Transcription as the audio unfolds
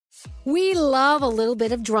We love a little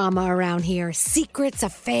bit of drama around here. Secrets,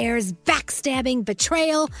 affairs, backstabbing,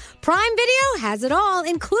 betrayal. Prime Video has it all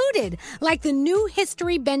included, like the new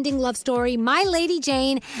history-bending love story, My Lady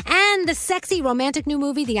Jane, and the sexy romantic new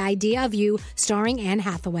movie, The Idea of You, starring Anne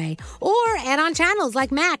Hathaway. Or add-on channels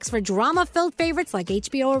like Max for drama-filled favorites like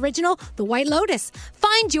HBO original, The White Lotus.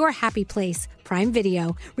 Find your happy place. Prime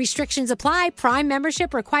Video. Restrictions apply. Prime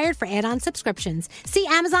membership required for add-on subscriptions. See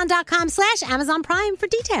Amazon.com/Amazon Prime for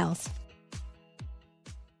details.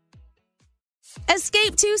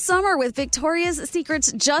 Escape to summer with Victoria's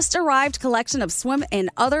Secret's just arrived collection of swim and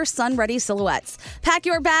other sun-ready silhouettes. Pack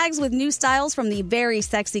your bags with new styles from the Very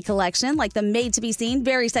Sexy collection, like the made-to-be-seen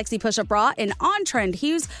Very Sexy push-up bra in on-trend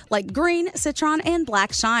hues like green, citron, and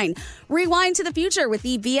black shine. Rewind to the future with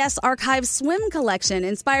the VS Archive swim collection,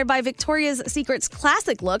 inspired by Victoria's Secret's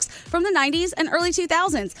classic looks from the 90s and early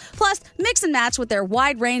 2000s. Plus, mix and match with their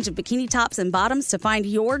wide range of bikini tops and bottoms to find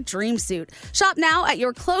your dream suit. Shop now at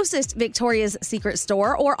your closest Victoria's Secret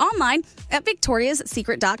store or online at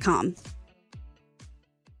victoriassecret.com.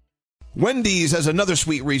 Wendy's has another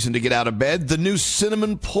sweet reason to get out of bed, the new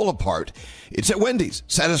Cinnamon Pull-Apart. It's at Wendy's,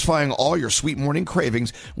 satisfying all your sweet morning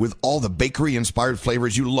cravings with all the bakery-inspired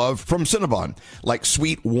flavors you love from Cinnabon, like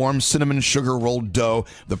sweet, warm cinnamon sugar rolled dough,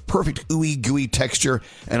 the perfect ooey gooey texture,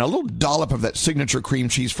 and a little dollop of that signature cream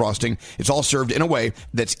cheese frosting. It's all served in a way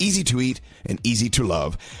that's easy to eat and easy to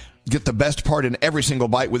love. Get the best part in every single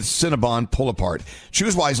bite with Cinnabon Pull-Apart.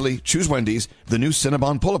 Choose wisely. Choose Wendy's, the new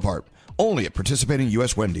Cinnabon Pull-Apart. Only at participating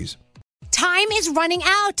U.S. Wendy's. Time is running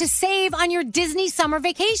out to save on your Disney summer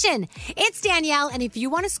vacation. It's Danielle, and if you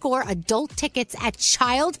want to score adult tickets at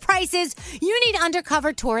child prices, you need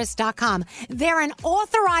UndercoverTourist.com. They're an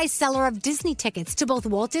authorized seller of Disney tickets to both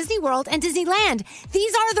Walt Disney World and Disneyland.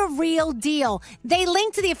 These are the real deal. They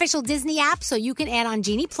link to the official Disney app so you can add on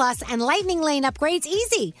Genie Plus and Lightning Lane upgrades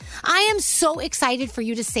easy. I am so excited for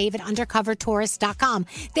you to save at UndercoverTourist.com.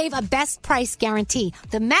 They've a best price guarantee.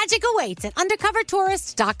 The magic awaits at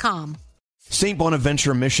UndercoverTourist.com. St.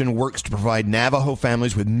 Bonaventure Mission works to provide Navajo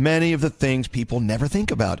families with many of the things people never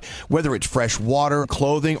think about. Whether it's fresh water,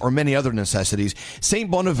 clothing, or many other necessities,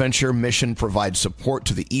 St. Bonaventure Mission provides support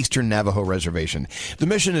to the Eastern Navajo Reservation. The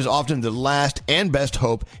mission is often the last and best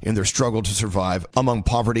hope in their struggle to survive among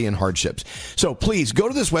poverty and hardships. So please go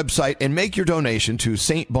to this website and make your donation to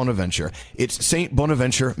St. Bonaventure. It's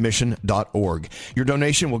stbonaventuremission.org. Your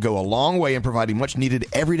donation will go a long way in providing much needed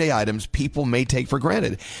everyday items people may take for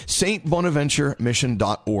granted. stbonaventuremission.org.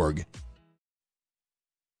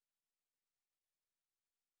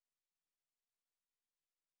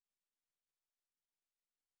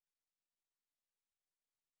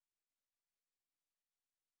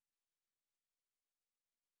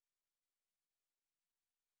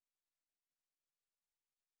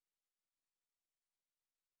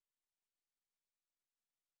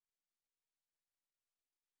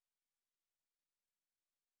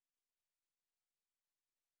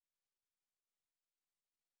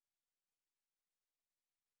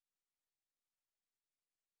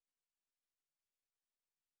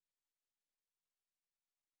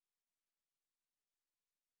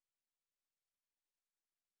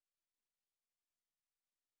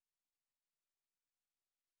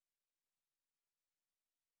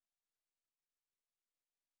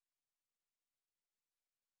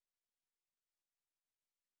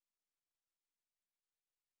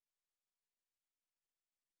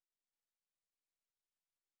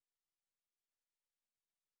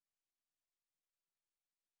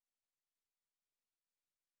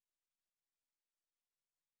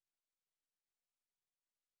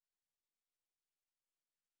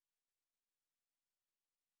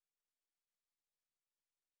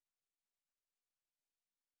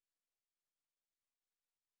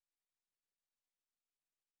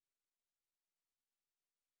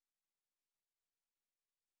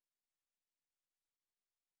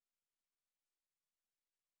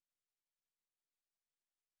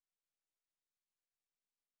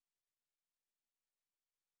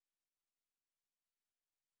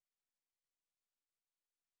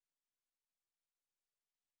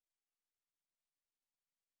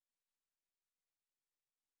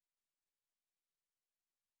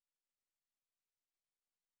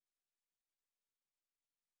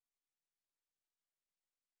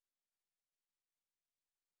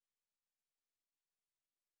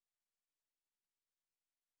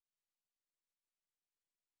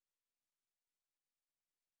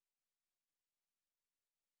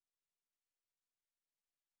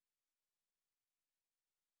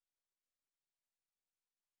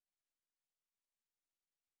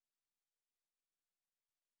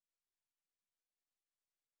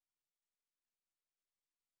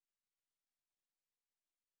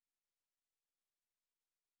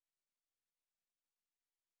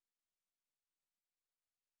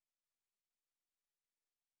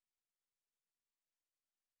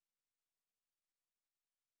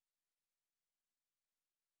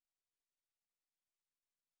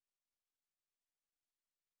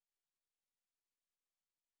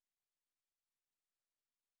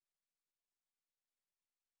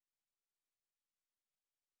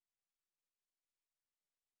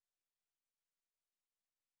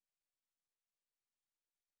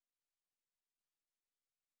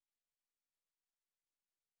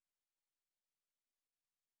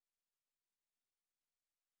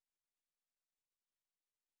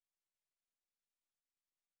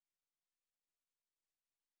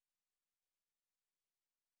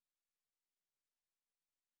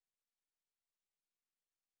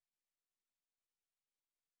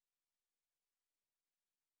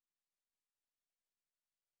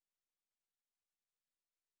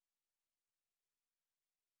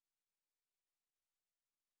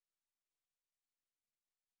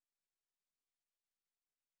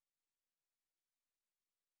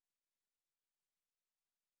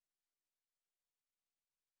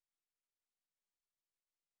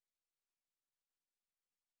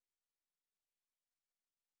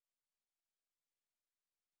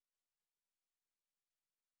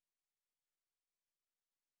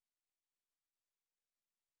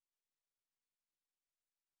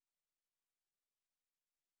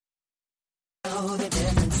 know the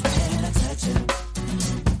difference when I touch it.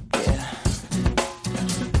 Yeah.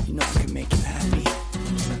 You know I can make you happy.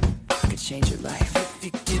 I can change your life. If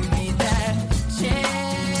you give me that chance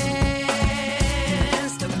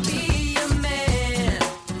to be a man,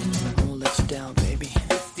 I won't let you down, baby.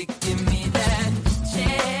 If you give me that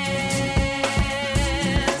chance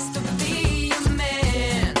to be a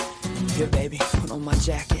man. Here, baby, put on my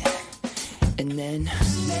jacket. And then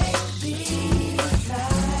make me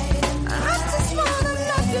fly. I just wanna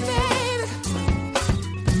love you, baby.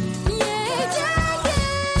 Yeah, yeah,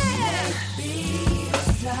 yeah. Make me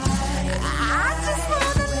fly. I just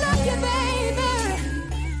wanna love you, baby.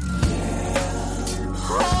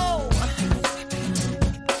 Oh.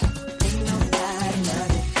 Ain't nobody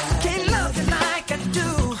love you. Can't love you like I do.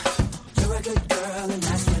 You're a good girl and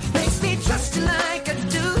that's what makes me trust you like I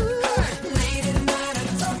do. Late at night I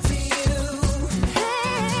talk to you.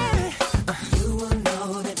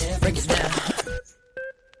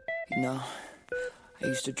 You know, I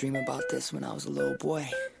used to dream about this when I was a little boy.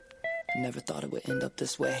 I never thought it would end up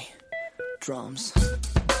this way. Drums.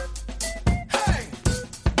 Hey!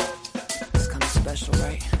 It's kind of special,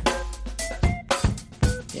 right?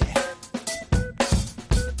 Yeah.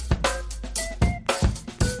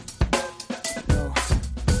 You know,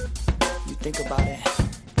 you think about it,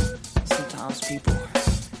 sometimes people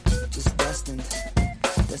just destined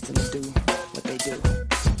to do what they do.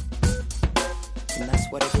 And that's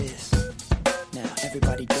what it is. Now,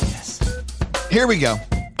 everybody dance. Here we go.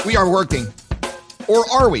 We are working. Or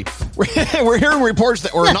are we? We're hearing reports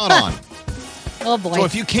that we're not on. Oh, boy. So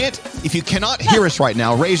if you cannot hear us right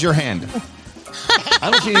now, raise your hand.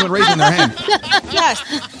 I don't see anyone raising their hand. Yes.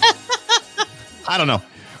 I don't know.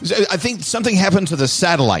 I think something happened to the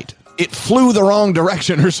satellite. It flew the wrong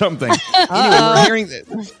direction or something. Anyway,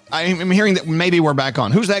 I'm hearing that maybe we're back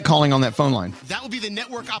on. Who's that calling on that phone line? That would be the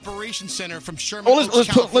Network Operations Center from Sherman. Well,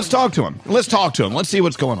 let's talk to him. Let's see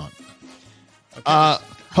what's going on.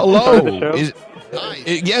 Hello.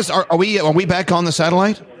 Yes. Are we back on the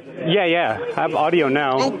satellite? Yeah. I have audio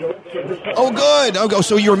now. Oh, good. Oh,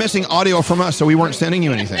 so you were missing audio from us, so we weren't sending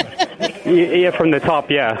you anything. Yeah, from the top.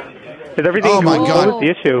 Yeah. Is everything? Oh my God. What's the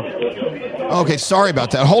issue? Okay, sorry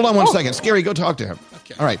about that. Hold on one second. Scary, go talk to him.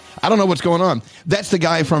 Okay. All right. I don't know what's going on. That's the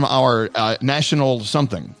guy from our national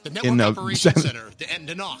something. The Network Operations Center, the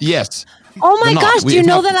NOC. Yes. Oh my gosh, do you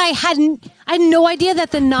know that I had no idea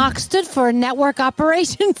that the NOC stood for Network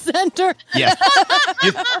Operations Center? Yes.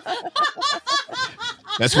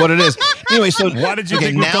 That's what it is. Anyway, so why did you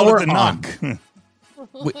think we called it the NOC?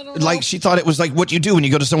 Like she thought it was like what you do when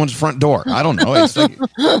you go to someone's front door. I don't know. It's like,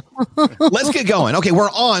 let's get going. Okay, we're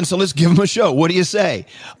on, so let's give them a show. What do you say?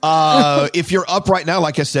 If you're up right now,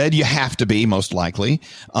 like I said, you have to be, most likely.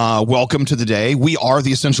 Welcome to the day. We are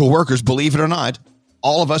the essential workers, believe it or not.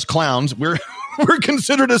 All of us clowns, we're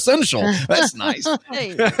considered essential. That's nice.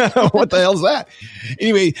 Hey. What the hell's that?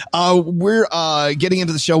 Anyway, we're getting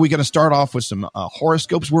into the show. We're going to start off with some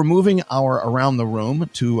horoscopes. We're moving our around the room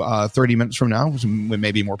to 30 minutes from now, when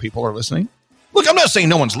maybe more people are listening. Look, I'm not saying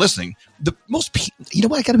no one's listening. The most, you know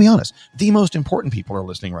what? I got to be honest. The most important people are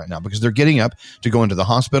listening right now because they're getting up to go into the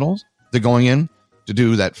hospitals. They're going in to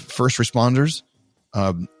do that first responders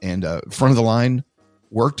and front of the line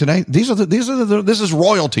work today. This is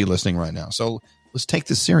royalty listening right now. So let's take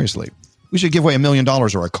this seriously. We should give away $1 million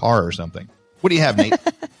or a car or something. What do you have, Nate?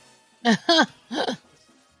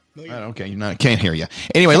 Okay, can't hear you.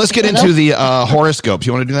 Anyway, let's get into the horoscopes.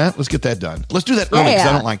 You want to do that? Let's get that done. Let's do that early because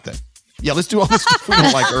I don't like that. Yeah, let's do all this stuff we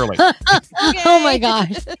don't like early. Okay. Oh my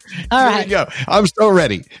gosh. All right. Here we go. I'm so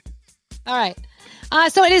ready. All right.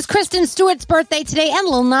 So it is Kristen Stewart's birthday today and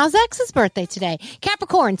Lil Nas X's birthday today.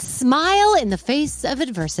 Capricorn, smile in the face of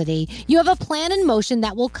adversity. You have a plan in motion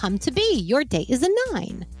that will come to be. Your date is a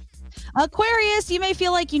 9. Aquarius, you may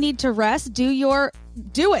feel like you need to rest. Do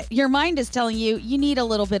it. Your mind is telling you need a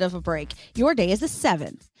little bit of a break. Your day is a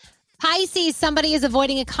 7. Pisces, somebody is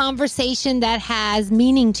avoiding a conversation that has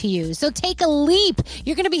meaning to you. So take a leap.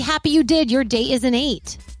 You're going to be happy you did. Your date is an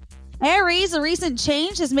 8. Aries, a recent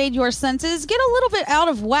change has made your senses get a little bit out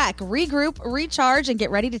of whack. Regroup, recharge, and get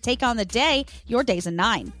ready to take on the day. Your day's a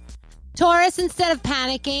 9. Taurus, instead of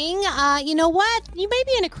panicking, you know what? You may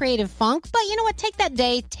be in a creative funk, but you know what? Take that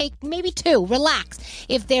day. Take maybe 2. Relax.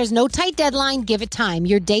 If there's no tight deadline, give it time.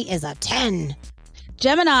 Your date is a 10.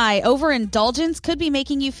 Gemini, overindulgence could be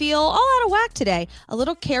making you feel all out of whack today. A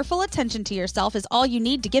little careful attention to yourself is all you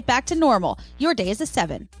need to get back to normal. Your day is a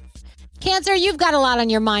 7. Cancer, you've got a lot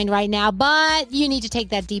on your mind right now, but you need to take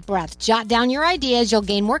that deep breath. Jot down your ideas. You'll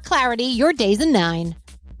gain more clarity. Your day's a 9.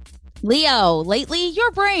 Leo, lately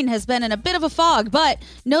your brain has been in a bit of a fog, but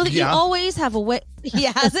know that you always have a way.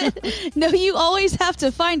 Yeah, has it? No, you always have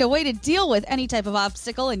to find a way to deal with any type of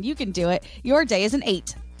obstacle, and you can do it. Your day is an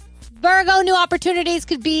 8. Virgo, new opportunities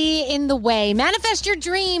could be in the way. Manifest your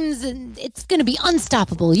dreams, and it's going to be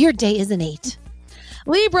unstoppable. Your day is an 8.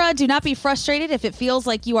 Libra, do not be frustrated if it feels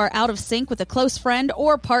like you are out of sync with a close friend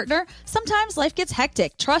or partner. Sometimes life gets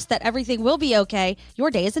hectic. Trust that everything will be okay. Your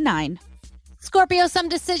day is a 9. Scorpio, some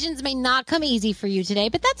decisions may not come easy for you today,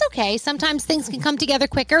 but that's okay. Sometimes things can come together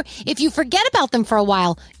quicker if you forget about them for a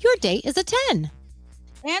while. Your day is a 10.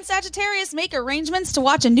 And Sagittarius, make arrangements to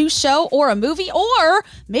watch a new show or a movie, or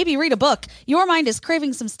maybe read a book. Your mind is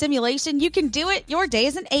craving some stimulation. You can do it. Your day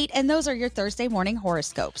is an 8, and those are your Thursday morning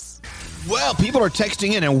horoscopes. Well, people are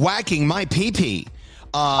texting in and whacking my pee-pee.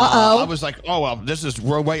 I was like, oh, well, this is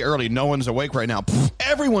way early. No one's awake right now.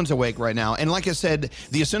 Everyone's awake right now. And like I said,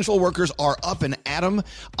 the essential workers are up and at 'em.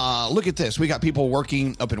 Look at this. We got people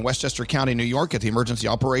working up in Westchester County, New York at the Emergency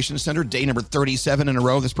Operations Center. Day number 37 in a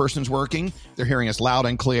row this person's working. They're hearing us loud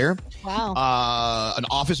and clear. Wow. An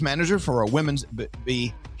office manager for a women's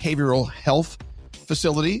behavioral health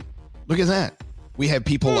facility. Look at that. We have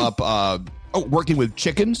people up working with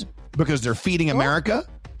chickens because they're feeding America.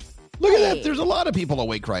 Look at that. There's a lot of people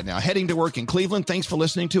awake right now. Heading to work in Cleveland. Thanks for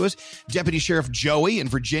listening to us. Deputy Sheriff Joey in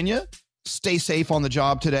Virginia. Stay safe on the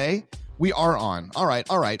job today. We are on. All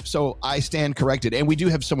right. So I stand corrected. And we do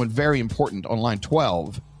have someone very important on line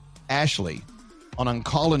 12. Ashley, an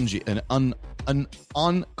oncology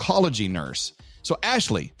nurse. So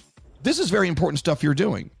Ashley, this is very important stuff you're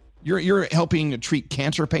doing. You're helping treat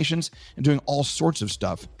cancer patients and doing all sorts of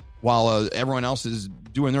stuff while everyone else is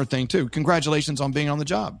doing their thing too. Congratulations on being on the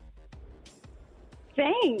job.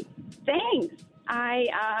 Thanks. I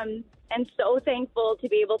am so thankful to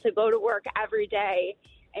be able to go to work every day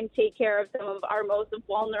and take care of some of our most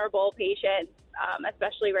vulnerable patients,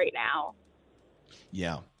 especially right now.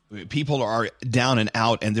 Yeah. People are down and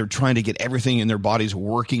out, and they're trying to get everything in their bodies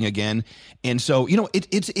working again. And so,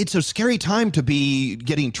 it's a scary time to be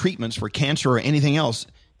getting treatments for cancer or anything else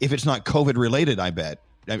if it's not COVID related, I bet.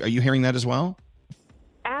 Are you hearing that as well?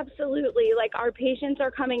 Absolutely. Like, our patients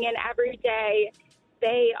are coming in every day.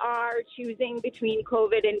 They are choosing between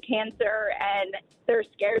COVID and cancer, and they're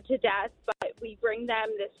scared to death, but we bring them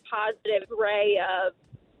this positive ray of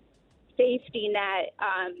safety net.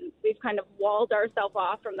 We've kind of walled ourselves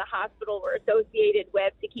off from the hospital we're associated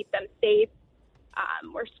with to keep them safe.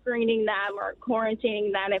 We're screening them or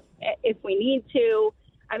quarantining them if we need to.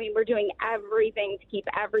 I mean, we're doing everything to keep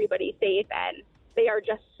everybody safe, and they are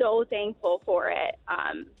just so thankful for it.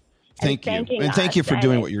 Thank you. And thank you for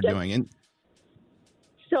doing what you're doing. And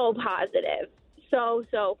so positive, so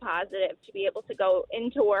positive to be able to go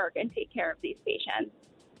into work and take care of these patients.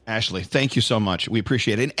 Ashley, thank you so much. We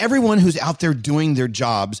appreciate it. And everyone who's out there doing their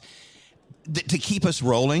jobs to keep us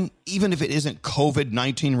rolling, even if it isn't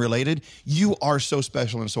COVID-19 related, you are so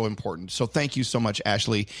special and so important. So thank you so much,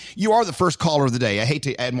 Ashley. You are the first caller of the day. I hate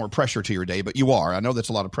to add more pressure to your day, but you are. I know that's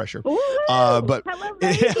a lot of pressure. But hello,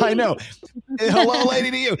 lady. I know. Hello, lady,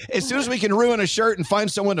 to you. As soon as we can ruin a shirt and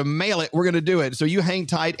find someone to mail it, we're going to do it. So you hang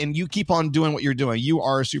tight and you keep on doing what you're doing. You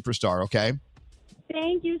are a superstar, okay?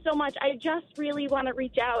 Thank you so much. I just really want to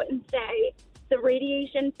reach out and say the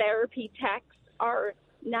radiation therapy techs are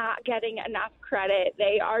not getting enough credit.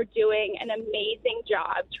 They are doing an amazing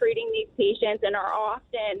job treating these patients and are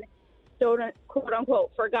often quote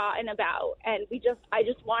unquote forgotten about. And I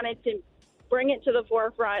just wanted to bring it to the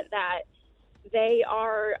forefront that they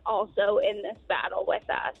are also in this battle with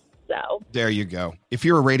us. So there you go. If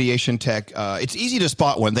you're a radiation tech, it's easy to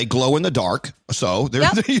spot one. They glow in the dark. So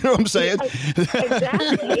you know what I'm saying?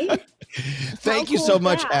 Exactly. Thank you so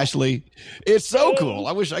much, Ashley. It's so cool.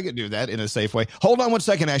 I wish I could do that in a safe way. Hold on one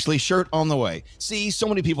second, Ashley. Shirt on the way. See, so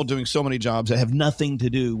many people doing so many jobs that have nothing to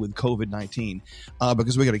do with COVID-19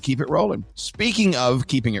 because we got to keep it rolling. Speaking of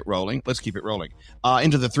keeping it rolling, let's keep it rolling.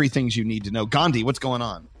 Into the 3 things you need to know. Gandhi, what's going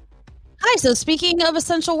on? Hi, so speaking of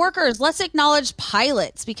essential workers, let's acknowledge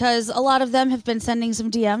pilots because a lot of them have been sending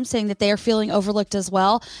some DMs saying that they are feeling overlooked as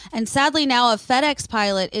well. And sadly now a FedEx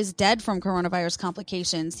pilot is dead from coronavirus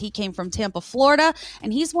complications. He came from Tampa, Florida,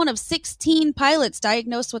 and he's one of 16 pilots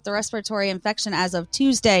diagnosed with the respiratory infection as of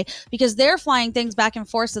Tuesday because they're flying things back and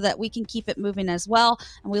forth so that we can keep it moving as well.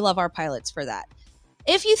 And we love our pilots for that.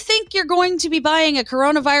 If you think you're going to be buying a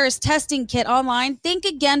coronavirus testing kit online, think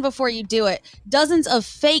again before you do it. Dozens of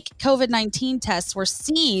fake COVID-19 tests were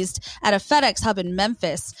seized at a FedEx hub in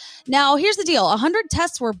Memphis. Now, here's the deal. 100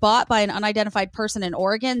 tests were bought by an unidentified person in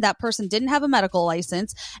Oregon. That person didn't have a medical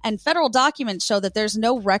license, and federal documents show that there's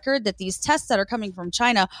no record that these tests that are coming from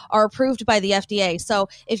China are approved by the FDA. So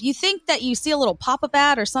if you think that you see a little pop-up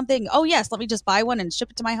ad or something, oh yes, let me just buy one and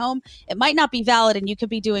ship it to my home, it might not be valid, and you could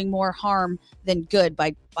be doing more harm than good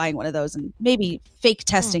by buying one of those and maybe fake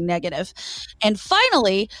testing negative. And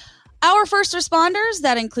finally, our first responders,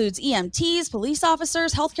 that includes EMTs, police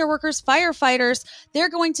officers, healthcare workers, firefighters, they're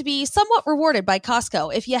going to be somewhat rewarded by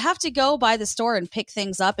Costco. If you have to go by the store and pick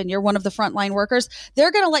things up and you're one of the frontline workers,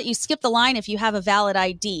 they're going to let you skip the line if you have a valid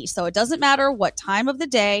ID. So it doesn't matter what time of the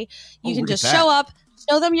day. You can just show up,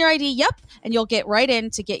 show them your ID, and you'll get right in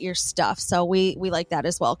to get your stuff. So we like that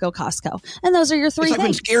as well. Go Costco. And those are your three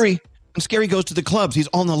things. When Scary goes to the clubs, he's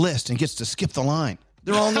on the list and gets to skip the line.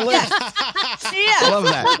 They're on the list. I love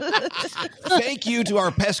that. Thank you to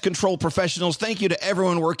our pest control professionals. Thank you to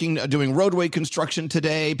everyone working, doing roadway construction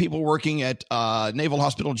today, people working at Naval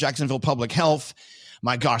Hospital, Jacksonville Public Health.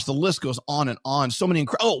 My gosh, the list goes on and on. So many.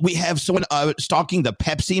 We have someone stocking the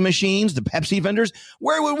Pepsi machines, the Pepsi vendors.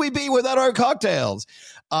 Where would we be without our cocktails?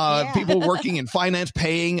 People working in finance,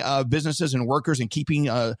 paying businesses and workers and keeping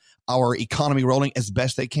our economy rolling as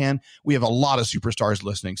best they can. We have a lot of superstars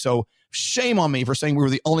listening. So shame on me for saying we were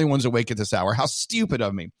the only ones awake at this hour. How stupid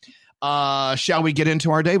of me. Shall we get into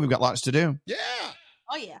our day? We've got lots to do. Yeah.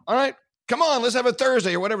 Oh, yeah. All right. Come on. Let's have a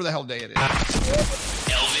Thursday or whatever the hell day it is.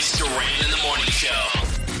 Elvis Duran in the Morning Show.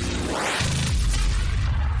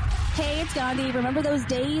 Hey, it's Gandhi. Remember those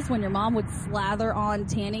days when your mom would slather on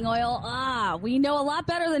tanning oil? We know a lot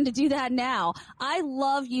better than to do that now. I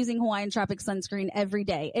love using Hawaiian Tropic sunscreen every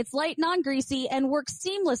day. It's light, non-greasy, and works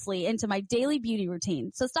seamlessly into my daily beauty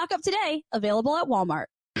routine. So stock up today. Available at Walmart.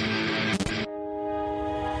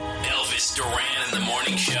 Elvis Duran in the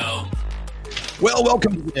Morning Show. Well,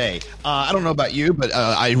 welcome to the day. I don't know about you, but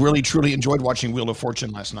I really, truly enjoyed watching Wheel of Fortune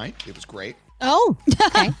last night. It was great. Oh,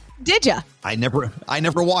 okay. Did ya? I never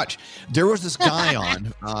watched. There was this guy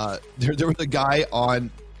on. There was a guy on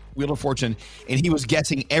Wheel of Fortune, and he was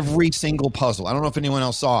guessing every single puzzle. I don't know if anyone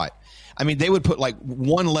else saw it. I mean, they would put like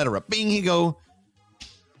one letter up. Bing, he'd go,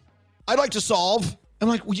 "I'd like to solve." I'm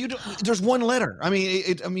like, well, there's one letter. I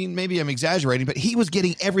mean, maybe I'm exaggerating, but he was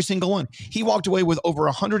getting every single one. He walked away with over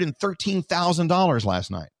 $113,000 last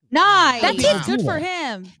night. Nice. That seems good for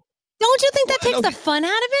him. Don't you think that takes the fun out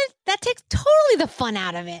of it? That takes totally the fun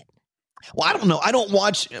out of it. Well, I don't know. I don't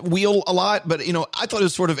watch Wheel a lot, but, I thought it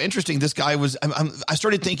was sort of interesting. This guy was, I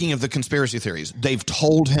started thinking of the conspiracy theories. They've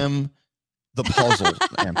told him the puzzle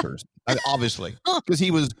answers, obviously, because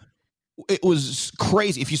it was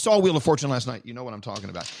crazy. If you saw Wheel of Fortune last night, you know what I'm talking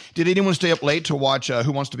about. Did anyone stay up late to watch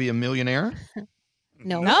Who Wants to Be a Millionaire?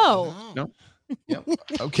 No. Yeah.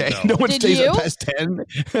 Okay. No one stays up past 10.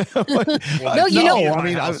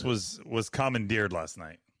 My house was commandeered last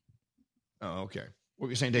night. Oh, okay. What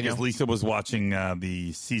were you saying, Daniel? Because Lisa was watching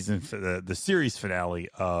the series finale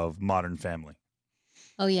of Modern Family.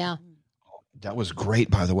 Oh, yeah. That was great,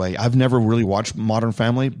 by the way. I've never really watched Modern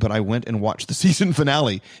Family, but I went and watched the season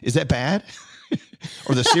finale. Is that bad?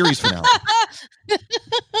 Or the series finale?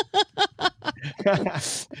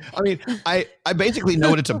 I mean, I basically know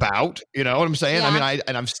what it's about. You know what I'm saying? Yeah. I mean,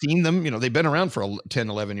 I've seen them. They've been around for 10,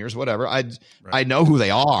 11 years, whatever. I know who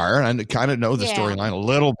they are, and I kind of know the storyline a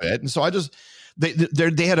little bit. And so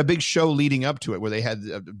they had a big show leading up to it where they had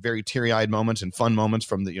very teary-eyed moments and fun moments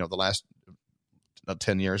from the last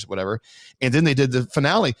 10 years, whatever. And then they did the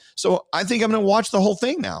finale. So I think I'm going to watch the whole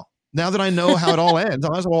thing now. Now that I know how it all ends, I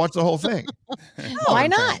might as well watch the whole thing. Why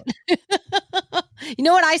not? You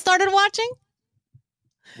know what I started watching?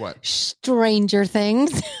 What? Stranger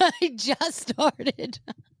Things. I just started.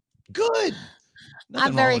 Good.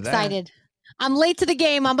 I'm very excited. I'm late to the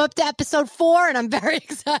game. I'm up to episode 4, and I'm very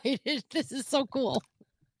excited. This is so cool.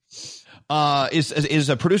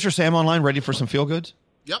 Is producer Sam online ready for some feel goods?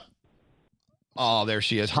 Yep. Oh, there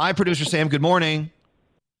she is. Hi, producer Sam. Good morning.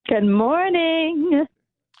 Good morning.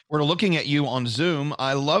 We're looking at you on Zoom.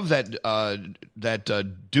 I love that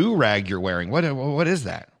do-rag you're wearing. What is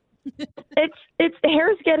that? It's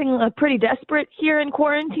hair's getting pretty desperate here in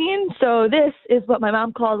quarantine, so this is what my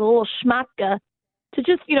mom calls a little schmatka to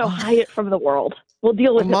just hide it from the world. We'll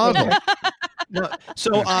deal with it later.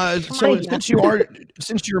 So since you're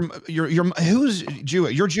who's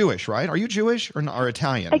Jewish? You're Jewish, right? Are you Jewish or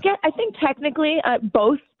Italian? I think technically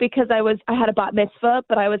both, because I had a bat mitzvah,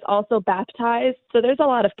 but I was also baptized. So there's a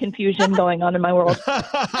lot of confusion going on in my world.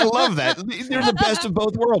 I love that. They're the best of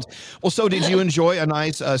both worlds. Well, so did you enjoy a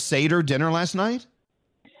nice Seder dinner last night?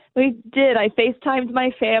 We did. I FaceTimed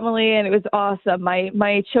my family, and it was awesome.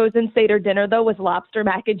 My chosen Seder dinner, though, was lobster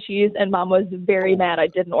mac and cheese, and Mom was very mad I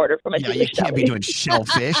didn't order from a Jewish you can't deli. be doing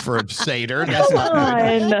shellfish for a Seder. Come That's not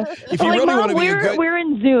on. good. If you really Mom, want to be a good... we're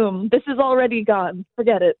in Zoom. This is already gone.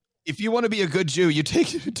 Forget it. If you want to be a good Jew, you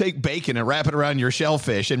take bacon and wrap it around your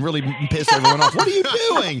shellfish and really piss everyone off. What are you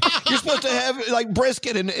doing? You're supposed to have like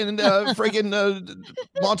brisket and friggin'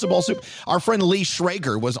 matzo ball soup. Our friend Lee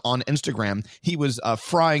Schrager was on Instagram. He was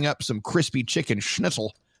frying up some crispy chicken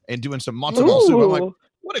schnitzel and doing some matzo ball soup. I'm like,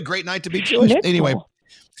 what a great night to be Jewish. Schnitzel. Anyway,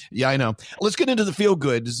 yeah, I know. Let's get into the feel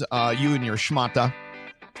goods. You and your schmata.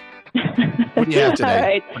 What do you have today, All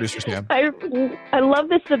right. Producer Sam? I love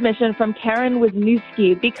this submission from Karen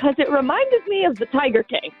Wisniewski because it reminded me of the Tiger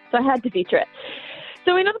King, so I had to feature it.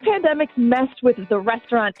 So we know the pandemic's messed with the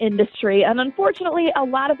restaurant industry, and unfortunately, a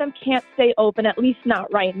lot of them can't stay open, at least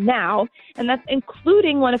not right now, and that's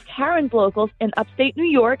including one of Karen's locals in upstate New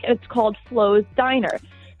York, and it's called Flo's Diner.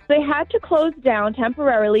 They had to close down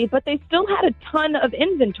temporarily, but they still had a ton of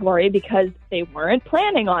inventory because they weren't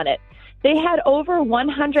planning on it. They had over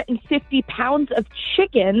 150 pounds of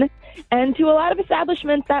chicken, and to a lot of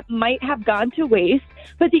establishments that might have gone to waste,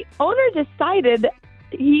 but the owner decided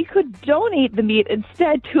he could donate the meat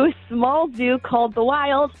instead to a small zoo called The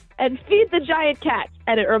Wild and feed the giant cats.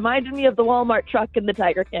 And it reminded me of the Walmart truck in the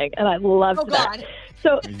Tiger King, and I loved that.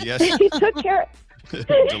 So Yes. he took care he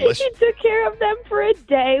took care of them for a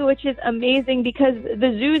day, which is amazing because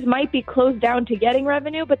the zoos might be closed down to getting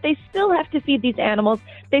revenue, but they still have to feed these animals.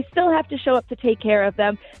 They still have to show up to take care of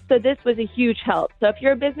them. So this was a huge help. So if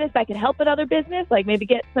you're a business that can help another business, like maybe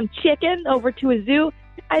get some chicken over to a zoo,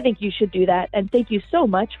 I think you should do that. And thank you so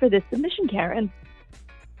much for this submission, Karen.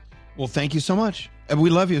 Well, thank you so much. And we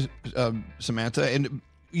love you, Samantha. And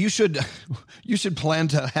you should plan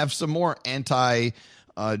to have some more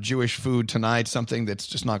Jewish food tonight, something that's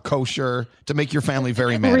just not kosher, to make your family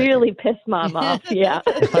very mad. Really piss Mom off, yeah.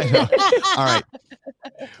 I know. All right.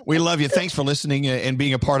 We love you. Thanks for listening and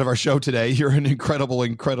being a part of our show today. You're an incredible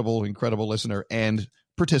listener and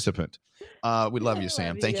participant. We love you,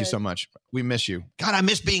 Sam. Thank you so much. We miss you. God, I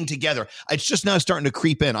miss being together. It's just now starting to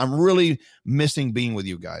creep in. I'm really missing being with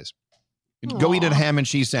you guys. Go eat a ham and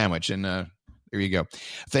cheese sandwich, and there you go.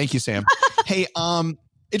 Thank you, Sam. Hey,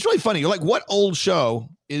 it's really funny. Like, what old show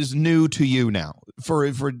is new to you now?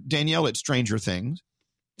 For Danielle, it's Stranger Things.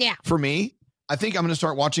 Yeah. For me, I think I'm going to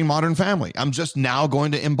start watching Modern Family. I'm just now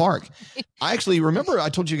going to embark. I actually remember I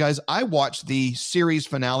told you guys I watched the series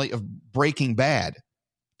finale of Breaking Bad.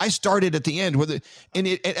 I started at the end with it, and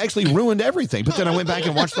it actually ruined everything. But then I went back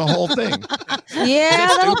and watched the whole thing. Yeah,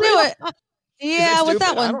 that'll do it. Yeah, with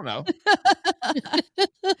that one. I don't know.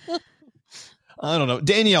 I don't know.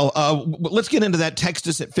 Danielle, let's get into that. Text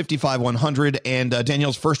us at 55100. And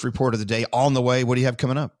Danielle's first report of the day on the way. What do you have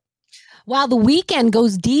coming up? Well, The Weeknd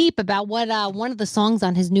goes deep about what one of the songs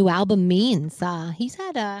on his new album means. He's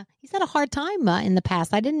had a hard time in the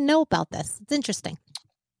past. I didn't know about this. It's interesting.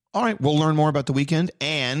 All right, we'll learn more about The Weeknd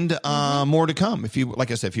and more to come. If you,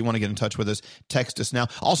 like I said, if you want to get in touch with us, text us now.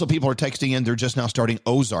 Also, people are texting in. They're just now starting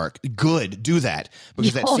Ozark. Good, do that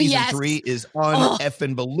because that season 3 is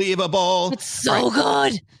effing believable. It's so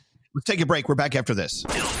good. Let's take a break. We're back after this.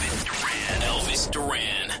 Elvis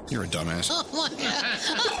Duran. You're a dumbass. Oh my God.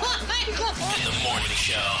 In the morning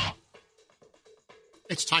show.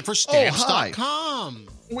 It's time for Stamps.com.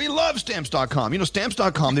 We love Stamps.com. You know,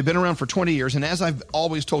 Stamps.com, they've been around for 20 years, and as I've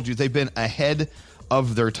always told you, they've been ahead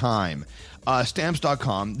of their time.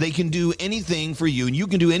 Stamps.com, they can do anything for you, and you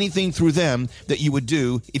can do anything through them that you would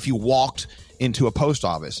do if you walked into a post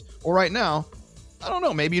office. Or right now, I don't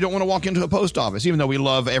know, maybe you don't want to walk into a post office, even though we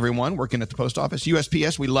love everyone working at the post office.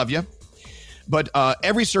 USPS, we love you. But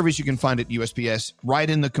every service you can find at USPS, right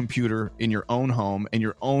in the computer, in your own home, and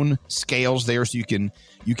your own scales there, so you can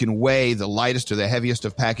weigh the lightest or the heaviest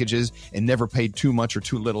of packages and never pay too much or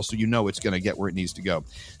too little, so you know it's going to get where it needs to go.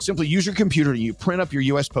 Simply use your computer and you print up your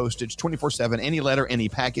U.S. postage 24/7, any letter, any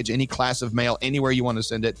package, any class of mail, anywhere you want to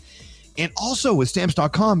send it. And also with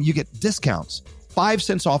Stamps.com, you get discounts. 5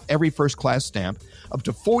 cents off every first class stamp, up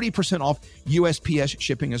to 40% off USPS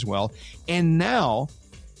shipping as well. And now,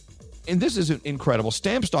 and this is incredible,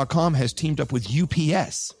 Stamps.com has teamed up with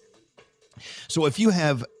UPS. So if you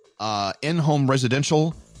have in-home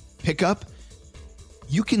residential pickup,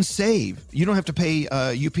 you can save. You don't have to pay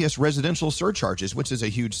UPS residential surcharges, which is a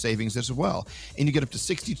huge savings as well. And you get up to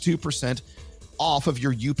 62% off of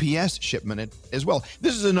your UPS shipment as well.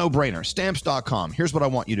 This is a no-brainer. Stamps.com. Here's what I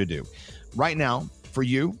want you to do. Right now, for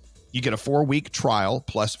you get a 4-week trial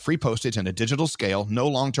plus free postage and a digital scale, no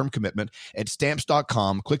long-term commitment at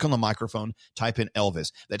Stamps.com. Click on the microphone, type in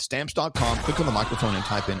Elvis. That's Stamps.com. Click on the microphone and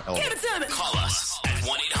type in Elvis. Call us at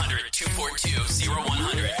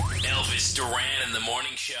 1-800-242-0100. Elvis Duran in the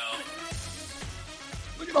Morning Show.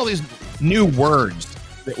 Look at all these new words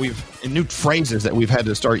that and new phrases that we've had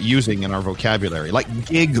to start using in our vocabulary, like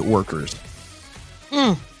gig workers.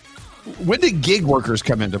 When did gig workers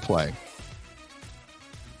come into play?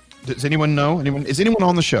 Does anyone know? Is anyone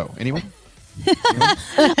on the show? Anyone?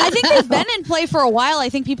 I think they've been in play for a while. I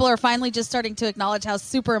think people are finally just starting to acknowledge how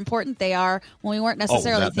super important they are when we weren't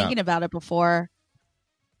necessarily thinking about it before.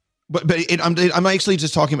 But I'm actually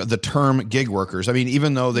just talking about the term gig workers. I mean,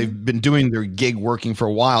 even though they've been doing their gig working for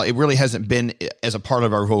a while, it really hasn't been as a part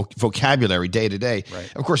of our vocabulary day to day.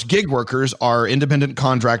 Of course, gig workers are independent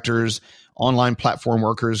contractors, online platform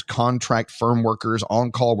workers, contract firm workers,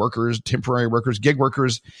 on-call workers, temporary workers, gig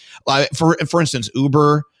workers. For instance,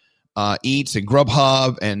 Uber Eats and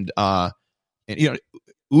Grubhub and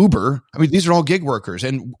Uber. I mean, these are all gig workers,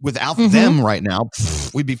 and without them right now,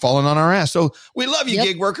 we'd be falling on our ass. So we love you,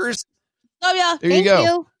 gig workers. Love ya. There you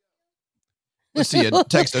go. Let's see a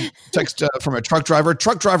text from a truck driver.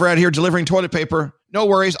 Truck driver out here delivering toilet paper. No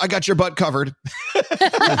worries, I got your butt covered.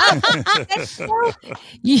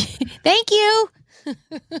 Thank you.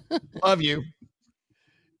 Love you.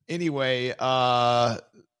 Anyway, we're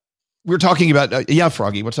talking about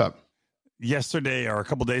Froggy. What's up? Yesterday or a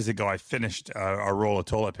couple days ago, I finished a roll of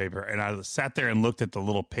toilet paper, and I sat there and looked at the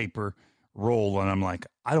little paper roll, and I'm like,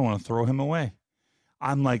 I don't want to throw him away.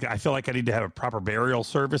 I'm like, I feel like I need to have a proper burial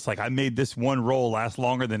service. Like, I made this one roll last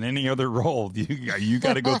longer than any other roll. You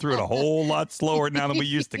got to go through it a whole lot slower now than we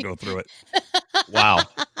used to go through it. Wow.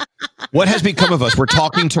 What has become of us? We're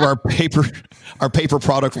talking to our paper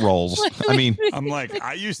product rolls. I mean, I'm like,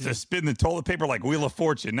 I used to spin the toilet paper like Wheel of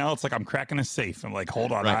Fortune. Now it's like I'm cracking a safe. I'm like,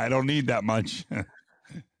 hold on, I don't need that much.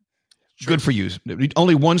 Good for you.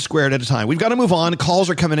 Only one squared at a time. We've got to move on. Calls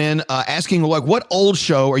are coming in asking, like, what old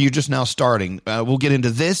show are you just now starting? We'll get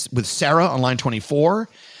into this with Sarah on line 24.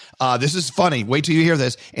 This is funny. Wait till you hear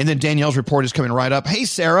this. And then Danielle's report is coming right up. Hey,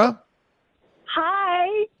 Sarah.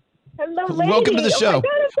 Hi. Hello, lady. Welcome to the show. Oh my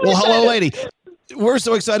God, well, hello, lady. We're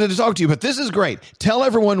so excited to talk to you, but this is great. Tell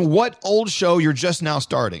everyone what old show you're just now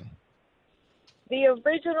starting. The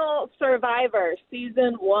original Survivor,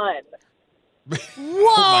 season 1. Whoa!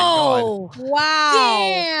 Oh Wow!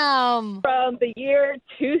 Damn! From the year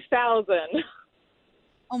 2000.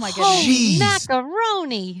 Oh my goodness!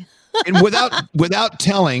 Macaroni! And without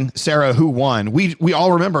telling Sarah who won, we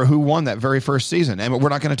all remember who won that very first season, and we're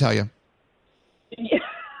not going to tell you. Yeah.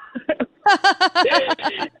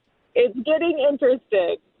 It's getting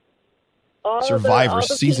interesting. Survivor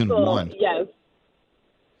season 1. Yes.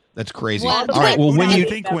 That's crazy. Wow. All right. Well, Who when do you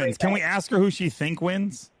think wins? Can we ask her who she think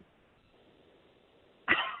wins?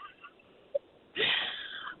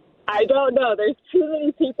 I don't know. There's too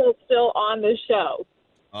many people still on the show.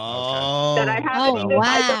 Oh. That I haven't even,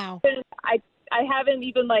 wow. I haven't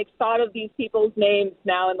even thought of these people's names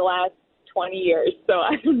now in the last 20 years, so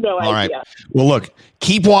I have no idea. All right. Well, look,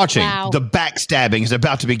 keep watching. Wow. The backstabbing is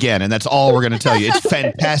about to begin, and that's all we're going to tell you. It's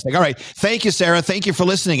fantastic. All right. Thank you, Sarah. Thank you for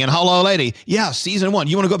listening. And hello, lady. Yeah, season 1.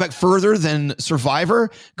 You want to go back further than Survivor?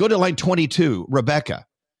 Go to line 22, Rebecca.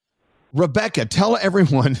 Rebecca, tell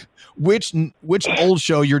everyone which old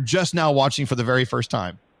show you're just now watching for the very first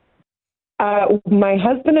time. My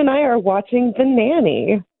husband and I are watching The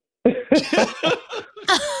Nanny.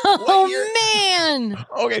 Man!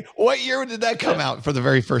 Okay, what year did that come out for the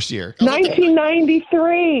very first year?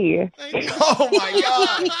 1993. Oh my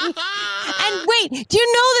God! And wait, do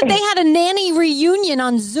you know that they had a nanny reunion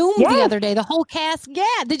on Zoom Yes. the other day? The whole cast. Yeah,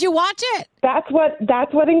 did you watch it? That's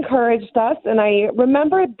what encouraged us. And I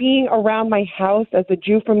remember it being around my house as a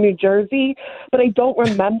Jew from New Jersey, but I don't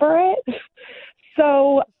remember it.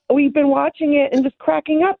 So we've been watching it and just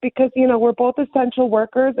cracking up because, we're both essential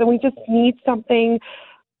workers and we just need something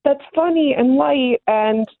that's funny and light.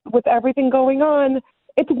 And with everything going on,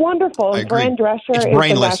 it's wonderful. I And agree. Fran Drescher It's is the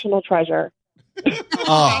brainless. national treasure.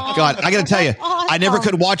 Oh, God. I got to tell you, I never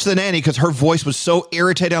could watch The Nanny because her voice was so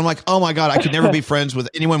irritating. I'm like, oh, my God, I could never be friends with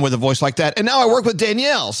anyone with a voice like that. And now I work with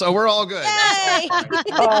Danielle, so we're all good.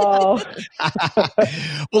 Oh.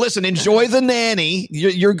 Well, listen, enjoy The Nanny.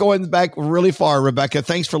 You're going back really far, Rebecca.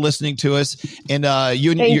 Thanks for listening to us. And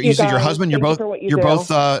you said your husband, you're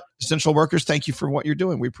both essential workers. Thank you for what you're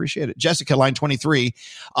doing. We appreciate it. Jessica, line 23,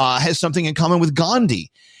 has something in common with Gandhi.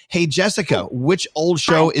 Hey, Jessica, which old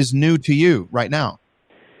show is new to you right now?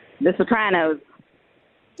 The Sopranos.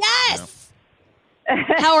 Yes.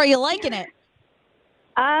 How are you liking it?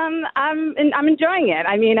 I'm enjoying it.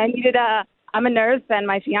 I mean, I'm a nurse, and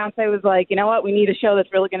my fiance was like, you know what, we need a show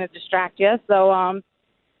that's really going to distract you. So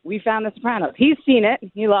we found The Sopranos. He's seen it.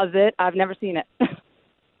 He loves it. I've never seen it.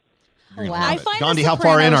 Wow. I find Gandhi, how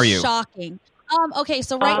far in are you? Shocking. Okay,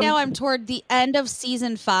 so right now I'm toward the end of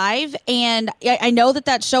season 5, and I know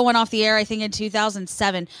that show went off the air, I think, in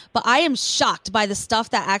 2007, but I am shocked by the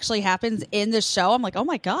stuff that actually happens in the show. I'm like, oh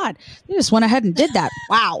my God, they just went ahead and did that.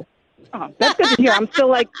 Wow. Oh, that's good to hear. I'm still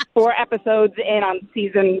like 4 episodes in on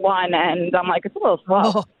season 1, and I'm like, it's a little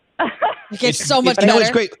slow. It's so much better. No,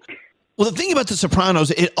 it's great. Well, the thing about The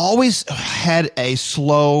Sopranos, it always had a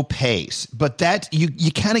slow pace, but that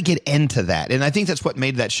you kind of get into that, and I think that's what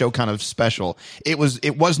made that show kind of special. It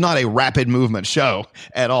was not a rapid movement show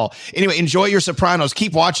at all. Anyway, enjoy your Sopranos.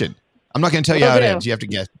 Keep watching. I'm not going to tell you how it ends. You have to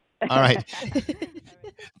guess. All right.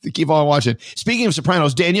 Keep on watching. Speaking of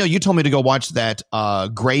Sopranos, Danielle, you told me to go watch that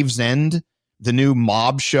Gravesend, the new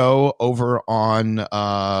mob show over on it's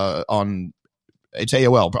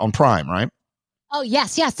AOL on Prime, right? Oh,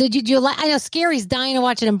 yes. Did you like? I know Scary's dying to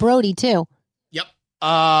watch it, and Brody too. Yep.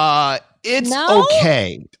 It's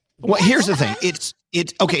okay. Well, here's the thing. It's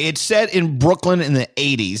okay. It's set in Brooklyn in the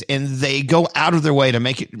 80s, and they go out of their way to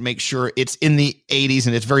make sure it's in the 80s,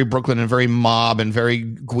 and it's very Brooklyn and very mob and very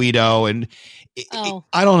Guido. And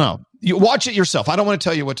I don't know. You watch it yourself. I don't want to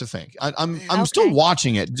tell you what to think. I'm still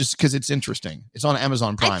watching it just because it's interesting. It's on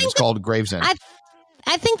Amazon Prime. It's called Gravesend.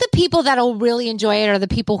 I think the people that'll really enjoy it are the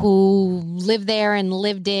people who live there and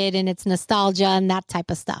lived it, and it's nostalgia and that type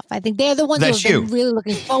of stuff. I think they're the ones who have been really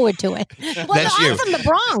looking forward to it. Well, I'm from the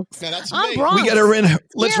Bronx. I'm Bronx. We got to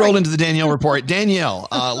let's roll into the Danielle report. Danielle,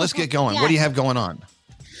 let's get going. What do you have going on?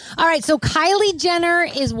 All right, so Kylie Jenner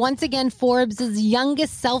is once again Forbes'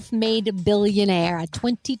 youngest self-made billionaire at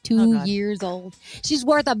 22 years old. She's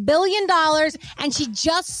worth $1 billion, and she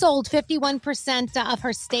just sold 51% of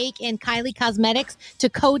her stake in Kylie Cosmetics to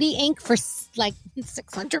Coty Inc. for like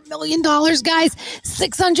 $600 million, guys.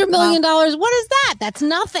 $600 million. What is that? That's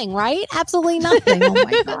nothing, right? Absolutely nothing. Oh,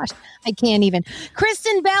 my gosh. I can't even.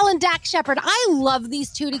 Kristen Bell and Dak Shepard. I love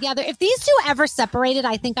these two together. If these two ever separated,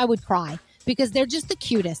 I think I would cry, because they're just the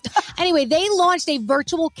cutest. Anyway, they launched a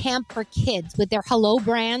virtual camp for kids with their Hello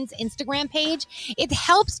Brands Instagram page. It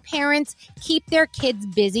helps parents keep their kids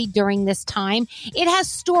busy during this time. It has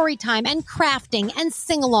story time and crafting and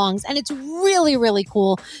sing-alongs, and it's really, really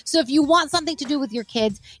cool. So if you want something to do with your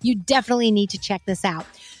kids, you definitely need to check this out.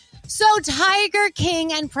 So Tiger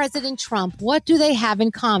King and President Trump, what do they have in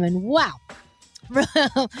common? Wow.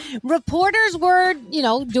 Reporters were,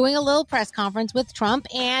 doing a little press conference with Trump,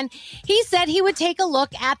 and he said he would take a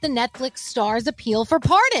look at the Netflix star's appeal for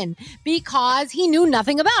pardon because he knew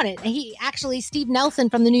nothing about it. Steve Nelson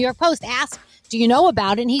from the New York Post asked, do you know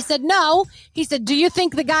about it? And he said, no. He said, do you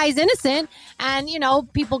think the guy's innocent? And,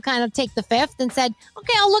 people kind of take the fifth and said,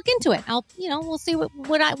 okay, I'll look into it. We'll see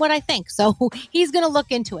what I think. So he's going to look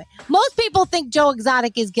into it. Most people think Joe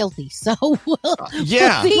Exotic is guilty. So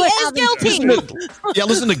yeah, he is guilty.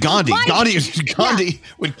 Listen to Gandhi. Gandhi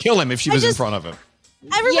would kill him if she was in front of him.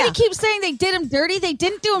 Everybody keeps saying they did him dirty. They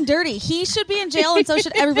didn't do him dirty. He should be in jail, and so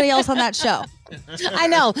should everybody else on that show. I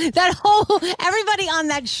know. Everybody on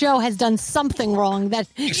that show has done something wrong.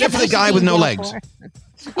 Except for the guy with no legs.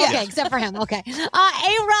 Okay, except for him. Okay.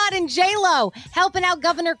 A-Rod and J-Lo helping out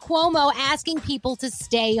Governor Cuomo, asking people to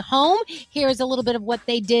stay home. Here's a little bit of what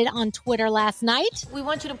they did on Twitter last night. We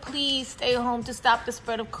want you to please stay home to stop the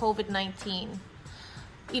spread of COVID-19.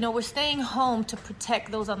 We're staying home to protect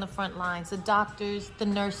those on the front lines, the doctors, the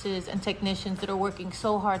nurses, and technicians that are working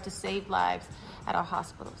so hard to save lives at our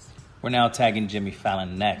hospitals. We're now tagging Jimmy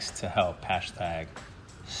Fallon next to help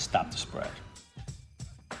 #stop the spread.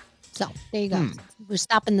 So there you go. We're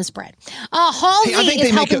stopping the spread. Halsey I think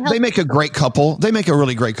they make a great couple. They make a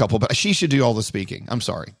really great couple, but she should do all the speaking. I'm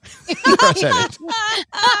sorry. I said it.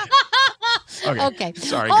 Okay.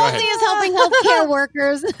 Sorry, go Halsey ahead. is helping healthcare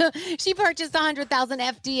workers. She purchased 100,000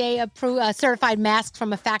 FDA approved certified masks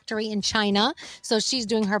from a factory in China. So she's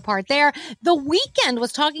doing her part there. The Weeknd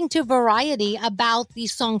was talking to Variety about the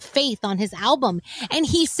song Faith on his album. And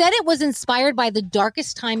he said it was inspired by the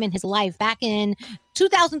darkest time in his life back in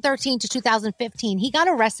 2013 to 2015. He got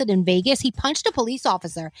arrested in Vegas. He punched a police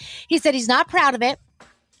officer. He said he's not proud of it.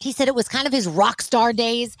 He said it was kind of his rock star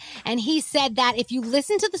days. And he said that if you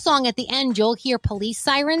listen to the song at the end, you'll hear police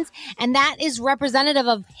sirens. And that is representative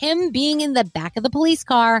of him being in the back of the police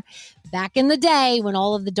car back in the day when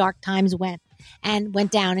all of the dark times went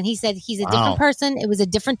down. And he said he's a different person. It was a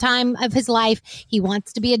different time of his life. He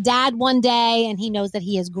wants to be a dad one day, and he knows that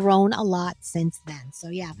he has grown a lot since then. So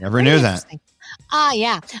yeah. Never knew that.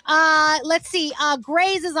 Yeah. Let's see.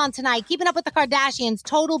 Grey's is on tonight. Keeping Up with the Kardashians,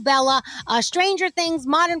 Total Bella, Stranger Things,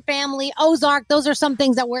 Modern Family, Ozark. Those are some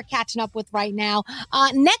things that we're catching up with right now.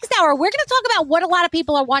 Next hour, we're going to talk about what a lot of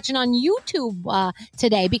people are watching on YouTube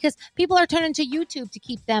today, because people are turning to YouTube to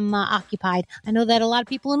keep them occupied. I know that a lot of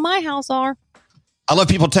people in my house are. I love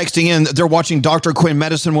people texting in. They're watching Dr. Quinn,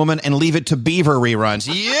 Medicine Woman, and Leave It to Beaver reruns.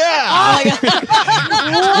 Yeah! We got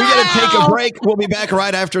to take a break. We'll be back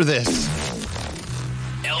right after this.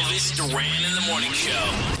 Elvis Duran in the Morning Show.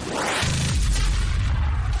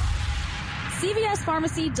 CVS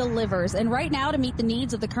Pharmacy delivers, and right now, to meet the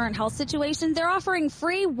needs of the current health situation, they're offering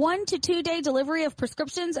free 1 to 2 day delivery of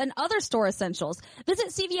prescriptions and other store essentials. Visit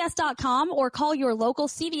CVS.com or call your local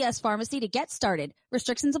CVS pharmacy to get started.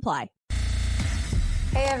 Restrictions apply.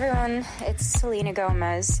 Hey everyone, it's Selena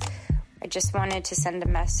Gomez. I just wanted to send a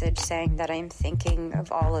message saying that I'm thinking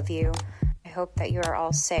of all of you. I hope that you are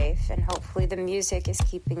all safe, and hopefully the music is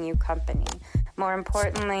keeping you company. More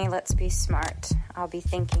importantly, let's be smart. I'll be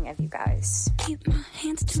thinking of you guys. Keep my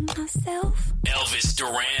hands to myself. Elvis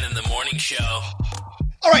Duran in the Morning Show.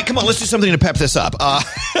 All right, come on, let's do something to pep this up.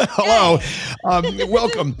 Hello.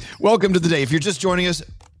 Welcome to the day. If you're just joining us,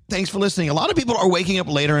 thanks for listening. A lot of people are waking up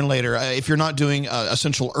later and later. If you're not doing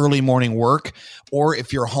essential early morning work, or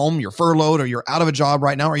if you're home, you're furloughed, or you're out of a job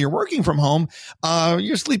right now, or you're working from home,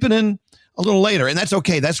 you're sleeping in a little later. And that's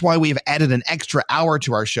okay. That's why we've added an extra hour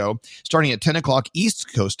to our show starting at 10 o'clock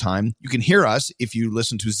East Coast time. You can hear us if you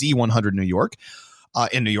listen to Z100 New York.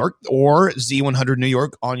 In New York, or Z100 New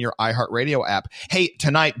York on your iHeartRadio app. Hey,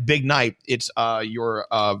 tonight, big night. It's your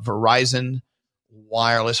Verizon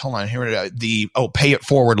Wireless. Hold on, here it is. Pay It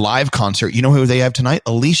Forward live concert. You know who they have tonight?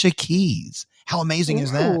 Alicia Keys. How amazing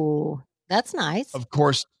is that? Ooh, that's nice. Of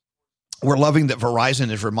course, we're loving that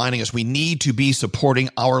Verizon is reminding us we need to be supporting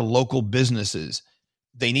our local businesses.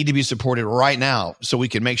 They need to be supported right now so we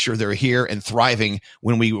can make sure they're here and thriving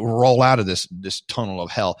when we roll out of this tunnel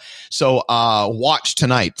of hell. So watch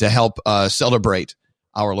tonight to help celebrate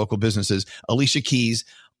our local businesses. Alicia Keys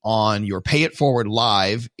on your Pay It Forward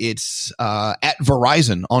live. It's at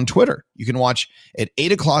Verizon on Twitter. You can watch at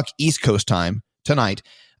 8 o'clock East Coast time tonight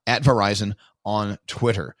at Verizon on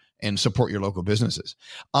Twitter and support your local businesses.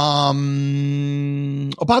 By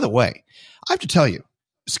the way, I have to tell you,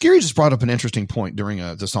 Scary just brought up an interesting point during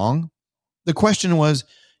the song. The question was,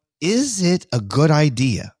 is it a good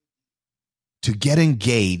idea to get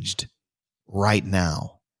engaged right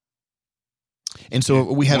now? And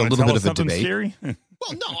so we had a little bit of a debate. Scary?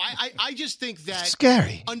 Well, no, I just think that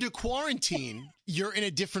scary. Under quarantine, you're in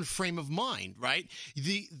a different frame of mind, right?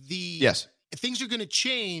 Yes. Things are going to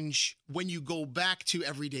change when you go back to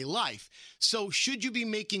everyday life. So should you be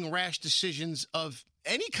making rash decisions of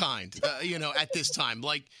any kind, at this time,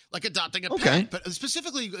 like adopting a pet, but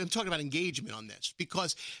specifically I'm talking about engagement on this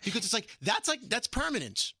because it's that's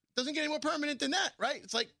permanent. Doesn't get any more permanent than that, right?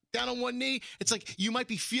 It's like down on one knee. It's like you might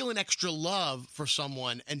be feeling extra love for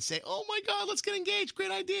someone and say, oh my God, let's get engaged.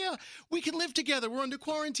 Great idea. We can live together. We're under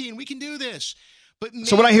quarantine. We can do this. But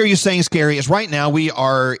so what I hear you saying, Scary, is right now we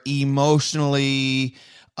are emotionally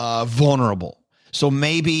vulnerable. So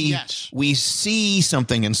maybe we see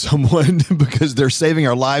something in someone because they're saving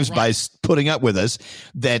our lives by putting up with us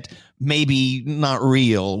that maybe not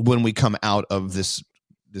real when we come out of this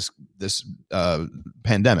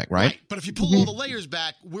pandemic, right? But if you pull all the layers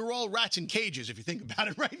back, we're all rats in cages. If you think about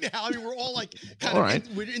it right now, I mean, we're all like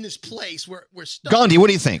we're in this place where we're stuck. Gandhi, what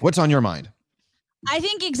do you think? What's on your mind? I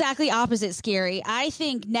think exactly opposite, Scary. I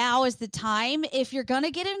think now is the time. If you're going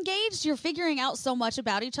to get engaged, you're figuring out so much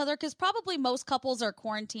about each other because probably most couples are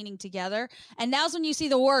quarantining together. And now's when you see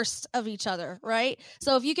the worst of each other, right?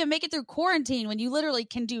 So if you can make it through quarantine when you literally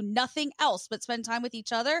can do nothing else but spend time with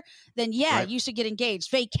each other, then you should get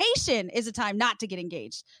engaged. Vacation is a time not to get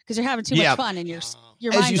engaged because you're having too much fun and your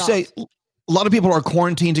mind's As you off. say, a lot of people are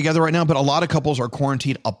quarantined together right now, but a lot of couples are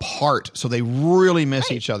quarantined apart, so they really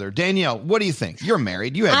miss each other. Danielle, what do you think? You're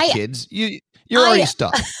married. You have kids. You're already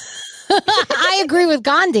stuck. I agree with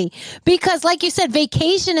Gandhi because, like you said,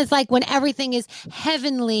 vacation is like when everything is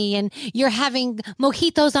heavenly and you're having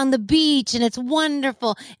mojitos on the beach and it's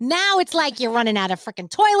wonderful. Now it's like you're running out of freaking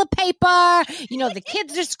toilet paper. You know, the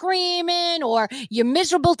kids are screaming or you're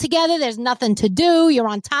miserable together. There's nothing to do. You're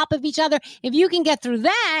on top of each other. If you can get through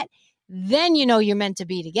that, then you know you're meant to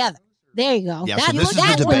be together. There you go. Yeah,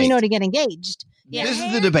 That's when you know to get engaged. Yeah. This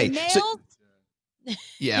is the debate.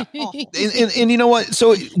 Yeah. And you know what?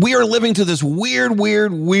 So we are living through this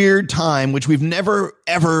weird time, which we've never,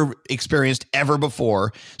 ever experienced ever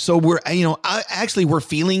before. So we're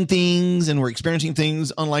feeling things and we're experiencing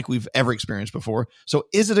things unlike we've ever experienced before. So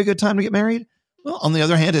is it a good time to get married? Well, on the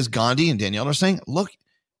other hand, as Gandhi and Danielle are saying, look,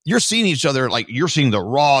 you're seeing each other like you're seeing the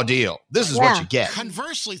raw deal. This is what you get.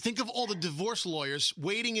 Conversely, think of all the divorce lawyers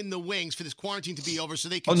waiting in the wings for this quarantine to be over so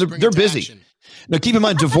they can they're busy. Action. Now, keep in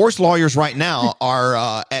mind, divorce lawyers right now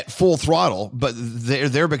are at full throttle, but they're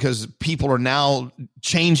there because people are now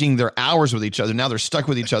changing their hours with each other. Now they're stuck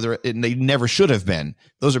with each other, and they never should have been.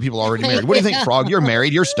 Those are people already married. What do you think, Frog? You're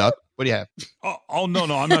married. You're stuck. What do you have? Oh no,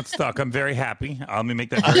 I'm not stuck. I'm very happy. Let me make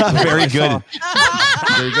that very clear.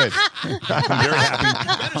 Very good. I'm very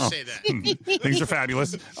happy. Things are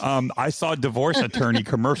fabulous. I saw a divorce attorney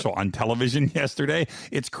commercial on television yesterday.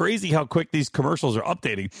 It's crazy how quick these commercials are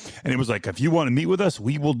updating. And it was like, if you want to meet with us,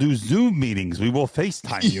 we will do Zoom meetings. We will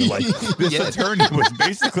FaceTime you. Like this attorney was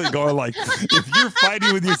basically going like, if you're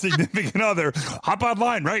fighting with your significant other, hop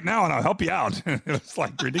online right now and I'll help you out. It's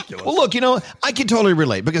like ridiculous. Well, look, I can totally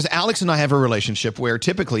relate because Alex and I have a relationship where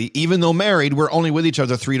typically, even though married, we're only with each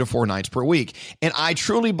other 3 to 4 nights per week. And I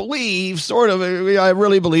truly believe, I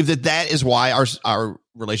really believe that is why our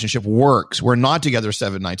relationship works. We're not together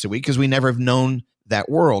 7 nights a week because we never have known that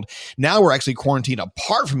world. Now we're actually quarantined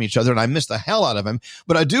apart from each other and I miss the hell out of him.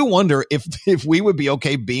 But I do wonder if we would be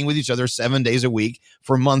okay being with each other 7 days a week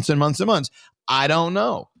for months and months and months. I don't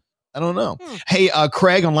know. Hey,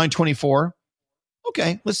 Craig on line 24.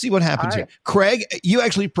 Okay, let's see what happens here. Craig, you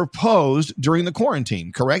actually proposed during the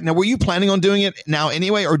quarantine, correct? Now, were you planning on doing it now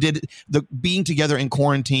anyway, or did the being together in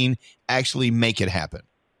quarantine actually make it happen?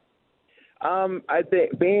 I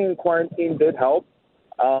think being in quarantine did help.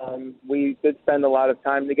 We did spend a lot of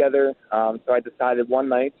time together, so I decided one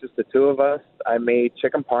night, just the two of us, I made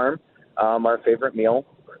chicken parm, our favorite meal,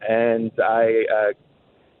 and I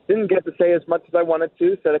didn't get to say as much as I wanted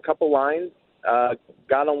to, said a couple lines,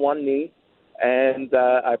 got on one knee, and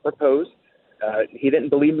I proposed. He didn't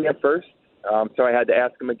believe me at first, so I had to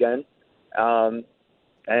ask him again. So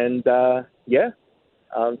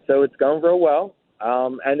it's going real well.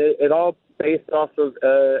 And it all based off of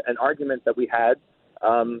an argument that we had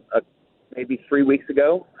maybe 3 weeks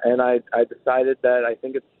ago, and I decided that I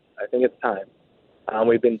think it's time.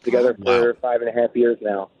 We've been together for 5.5 years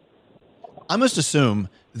now. I must assume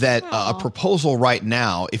that a proposal right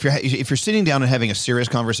now, if you're sitting down and having a serious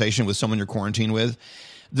conversation with someone you're quarantined with,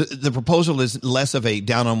 the proposal is less of a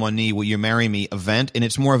down on one knee, will you marry me event, and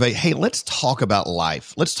it's more of a, hey, let's talk about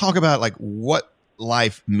life. Let's talk about like what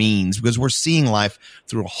life means, because we're seeing life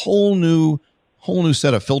through a whole new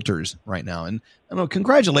set of filters right now. And I don't know,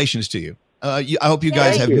 congratulations to you. I hope you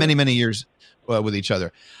guys have many years with each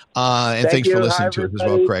other. And thanks for listening to it as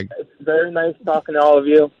well, Craig. It's very nice talking to all of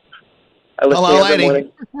you. Hello,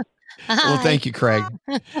 lady. Well, thank you, Craig.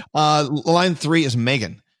 Line 3 is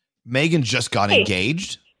Megan. Megan just got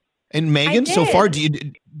engaged. And Megan, so far, do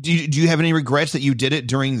you have any regrets that you did it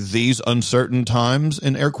during these uncertain times,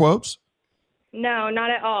 in air quotes? No, not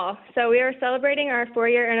at all. So we were celebrating our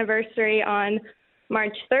 4-year anniversary on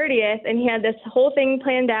March 30th, and he had this whole thing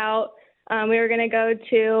planned out. We were going to go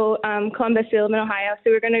to Columbus. We live in Ohio, so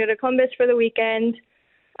we were going to go to Columbus for the weekend.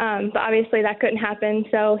 But obviously that couldn't happen.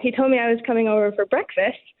 So he told me I was coming over for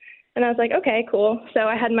breakfast. And I was like, okay, cool. So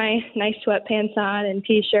I had my nice sweatpants on and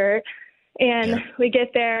T-shirt. And we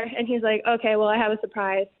get there, and he's like, okay, well, I have a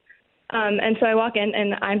surprise. And so I walk in,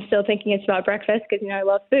 and I'm still thinking it's about breakfast because, I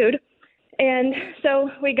love food. And so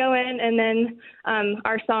we go in, and then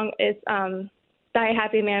our song is Die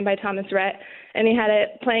Happy Man by Thomas Rhett. And he had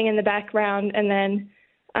it playing in the background. And then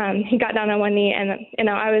he got down on one knee, and,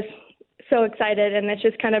 I was so excited, and it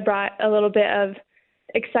just kind of brought a little bit of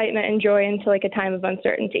excitement and joy into like a time of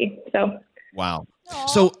uncertainty. So wow.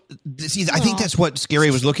 So see, I think that's what Scary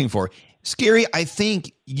was looking for. Scary, I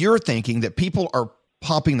think you're thinking that people are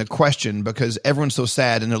popping the question because everyone's so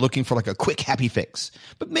sad and they're looking for like a quick happy fix.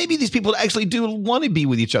 But maybe these people actually do want to be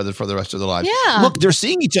with each other for the rest of their lives. Yeah. Look, they're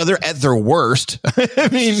seeing each other at their worst. I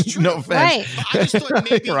mean, no offense. Right. I just thought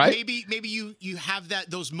maybe, Right? maybe you have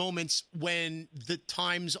those moments when the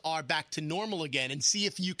times are back to normal again, and see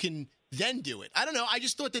if you can then do it. I don't know. I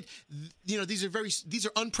just thought that these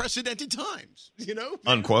are unprecedented times.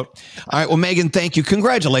 Unquote. All right. Well, Megan, thank you.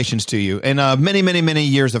 Congratulations to you, and many, many, many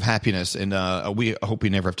years of happiness. And we hope we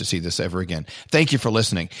never have to see this ever again. Thank you for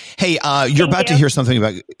listening. Hey, you're about to hear something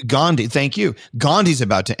about Gandhi. Thank you. Gandhi's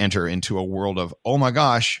about to enter into a world of, oh my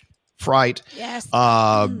gosh, fright. Yes.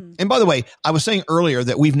 And by the way, I was saying earlier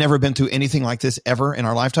that we've never been through anything like this ever in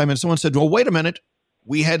our lifetime. And someone said, well, wait a minute.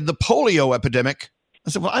 We had the polio epidemic. I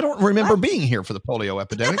said, well, I don't remember being here for the polio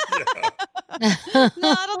epidemic. No,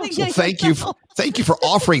 I don't think So thank you for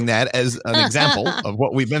offering that as an example of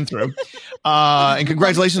what we've been through. And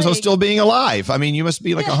congratulations on still being alive. I mean, you must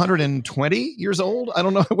be like 120 years old. I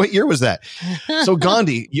don't know. What year was that? So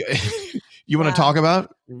Gandhi, you want to talk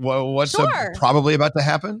about what's probably about to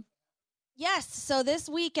happen? Yes. So this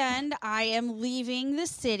weekend, I am leaving the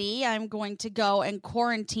city. I'm going to go and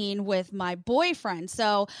quarantine with my boyfriend.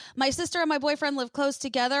 So my sister and my boyfriend live close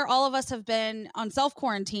together. All of us have been on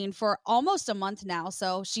self-quarantine for almost a month now.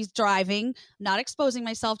 So she's driving, not exposing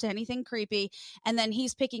myself to anything creepy. And then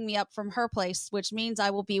he's picking me up from her place, which means I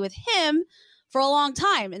will be with him for a long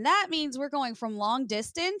time. And that means we're going from long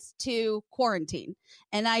distance to quarantine.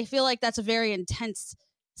 And I feel like that's a very intense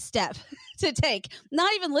step to take.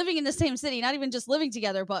 Not even living in the same city, not even just living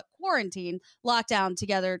together, but quarantine, lockdown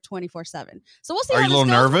together 24/7. So we'll see. Are how you a this little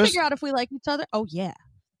goes. nervous? We'll figure out if we like each other. Oh yeah,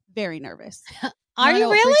 very nervous. Are you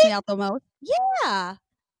What freaks really? me out the most? Yeah.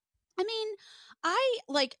 I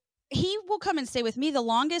mean, he will come and stay with me. The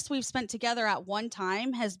longest we've spent together at one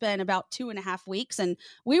time has been about 2.5 weeks, and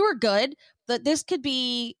we were good. But this could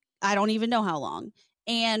be, I don't even know how long.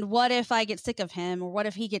 And what if I get sick of him, or what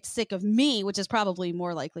if he gets sick of me, which is probably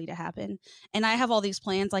more likely to happen. And I have all these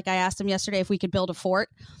plans. Like I asked him yesterday if we could build a fort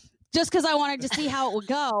just because I wanted to see how it would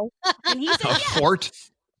go. And he said, yes. Fort?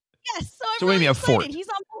 Yes. So So what do you mean a fort? He's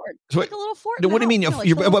on board. So Like a little fort. No, in what the do you mean? house,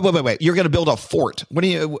 you know, like Wait. You're going to build a fort.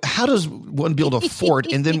 How does one build a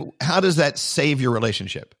fort? And then how does that save your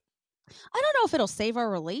relationship? I don't know if it'll save our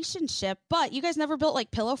relationship, but you guys never built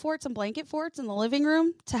like pillow forts and blanket forts in the living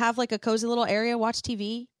room to have like a cozy little area, watch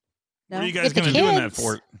TV? No? What are you guys going to do in that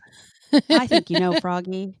fort? I think you know,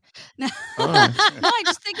 Froggy. No, I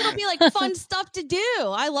just think it'll be like fun stuff to do.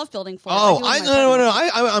 I love building forts. Oh,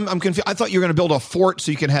 I'm confused. I thought you were going to build a fort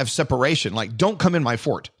so you can have separation. Like, don't come in my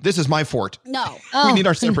fort. This is my fort. No. We need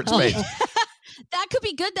our separate space. That could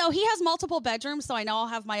be good, though. He has multiple bedrooms, so I know I'll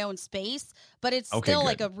have my own space. But it's Okay, still good.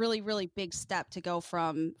 like a really, really big step to go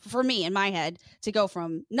from, for me in my head, to go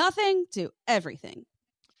from nothing to everything.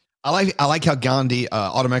 I like how Gandhi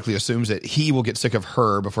automatically assumes that he will get sick of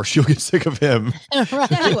her before she'll get sick of him. Yeah,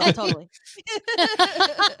 he will, totally.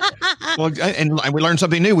 Well, and we learned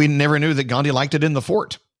something new. We never knew that Gandhi liked it in the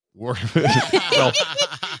fort. Well,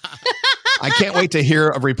 I can't wait to hear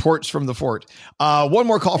of reports from the fort. One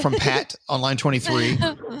more call from Pat on line 23.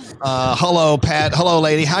 Hello, Pat. Hello,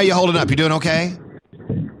 lady. How you holding up? You doing okay?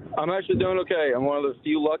 I'm actually doing okay. I'm one of the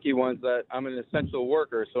few lucky ones that I'm an essential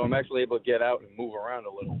worker, so I'm actually able to get out and move around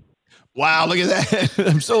a little. Wow, look at that.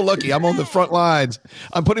 I'm so lucky. I'm on the front lines.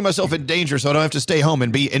 I'm putting myself in danger so I don't have to stay home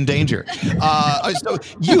and be in danger. So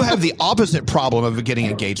you have the opposite problem of getting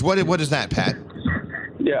engaged. What is that, Pat?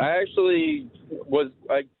 Yeah, I actually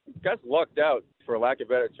I got lucked out, for lack of a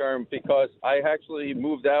better term, because I actually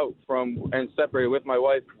moved out from and separated with my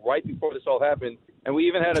wife right before this all happened, and we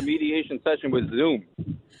even had a mediation session with Zoom.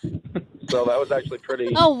 So that was actually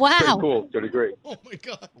pretty cool to a degree. Oh, my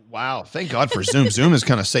God. Wow. Thank God for Zoom. Zoom has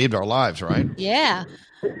kind of saved our lives, right? Yeah.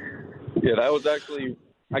 Yeah, that was actually,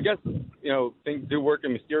 I guess, things do work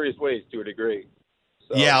in mysterious ways to a degree.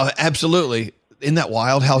 So, Yeah, absolutely. Isn't that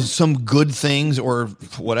wild how some good things or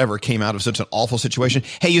whatever came out of such an awful situation?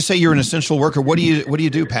 Hey, you say you're an essential worker. What do you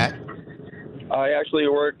do, Pat? I actually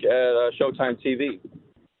work at Showtime TV.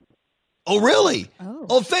 Oh, really?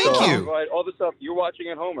 Oh, thank So I you. provide all the stuff you're watching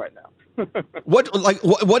at home right now.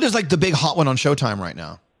 What is like the big hot one on Showtime right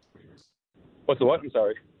now? What's the what? I'm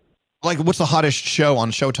sorry. Like, what's the hottest show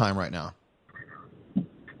on Showtime right now?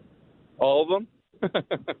 All of them?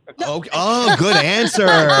 Oh, good answer.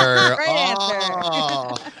 Great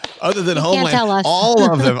Oh. Other than You can't Homeland, tell us.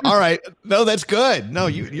 all of them. All right. No, that's good. No,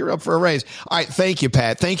 you're up for a raise. All right. Thank you,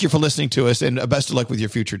 Pat. Thank you for listening to us, and best of luck with your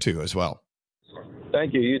future, too, as well.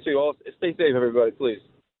 Thank you. You too. All stay safe, everybody, please.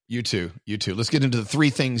 You too. Let's get into the 3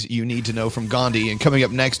 things you need to know from Gandhi. And coming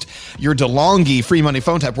up next, your DeLonghi free money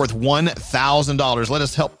phone tap worth $1,000. Let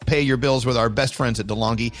us help pay your bills with our best friends at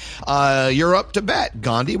DeLonghi. You're up to bat.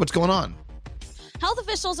 Gandhi, what's going on? Health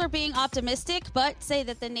officials are being optimistic, but say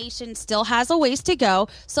that the nation still has a ways to go.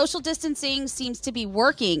 Social distancing seems to be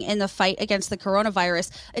working in the fight against the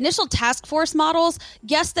coronavirus. Initial task force models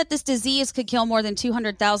guessed that this disease could kill more than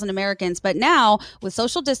 200,000 Americans. But now, with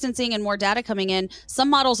social distancing and more data coming in,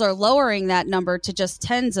 some models are lowering that number to just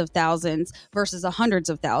tens of thousands versus hundreds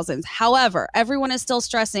of thousands. However, everyone is still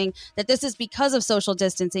stressing that this is because of social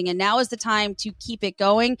distancing, and now is the time to keep it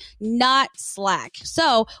going, not slack.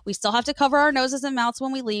 So we still have to cover our noses and mouths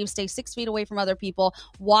when we leave, stay 6 feet away from other people,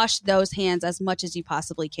 wash those hands as much as you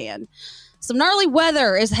possibly can. Some gnarly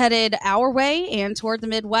weather is headed our way and toward the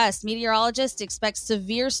Midwest. Meteorologists expect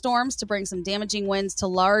severe storms to bring some damaging winds to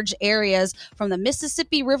large areas from the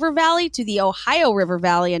Mississippi River Valley to the Ohio River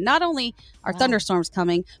Valley. And not only are thunderstorms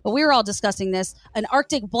coming, but we were all discussing this, an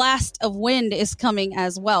Arctic blast of wind is coming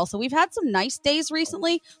as well. So we've had some nice days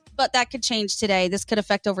recently, but that could change today. This could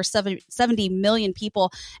affect over 70 million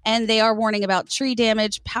people, and they are warning about tree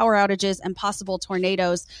damage, power outages, and possible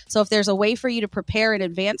tornadoes. So if there's a way for you to prepare in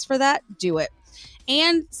advance for that, do it.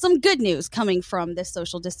 And some good news coming from this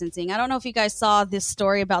social distancing. I don't know if you guys saw this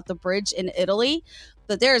story about the bridge in Italy,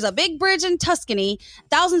 but there's a big bridge in Tuscany.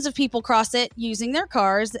 Thousands of people cross it using their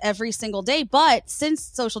cars every single day. But since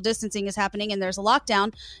social distancing is happening and there's a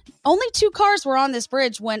lockdown, only 2 cars were on this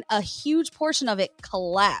bridge when a huge portion of it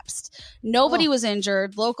collapsed. Nobody was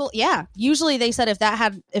injured. Usually they said if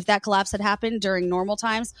that collapse had happened during normal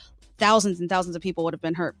times, thousands and thousands of people would have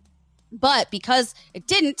been hurt. But because it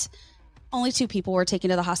didn't, only 2 people were taken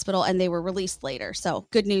to the hospital and they were released later. So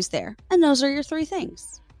good news there. And those are your 3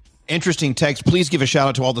 things. Interesting text. Please give a shout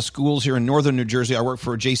out to all the schools here in northern New Jersey. I work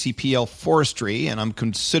for JCPL Forestry, and I'm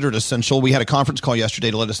considered essential. We had a conference call yesterday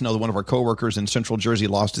to let us know that one of our coworkers in Central Jersey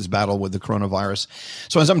lost his battle with the coronavirus.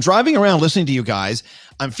 So as I'm driving around listening to you guys,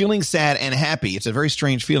 I'm feeling sad and happy. It's a very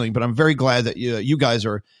strange feeling, but I'm very glad that you guys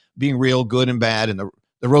are being real, good and bad, and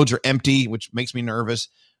the roads are empty, which makes me nervous.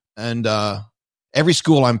 And every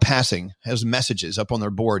school I'm passing has messages up on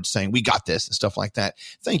their boards saying, "We got this," and stuff like that.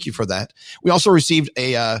 Thank you for that. We also received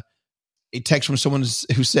a text from someone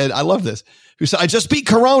who said, I love this, who said, "I just beat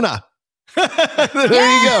Corona." There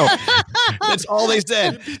you go. That's all they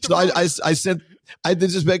said. So I said, they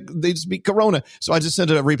just beat Corona. So I just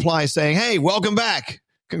sent a reply saying, "Hey, welcome back.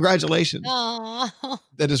 Congratulations." Aww.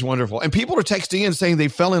 That is wonderful. And people are texting in saying they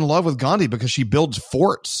fell in love with Gandhi because she builds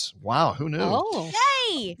forts. Wow. Who knew? Oh,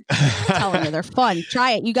 yay. I'm telling you, they're fun.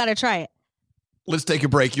 Try it. You got to try it. Let's take a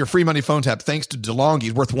break. Your free money phone tap, thanks to DeLonghi,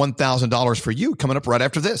 is worth $1,000 for you. Coming up right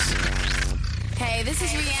after this. Hey, this is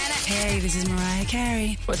Rihanna. Hey, this is Mariah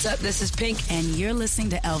Carey. What's up? This is Pink, and you're listening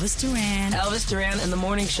to Elvis Duran. Elvis Duran in the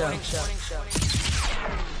Morning Show.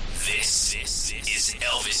 This is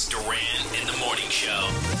Elvis Duran in the Morning Show.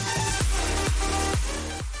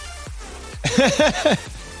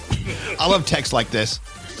 I love text like this.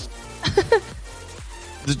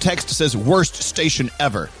 The text says, "Worst station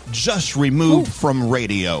ever. Just removed from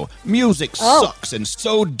radio. Music sucks, and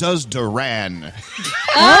so does Duran."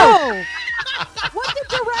 Oh! What did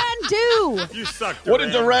Duran do? You suck, Duran. What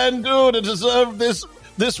did Duran do to deserve this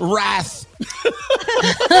wrath? How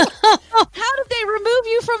did they remove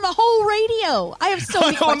you from the whole radio? I have so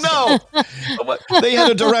many questions. I don't know. They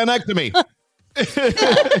had a Duranectomy.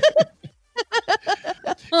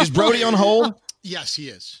 Is Brody on hold? Yes, he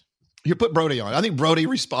is. You put Brody on. I think Brody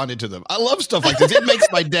responded to them. I love stuff like this. It makes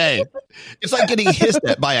my day. It's like getting hissed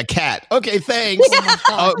at by a cat. Okay, thanks.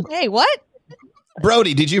 Hey, what?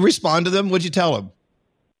 Brody, did you respond to them? What'd you tell them?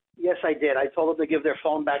 Yes, I did. I told them to give their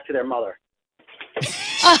phone back to their mother.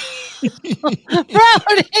 Brody!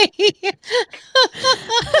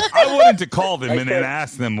 I wanted to call them and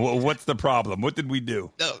ask them, what's the problem? What did we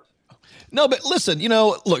do? No, but listen,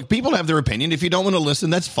 look, people have their opinion. If you don't want to listen,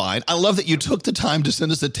 that's fine. I love that you took the time to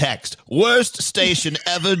send us a text. Worst station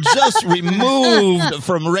ever, just removed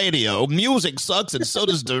from radio. Music sucks, and so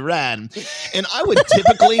does Duran. And I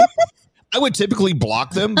would typically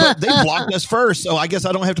block them, but they blocked us first, so I guess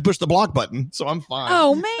I don't have to push the block button, so I'm fine.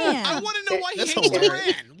 Oh, man. I want to know why he hates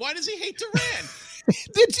Duran. Why does he hate Duran?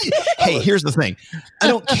 Hey, here's the thing. I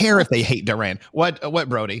don't care if they hate Duran. What,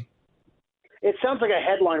 Brody? It sounds like a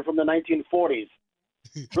headline from the 1940s.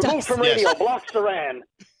 Removed from radio, blocks Duran.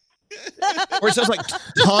 Or it sounds like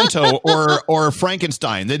Tonto or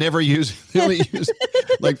Frankenstein. They only use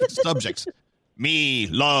like subjects. Me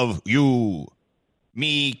love you.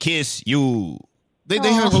 Me kiss you. They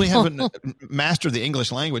haven't mastered the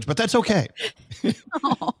English language, but that's okay.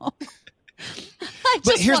 I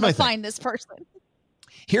But just here's want my to thing. find this person.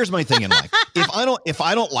 Here's my thing in life. If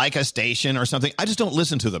I don't like a station or something, I just don't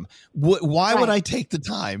listen to them. Why would I take the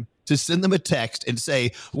time to send them a text and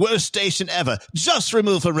say, worst station ever, just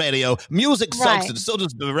removed from radio, music sucks, Right. and so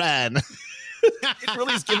does Duran. It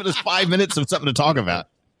really is giving us 5 minutes of something to talk about.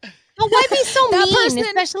 But why be so That mean, person-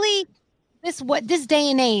 especially this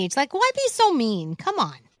day and age? Like, why be so mean? Come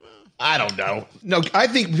on. I don't know. No, I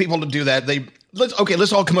think people to do that.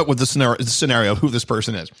 Let's all come up with the scenario who this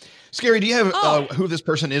person is. Scary, do you have who this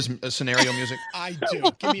person is scenario music? I do.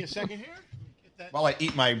 Give me a second here. While I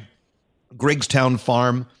eat my Griggstown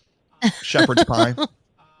Farm shepherd's pie.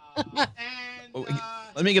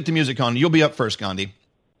 Let me get the music on. You'll be up first, Gandhi.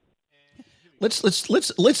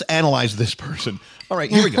 Let's analyze this person. All right,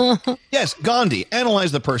 here we go. Yes, Gandhi,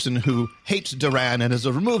 analyze the person who hates Duran and has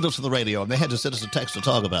removed us from the radio, and they had to send us a text to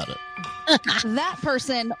talk about it. That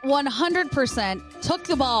person 100% took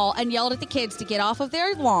the ball and yelled at the kids to get off of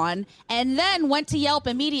their lawn, and then went to Yelp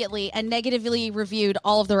immediately and negatively reviewed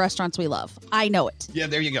all of the restaurants we love. I know it. Yeah,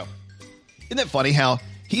 there you go. Isn't that funny how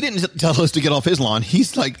he didn't tell us to get off his lawn?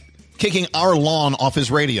 He's like kicking our lawn off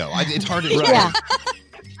his radio. It's hard to Yeah.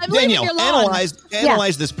 I'm leaving Danielle, your lawn.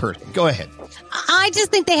 analyze this person. Go ahead. I just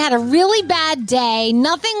think they had a really bad day.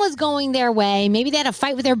 Nothing was going their way. Maybe they had a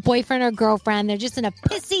fight with their boyfriend or girlfriend. They're just in a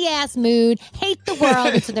pissy ass mood, hate the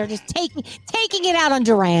world, and so they're just taking it out on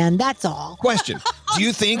Duran. That's all. Question: do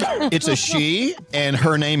you think it's a she and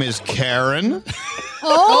her name is Karen?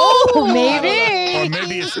 Oh, maybe. Or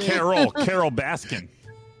maybe it's Carol Baskin.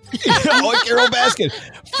 Oh, Carol Baskin.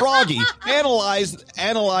 Froggy,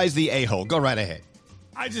 analyze the a-hole. Go right ahead.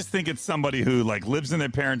 I just think it's somebody who lives in their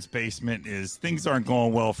parents' basement, things aren't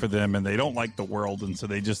going well for them, and they don't like the world, and so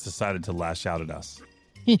they just decided to lash out at us.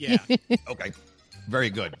 Yeah. Okay.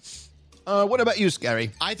 Very good. What about you,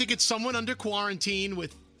 Scary? I think it's someone under quarantine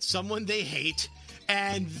with someone they hate,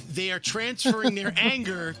 and they are transferring their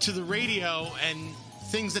anger to the radio and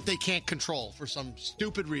things that they can't control for some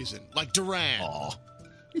stupid reason, like Duran. Well,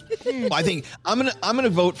 I think I'm gonna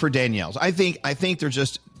vote for Danielle's. I think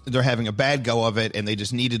they're having a bad go of it, and they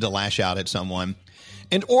just needed to lash out at someone.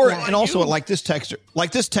 And also like this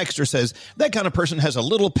texter says, that kind of person has a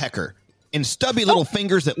little pecker and stubby little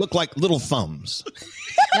fingers that look like little thumbs.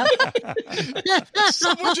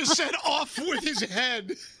 Someone just said off with his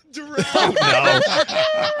head. Duran.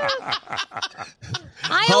 I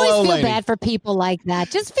Hello, always feel lady. bad for people like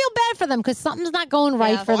that. Just feel bad for them because something's not going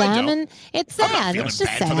right for I them, don't. and it's I'm not sad. feeling It's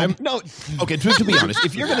just bad sad. for them. No, okay. To be honest,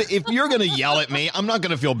 if you're gonna yell at me, I'm not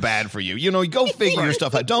gonna feel bad for you. You know, go figure your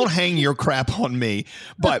stuff out. Don't hang your crap on me.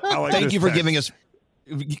 But I like thank this you for text. giving us.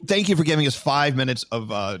 Thank you for giving us 5 minutes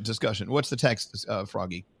of discussion. What's the text,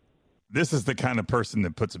 Froggy? This is the kind of person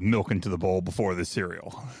that puts milk into the bowl before the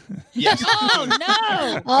cereal. Yes.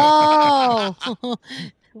 Oh.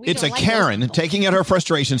 It's a Karen taking out her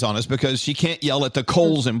frustrations on us because she can't yell at the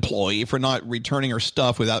Kohl's employee for not returning her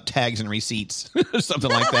stuff without tags and receipts,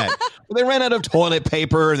 something like that. They ran out of toilet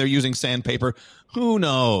paper and they're using sandpaper. Who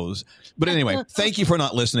knows? But anyway, thank you for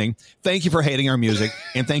not listening. Thank you for hating our music,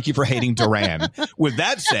 and thank you for hating Duran. With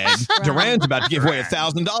that said, Duran's about to give away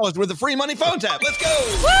 $1,000 worth of free money phone tap. Let's go!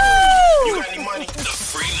 You got any money? The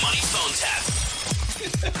free money phone tap.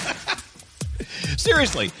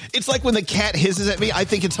 Seriously, it's like when the cat hisses at me. I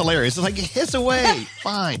think it's hilarious. It's like, hiss away.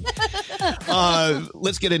 Fine.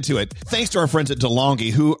 Let's get into it. Thanks to our friends at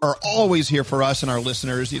DeLonghi, who are always here for us and our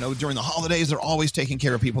listeners. You know, during the holidays, they're always taking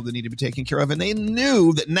care of people that need to be taken care of. And they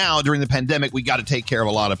knew that now, during the pandemic, we got to take care of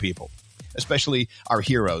a lot of people, especially our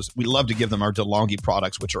heroes. We love to give them our DeLonghi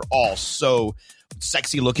products, which are all so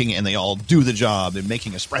sexy looking, and they all do the job. They're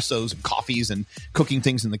making espressos and coffees and cooking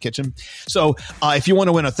things in the kitchen. So if you want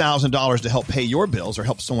to win $1,000 to help pay your bills or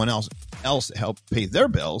help someone else help pay their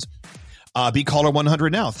bills, be caller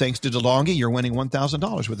 100 now. Thanks to DeLonghi, you're winning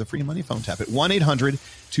 $1,000 with a free money phone tap at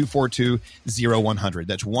 1-800-242-0100.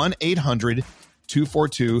 That's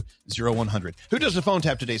 1-800-242-0100. Who does the phone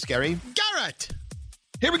tap today, Scary? Garrett.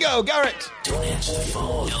 Here we go, Garrett. Don't answer the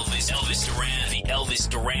phone. Elvis Duran, the Elvis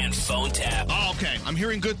Duran phone tap. Oh, okay. I'm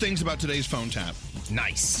hearing good things about today's phone tap.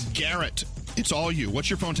 Nice. Garrett, it's all you.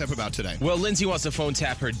 What's your phone tap about today? Well, Lindsay wants to phone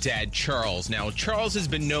tap her dad, Charles. Now, Charles has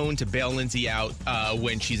been known to bail Lindsay out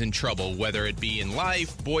when she's in trouble, whether it be in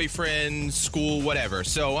life, boyfriend, school, whatever.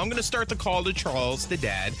 So I'm going to start the call to Charles, the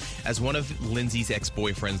dad, as one of Lindsay's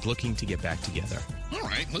ex-boyfriends looking to get back together. All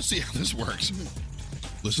right, let's see how this works.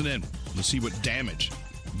 Listen in. Let's see what damage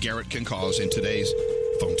Garrett can cause in today's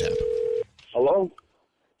phone tap. Hello?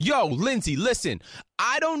 Yo, Lindsay, listen.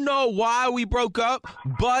 I don't know why we broke up,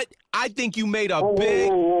 but I think you made a big...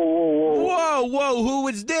 Whoa, who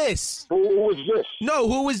is this? Who is this? No,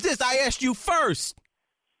 who is this? I asked you first.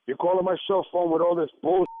 You're calling my cell phone with all this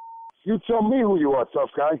bullshit. You tell me who you are, tough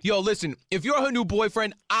guy. Yo, listen, if you're her new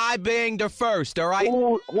boyfriend, I banged her first, all right?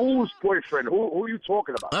 Whose boyfriend? Who are you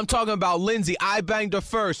talking about? I'm talking about Lindsay. I banged her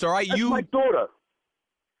first, all right? That's my daughter.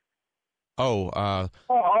 Oh, now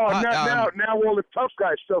all the tough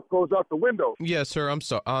guy stuff goes out the window. Yeah, sir, I'm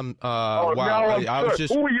sorry. Now Wow, I'm I was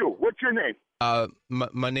just... Who are you? What's your name?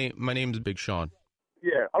 My name's Big Sean.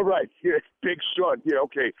 Yeah, all right. Yeah, Big Sean. Yeah,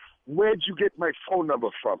 okay. Where'd you get my phone number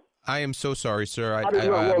from? I am so sorry, sir. I don't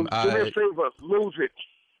know. Do me a favor. Lose it.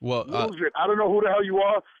 Well, lose it. I don't know who the hell you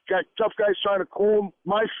are. Got tough guys trying to call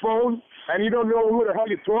my phone, and you don't know who the hell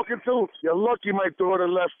you're talking to? You're lucky my daughter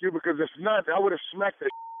left you, because if not, I would have smacked the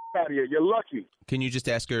out of you. You're lucky. Can you just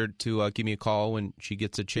ask her to give me a call when she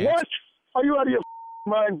gets a chance? What? Are you out of your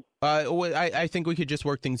mind? I think we could just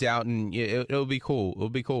work things out, and it'll be cool. It'll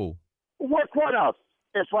be cool. Work what out?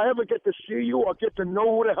 If I ever get to see you or get to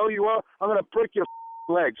know who the hell you are, I'm going to break your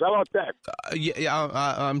legs. How about that?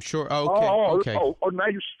 I'm sure. Okay. Oh, now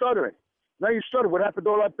you're stuttering. What happened to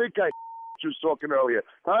all that big guy you was talking earlier?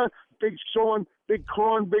 Huh? Big Sean, big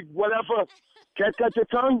corn, big whatever. Cat got your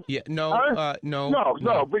tongue? Yeah, no, huh? No.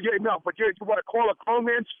 But you want to call a grown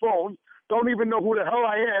man's phone, don't even know who the hell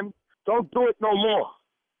I am, don't do it no more.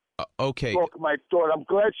 Okay. Look, my daughter, I'm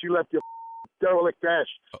glad she left your derelict ass.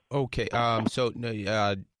 Okay, so,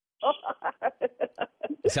 it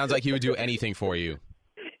sounds like he would do anything for you.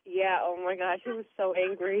 Yeah, oh my gosh, he was so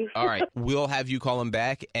angry. All right, we'll have you call him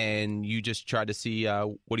back, and you just try to see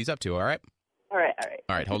what he's up to, all right? All right.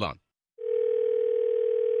 All right, hold on.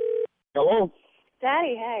 Hello?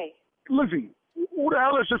 Daddy, hey. Lizzie, who the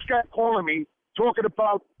hell is this guy calling me, talking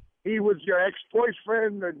about he was your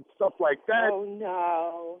ex-boyfriend and stuff like that? Oh,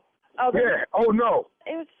 no. Yeah, oh, no.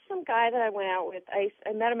 It was some guy that I went out with. I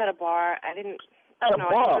met him at a bar. I didn't... At a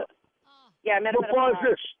bar? Yeah, I met him at a bar. What bar is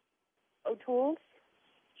this? O'Toole's?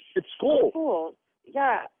 It's school. O'Toole's.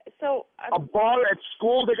 Yeah, so... A bar at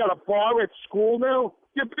school? They got a bar at school now?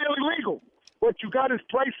 You're barely legal. What you got is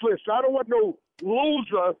priceless. I don't want no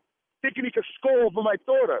loser thinking he can score over my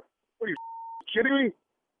daughter. What are you kidding me?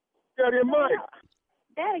 You're out of your mind.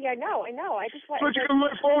 Daddy, I know. I just want... What'd you give him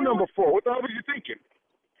my phone number for? What the hell were you thinking?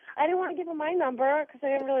 I didn't want to give him my number because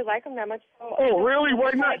I didn't really like him that much. So oh, really?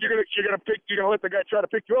 Why not? You're gonna let the guy try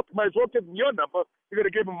to pick you up. You might as well give him your number. You're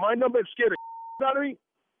gonna give him my number and scare the out of me?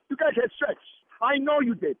 You guys had sex. I know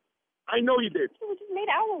you did. We just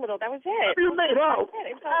made out a little. That was it. You made out?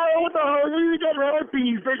 What the hell? You got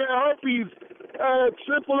herpes. They got herpes,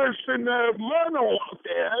 syphilis, and mono out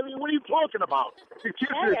there. I mean, what are you talking about? You're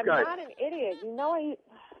kissing this guy. I'm not an idiot. You know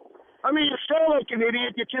I mean, you sound like an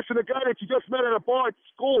idiot. You're kissing a guy that you just met at a bar at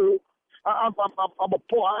school. I'm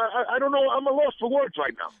I don't know. I'm a loss for words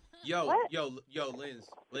right now. Yo,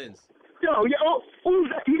 Linz. Yo, who's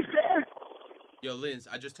that? He's there. Yo, Linz,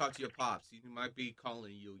 I just talked to your pops. He might be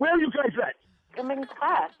calling you. Where are you guys at? I'm in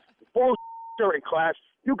class. Oh, they're in class.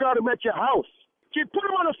 You got him at your house. Kid, put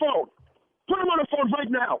him on the phone. Put him on the phone right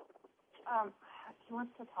now. He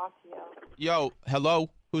wants to talk to you. Yo, hello?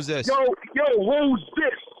 Who's this? Yo, who's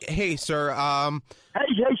this? Hey, sir.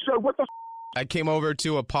 Hey, sir, what the I came over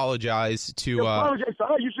to apologize to... You apologize to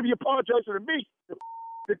her? You should be apologizing to me, you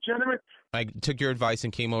degenerate. I took your advice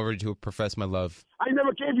and came over to profess my love. I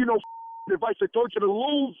never gave you no advice. I told you to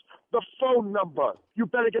lose the phone number. You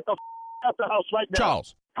better get the out the house right now.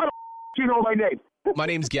 Charles. How the do you know my name? My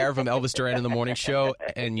name's Garrett from Elvis Duran in the Morning Show,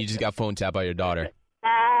 and you just got phone tapped by your daughter.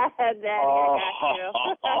 Daddy, I got you.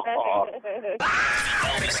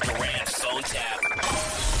 Elvis Duran phone tap.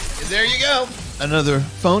 There you go. Another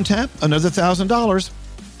phone tap, another $1,000.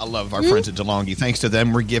 I love our friends at DeLonghi. Thanks to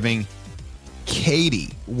them, we're giving Katie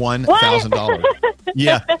 $1,000.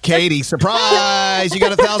 Yeah, Katie, surprise! You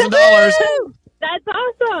got $1,000. That's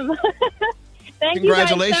awesome. Thank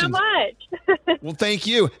Congratulations. you guys so much. Well, thank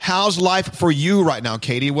you. How's life for you right now,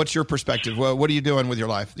 Katie? What's your perspective? What are you doing with your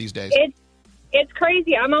life these days? It's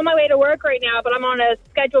crazy. I'm on my way to work right now, but I'm on a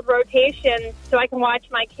scheduled rotation so I can watch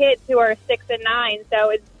my kids who are 6 and 9. So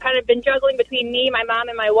it's kind of been juggling between me, my mom,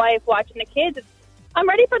 and my wife watching the kids. I'm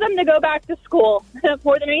ready for them to go back to school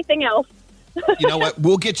more than anything else. You know what?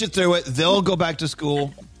 We'll get you through it. They'll go back to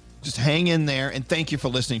school. Just hang in there, and thank you for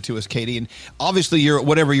listening to us, Katie. And obviously,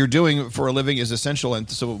 whatever you're doing for a living is essential, and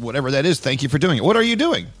so whatever that is, thank you for doing it. What are you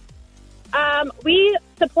doing? We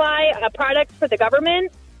supply products for the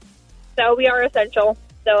government, so we are essential.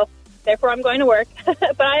 So therefore, I'm going to work.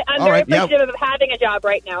 But I'm very appreciative of having a job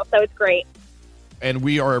right now, so it's great. And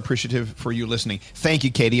we are appreciative for you listening. Thank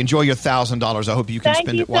you, Katie. Enjoy your $1,000. I hope you can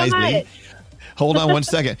spend it wisely. Much. Hold on one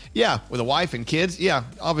second. Yeah, with a wife and kids. Yeah,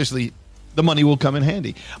 obviously, the money will come in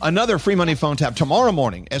handy. Another free money phone tap tomorrow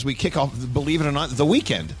morning as we kick off, believe it or not, the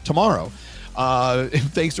weekend tomorrow.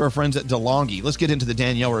 Thanks to our friends at DeLonghi. Let's get into the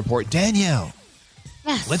Danielle report. Danielle,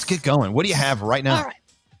 Yes. let's get going. What do you have right now? All right.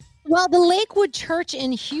 Well, the Lakewood Church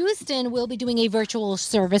in Houston will be doing a virtual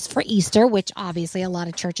service for Easter, which obviously a lot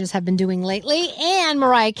of churches have been doing lately. And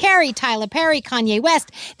Mariah Carey, Tyler Perry, Kanye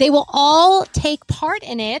West, they will all take part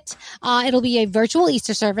in it. It'll be a virtual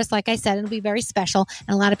Easter service. Like I said, it'll be very special.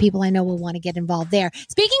 And a lot of people I know will want to get involved there.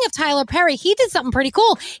 Speaking of Tyler Perry, he did something pretty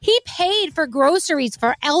cool. He paid for groceries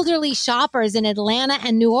for elderly shoppers in Atlanta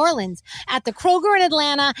and New Orleans at the Kroger in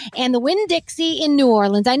Atlanta and the Winn-Dixie in New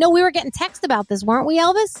Orleans. I know we were getting text about this, weren't we,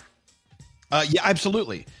 Elvis? Yeah,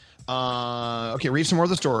 absolutely. Okay, read some more of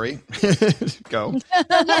the story. Go.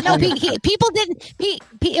 People didn't.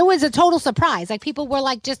 It was a total surprise. Like people were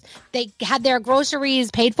like, they had their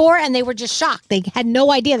groceries paid for, and they were just shocked. They had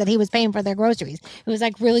no idea that he was paying for their groceries. It was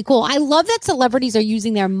like really cool. I love that celebrities are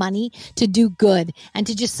using their money to do good and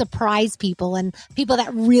to just surprise people, and people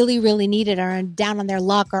that really, really need it are down on their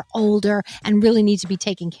luck or older and really need to be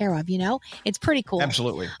taken care of. You know, it's pretty cool.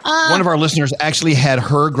 Absolutely. One of our listeners actually had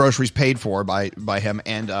her groceries paid for by him,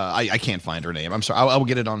 and I can't find her name. I'm sorry. I will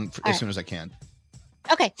get it on as soon as I can.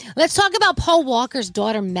 Okay, let's talk about Paul Walker's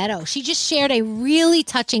daughter, Meadow. She just shared a really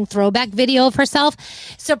touching throwback video of herself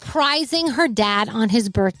surprising her dad on his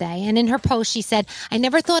birthday. And in her post, she said, "I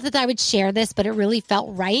never thought that I would share this, but it really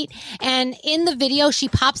felt right." And in the video, she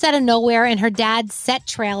pops out of nowhere in her dad's set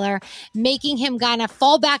trailer, making him kind of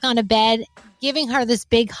fall back on a bed, giving her this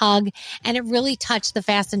big hug, and it really touched the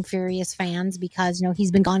Fast and Furious fans because, you know,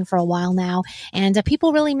 he's been gone for a while now, and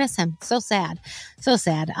people really miss him. So sad. So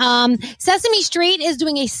sad. Sesame Street is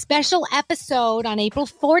doing a special episode on April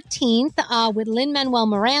 14th with Lin-Manuel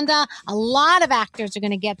Miranda. A lot of actors are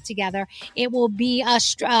going to get together. It will be a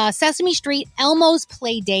Sesame Street Elmo's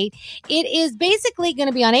Play Date. It is basically going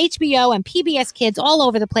to be on HBO and PBS Kids all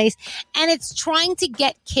over the place, and it's trying to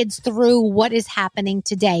get kids through what is happening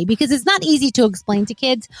today because it's not easy to explain to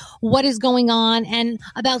kids what is going on and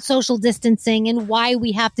about social distancing and why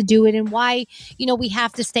we have to do it and why, you know, we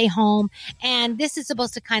have to stay home. And this is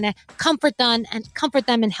supposed to kind of comfort them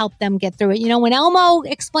and help them get through it. You know, when Elmo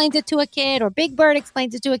explains it to a kid or Big Bird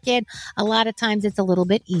explains it to a kid, a lot of times it's a little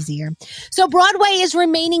bit easier. So Broadway is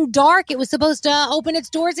remaining dark. It was supposed to open its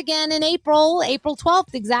doors again in April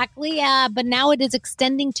 12th exactly, but now it is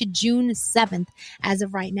extending to June 7th as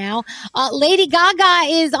of right now. Lady Gaga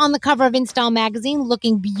is on the cover of InStyle magazine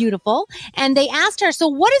looking beautiful, and they asked her, so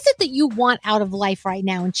what is it that you want out of life right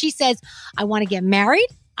now? And she says, I want to get married,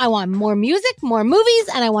 I want more music, more movies,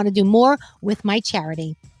 and I want to do more with my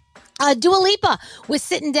charity. Dua Lipa was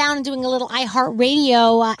sitting down and doing a little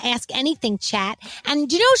iHeartRadio Ask Anything chat.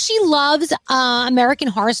 And you know, she loves American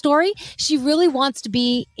Horror Story. She really wants to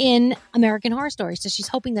be in American Horror Story. So she's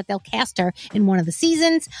hoping that they'll cast her in one of the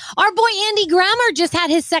seasons. Our boy Andy Grammer just had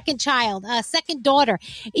his second daughter.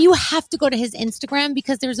 You have to go to his Instagram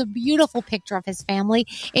because there's a beautiful picture of his family.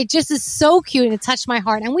 It just is so cute and it touched my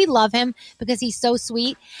heart. And we love him because he's so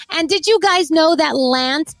sweet. And did you guys know that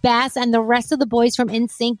Lance Bass and the rest of the boys from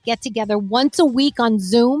NSYNC get together once a week on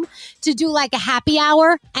Zoom to do like a happy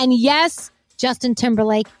hour? And yes, Justin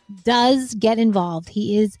Timberlake does get involved.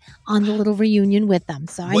 He is on the little reunion with them.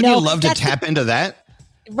 So Wouldn't you love to tap into that?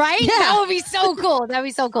 Right? Yeah. That would be so cool. That would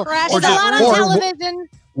be so cool. There's Or a lot on television.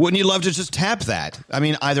 Wouldn't you love to just tap that? I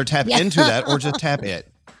mean, either tap into that or just tap it.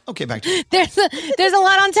 Okay, back to you. There's a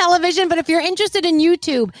lot on television, but if you're interested in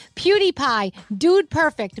YouTube, PewDiePie, Dude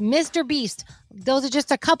Perfect, Mr. Beast, those are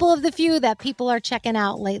just a couple of the few that people are checking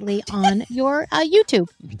out lately on your YouTube.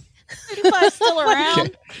 PewDiePie's still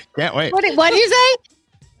around. Can't wait. What did you say?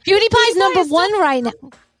 PewDiePie's number one right now.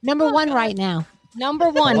 Number one right now. Number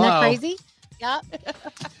one. Isn't that crazy? Yep.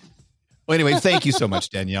 Well, anyway, thank you so much,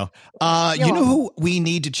 Danielle. You know who we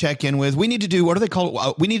need to check in with? We need to do, what do they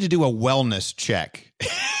call it? We need to do a wellness check.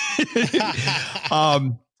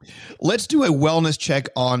 Let's do a wellness check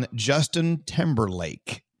on Justin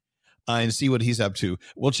Timberlake and see what he's up to.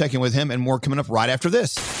 We'll check in with him and more coming up right after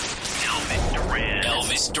this.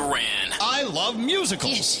 Elvis Duran. I love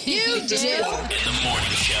musicals. You do. In the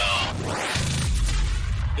morning show.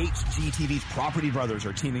 HGTV's Property Brothers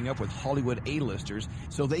are teaming up with Hollywood A-listers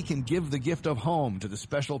so they can give the gift of home to the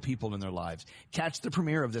special people in their lives. Catch the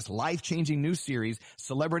premiere of this life-changing new series,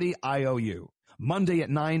 Celebrity IOU, Monday at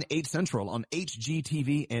 9, 8 Central on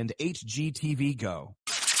HGTV and HGTV Go.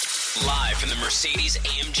 Live from the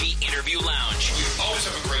Mercedes-AMG Interview Lounge. We always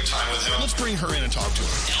have a great time with him. Let's bring her in and talk to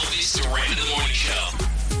her. Elvis Duran in the morning show.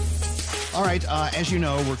 All right, as you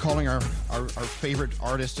know, we're calling our favorite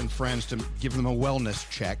artists and friends to give them a wellness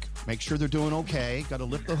check. Make sure they're doing okay. Got to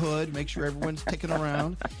lift the hood, make sure everyone's ticking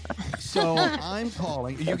around. So I'm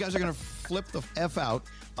calling. You guys are going to flip the F out.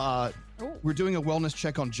 We're doing a wellness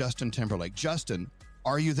check on Justin Timberlake. Justin,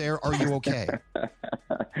 are you there? Are you okay?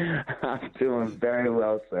 I'm doing very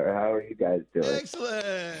well, sir. How are you guys doing?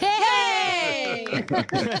 Excellent. Hey!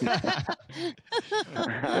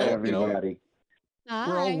 Hi, everybody.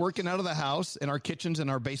 We're all working out of the house in our kitchens and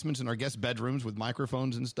our basements and our guest bedrooms with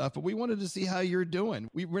microphones and stuff, but we wanted to see how you're doing.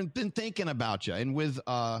 We've been thinking about you, and with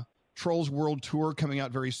Trolls World Tour coming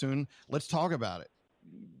out very soon, let's talk about it.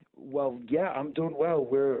 Well, yeah, I'm doing well.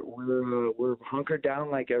 We're hunkered down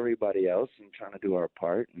like everybody else and trying to do our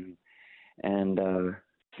part and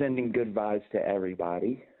sending good vibes to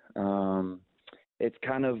everybody. It's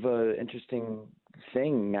kind of an interesting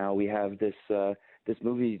thing now. We have this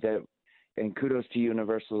movie that. And kudos to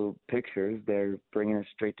Universal Pictures. They're bringing it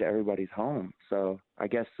straight to everybody's home. So I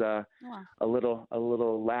guess a little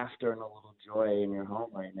laughter and a little joy in your home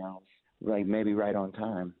right now is like maybe right on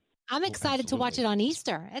time. I'm excited to watch it on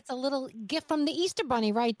Easter. It's a little gift from the Easter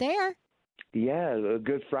Bunny right there. Yeah, a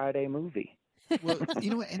Good Friday movie. Well,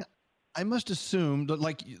 you know, and I must assume that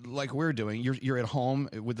like we're doing, you're at home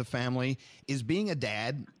with the family. Is being a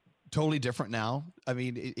dad totally different now? I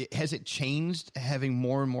mean, has it changed having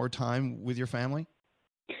more and more time with your family?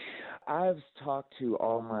 I've talked to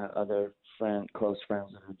all my other close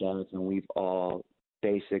friends that are dads, and we've all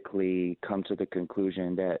basically come to the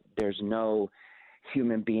conclusion that there's no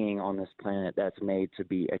human being on this planet that's made to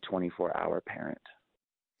be a 24-hour parent.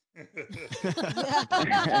 Ain't that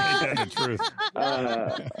the truth?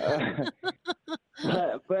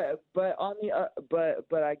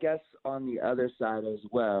 But I guess on the other side as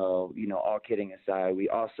well, you know, all kidding aside, we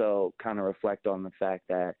also kind of reflect on the fact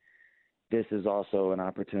that this is also an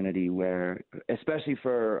opportunity where, especially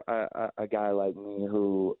for a guy like me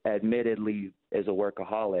who admittedly is a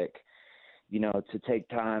workaholic, you know, to take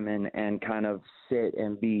time and kind of sit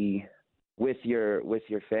and be with your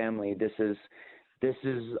family. This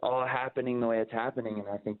is all happening the way it's happening, and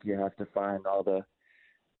I think you have to find all the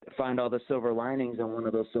silver linings. And one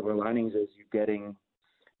of those silver linings is you getting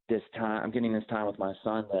this time. I'm getting this time with my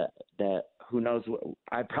son. That who knows?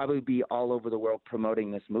 I'd probably be all over the world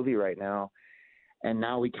promoting this movie right now, and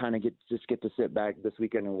now we kind of get to sit back this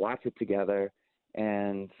weekend and watch it together.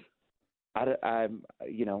 And I'm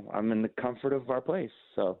in the comfort of our place.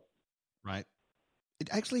 So, right.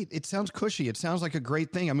 It sounds cushy. It sounds like a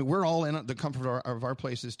great thing. I mean, we're all in the comfort of our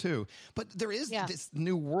places too. But there is this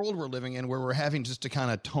new world we're living in where we're having just to kind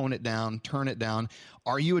of tone it down, turn it down.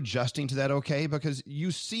 Are you adjusting to that okay? Because you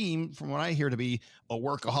seem, from what I hear, to be a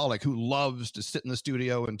workaholic who loves to sit in the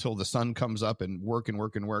studio until the sun comes up and work and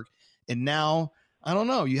work and work. And now, I don't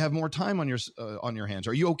know, you have more time on your hands.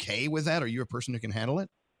 Are you okay with that? Are you a person who can handle it?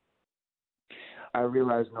 I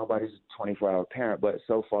realize nobody's a 24-hour parent, but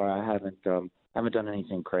so far I haven't done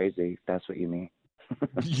anything crazy, if that's what you mean. I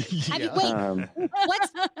mean, wait,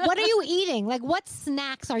 what are you eating? Like, what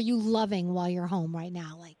snacks are you loving while you're home right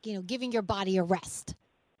now? Like, you know, giving your body a rest.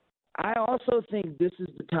 I also think this is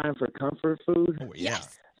the time for comfort food. Oh, yeah.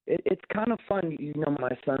 Yes. It's kind of fun. You know,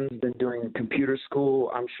 my son's been doing computer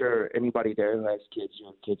school. I'm sure anybody there who has kids,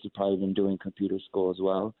 your kids have probably been doing computer school as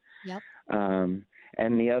well. Yep. And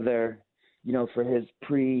the other, you know, for his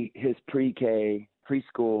pre-K,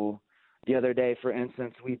 preschool, the other day, for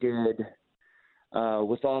instance, we did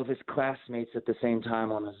with all of his classmates at the same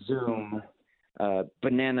time on a Zoom,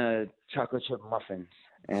 banana chocolate chip muffins,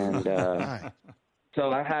 and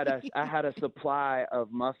so I had a supply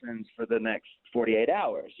of muffins for the next 48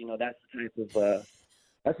 hours. You know, that's the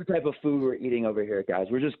type of food we're eating over here, guys.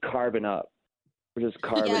 We're just carbing up. Up.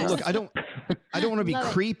 Look, I don't want to be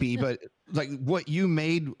creepy, but like what you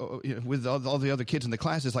made with all the other kids in the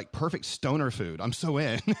class is like perfect stoner food. I'm so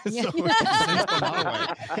in. So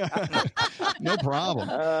no problem.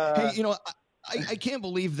 Hey, you know, I can't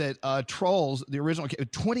believe that Trolls, the original,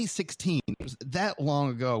 2016, it was that long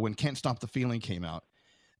ago when Can't Stop the Feeling came out.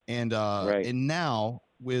 And and now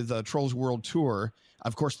with Trolls World Tour,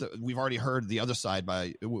 of course, we've already heard the other side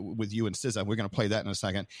with you and SZA. We're going to play that in a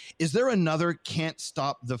second. Is there another Can't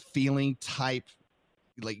Stop the Feeling type,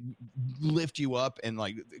 like lift you up and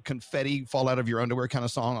like confetti fall out of your underwear kind of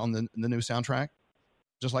song on the new soundtrack?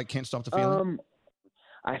 Just like Can't Stop the Feeling?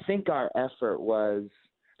 I think our effort was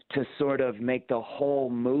to sort of make the whole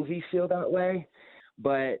movie feel that way,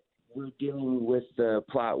 but we're dealing with the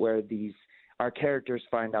plot where our characters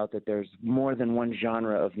find out that there's more than one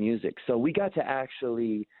genre of music. So we got to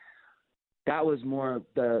actually that was more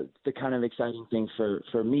the kind of exciting thing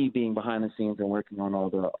for me being behind the scenes and working on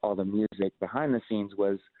all the music behind the scenes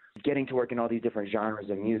was getting to work in all these different genres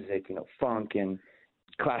of music, funk and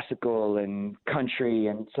classical and country.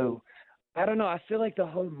 And so, I don't know, I feel like the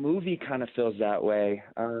whole movie kind of feels that way.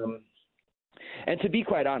 And to be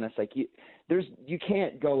quite honest, like you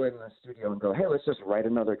can't go in the studio and go, hey, let's just write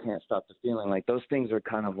another Can't Stop the Feeling. Like those things are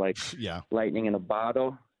kind of like lightning in a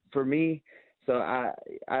bottle for me. So I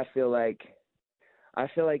feel like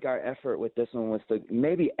our effort with this one was to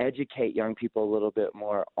maybe educate young people a little bit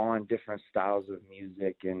more on different styles of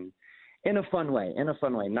music and in a fun way,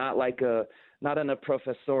 not in a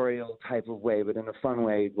professorial type of way, but in a fun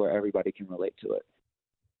way where everybody can relate to it.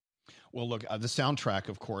 Well, look, the soundtrack,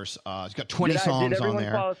 of course, it's got 20 songs did everyone on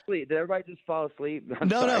there. Fall asleep? Did everybody just fall asleep?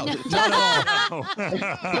 No, not at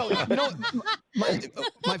all.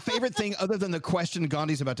 My favorite thing, other than the question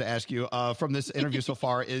Gandhi's about to ask you from this interview so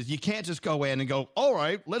far, is you can't just go in and go, all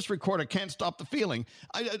right, let's record a Can't Stop the Feeling.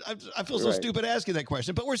 I feel so stupid asking that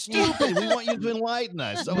question, but we're stupid. We want you to enlighten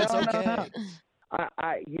us, so it's okay. No.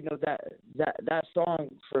 That song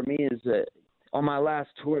for me is on my last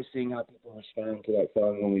tour, seeing how people respond to that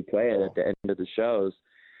song when we play it at the end of the shows.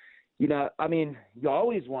 I mean, you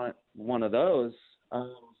always want one of those,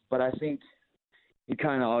 but I think you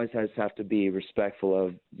kind of always have to be respectful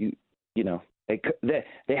of they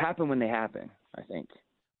happen when they happen, I think.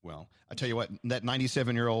 Well, I tell you what, that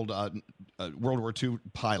 97-year-old World War II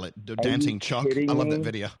pilot, Dancing Chuck, I love that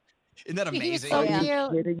video. Isn't that amazing? Are you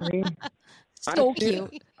kidding me? So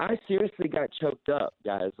cute. I seriously got choked up,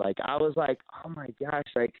 guys. Like, I was like, oh my gosh.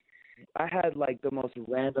 Like, I had like the most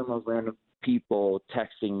random of random people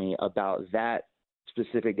texting me about that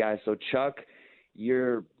specific guy. So Chuck,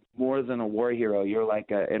 you're more than a war hero. You're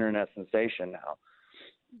like an internet sensation now.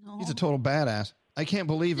 He's a total badass. I can't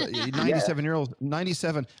believe it. 97-year-old,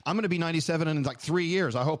 97. I'm going to be 97 in like 3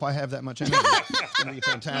 years. I hope I have that much energy. It's going to be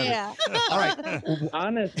fantastic. Yeah. All right.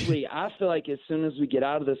 Honestly, I feel like as soon as we get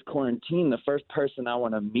out of this quarantine, the first person I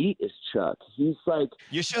want to meet is Chuck. He's like,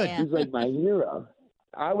 you should. He's like my hero.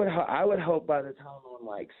 I would hope by the time I'm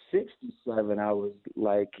like 67, I was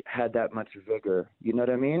like had that much vigor. You know what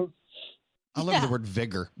I mean? I love the word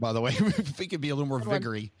vigor, by the way. If we could be a little more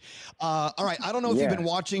vigory. All right. I don't know if you've been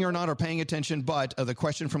watching or not or paying attention, but the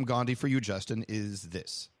question from Gandhi for you, Justin, is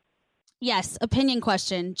this. Yes. Opinion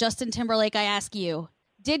question. Justin Timberlake, I ask you,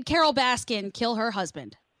 did Carol Baskin kill her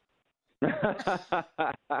husband?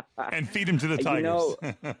 And feed him to the tigers.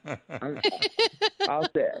 I'll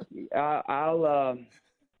say,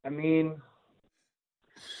 I mean,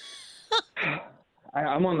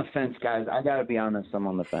 I'm on the fence, guys. I gotta be honest. I'm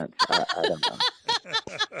on the fence. I don't know.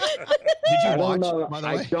 Did you watch? By the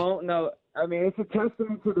way? I don't know. I mean, it's a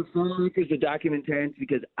testament to the filmmakers, the documentarians,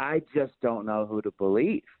 because I just don't know who to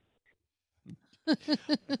believe.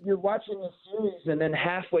 You're watching the series, and then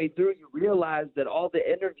halfway through, you realize that all the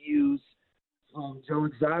interviews from Joe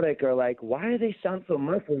Exotic are like, why do they sound so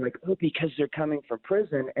muffled? Like, oh, because they're coming from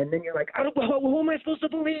prison. And then you're like, who am I supposed to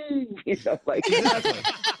believe? Like,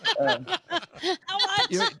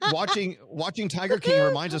 watching Tiger King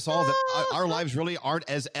reminds us all that our lives really aren't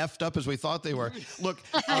as effed up as we thought they were. Look,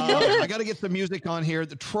 I got to get the music on here.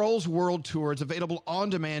 The Trolls World Tour is available on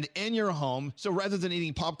demand in your home. So rather than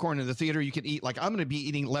eating popcorn in the theater, you can eat, like I'm going to be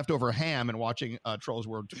eating leftover ham and watching Trolls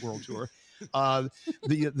World Tour.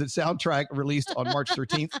 The soundtrack released on March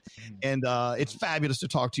 13th, and it's fabulous to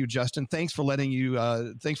talk to you, Justin. Thanks for letting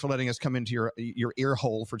us come into your ear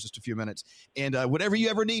hole for just a few minutes. And whatever you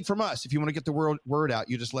ever need from us, if you want to get the word out,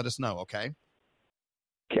 you just let us know. Okay.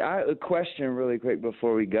 A question really quick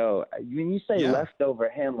before we go. When you say leftover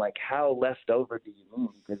ham, like how leftover do you mean?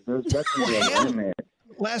 Because there's definitely a limit.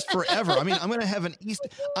 Last forever. I mean, I'm going to have an Easter.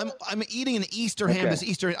 I'm eating an Easter ham this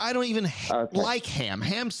Easter. I don't even like ham.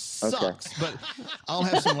 Ham sucks, but I'll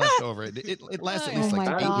have some left over. It lasts at least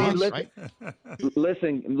like 8 months, right?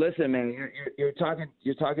 Listen, man. You're talking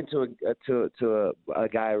to a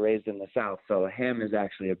guy raised in the South, so ham is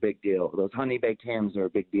actually a big deal. Those honey baked hams are a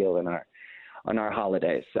big deal on our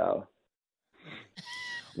holidays. So.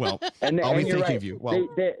 Well, I'll be thinking of you. Well,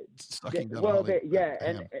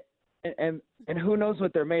 And who knows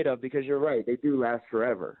what they're made of, because you're right. They do last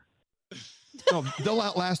forever. No, they'll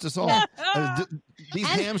outlast us all. These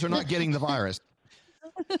hams are not getting the virus.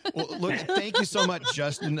 Well, look, thank you so much,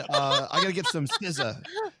 Justin. I got to get some SZA,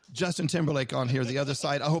 Justin Timberlake on here, the other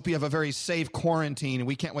side. I hope you have a very safe quarantine, and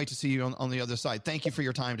we can't wait to see you on the other side. Thank you for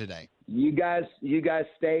your time today. You guys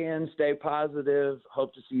stay in, stay positive.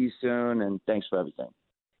 Hope to see you soon, and thanks for everything.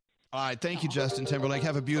 All right. Thank you, Justin Timberlake.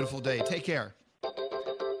 Have a beautiful day. Take care.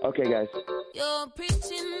 Okay, guys. You're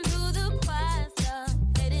preaching to the choir,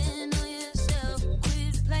 letting on your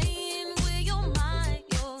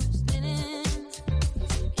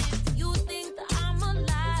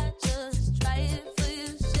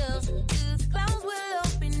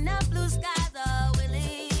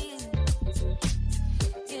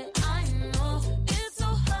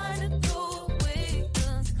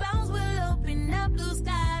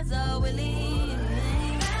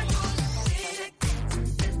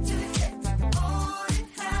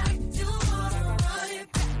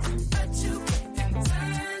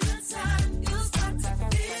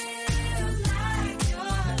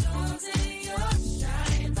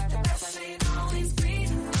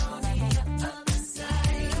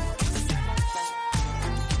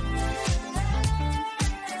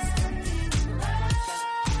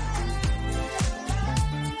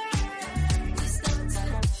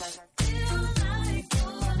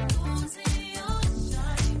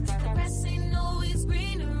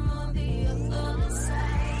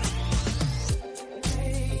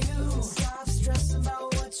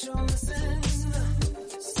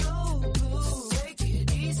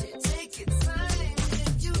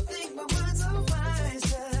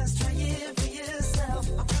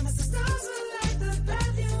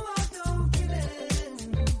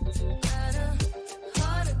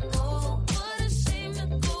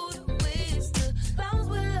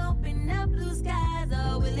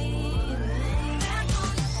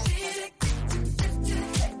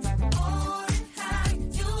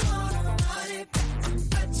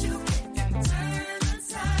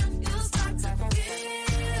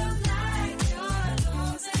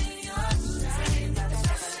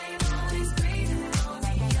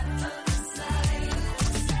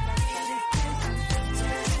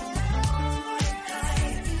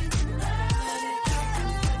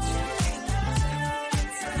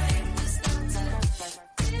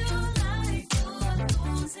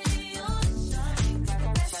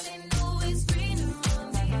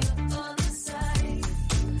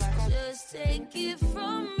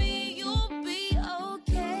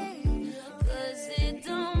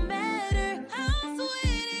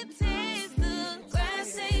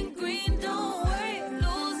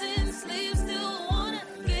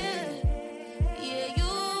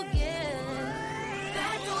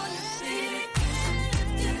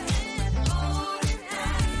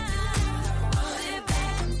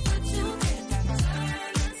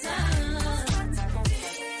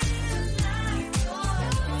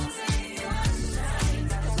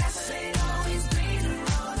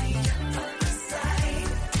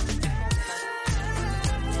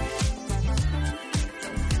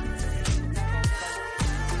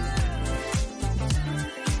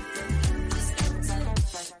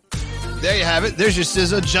There you have it. There's your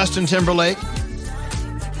SZA, Justin Timberlake.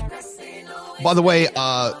 By the way,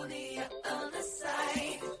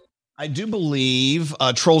 I do believe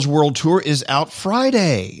Trolls World Tour is out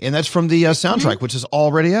Friday, and that's from the soundtrack, which is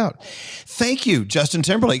already out. Thank you, Justin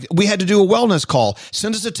Timberlake. We had to do a wellness call.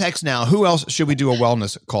 Send us a text now. Who else should we do a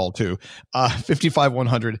wellness call to?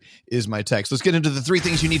 55100 is my text. Let's get into the 3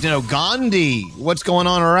 things you need to know. Gandhi, what's going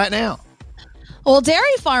on right now? Well,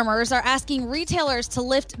 dairy farmers are asking retailers to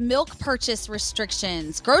lift milk purchase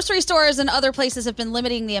restrictions. Grocery stores and other places have been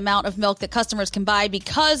limiting the amount of milk that customers can buy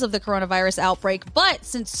because of the coronavirus outbreak. But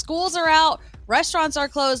since schools are out, restaurants are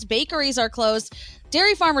closed, bakeries are closed,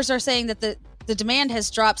 dairy farmers are saying that the demand has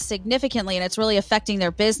dropped significantly and it's really affecting their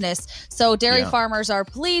business. So dairy farmers are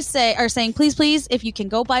saying, please, if you can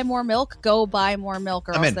go buy more milk, go buy more milk,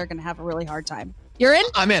 or else they're going to have a really hard time. You're in?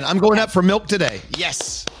 I'm in. I'm going up for milk today.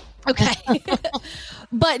 Yes. Okay.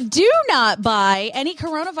 But do not buy any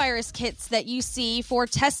coronavirus kits that you see for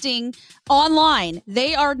testing online.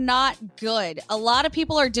 They are not good. A lot of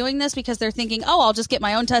people are doing this because they're thinking, oh, I'll just get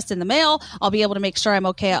my own test in the mail. I'll be able to make sure I'm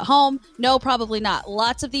okay at home. No, probably not.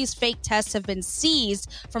 Lots of these fake tests have been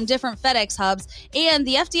seized from different FedEx hubs, and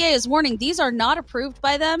the FDA is warning these are not approved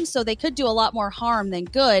by them, so they could do a lot more harm than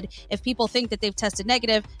good if people think that they've tested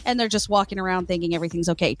negative and they're just walking around thinking everything's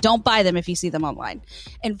okay. Don't buy them if you see them online.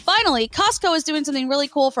 And finally, Costco is doing something really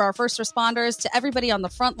cool for our first responders, to everybody on the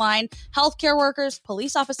front line, healthcare workers,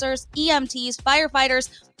 police officers, EMTs, firefighters.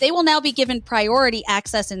 They will now be given priority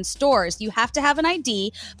access in stores. You have to have an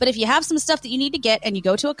ID, but if you have some stuff that you need to get and you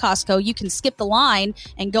go to a Costco, you can skip the line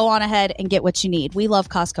and go on ahead and get what you need. We love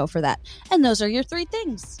Costco for that. And those are your 3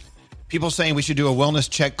 things. People saying we should do a wellness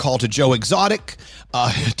check call to Joe Exotic,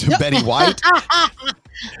 to Betty White.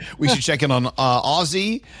 We should check in on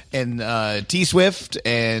Ozzy and T-Swift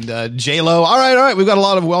and J-Lo. All right. We've got a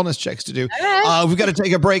lot of wellness checks to do. We've got to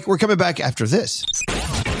take a break. We're coming back after this.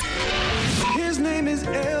 His name is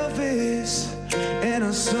Elvis, and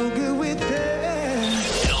I'm so good with that.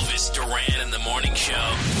 Elvis Duran in the Morning Show.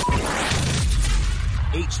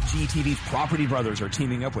 HGTV's Property Brothers are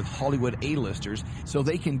teaming up with Hollywood A-listers so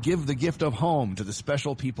they can give the gift of home to the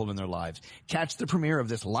special people in their lives. Catch the premiere of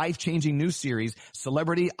this life-changing new series,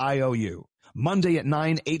 Celebrity IOU, Monday at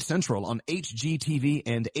 9, 8 Central on HGTV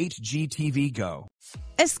and HGTV Go.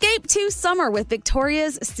 Escape to summer with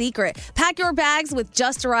Victoria's Secret. Pack your bags with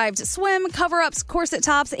just arrived swim, cover-ups, corset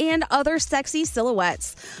tops, and other sexy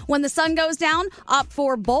silhouettes. When the sun goes down, opt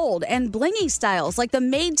for bold and blingy styles like the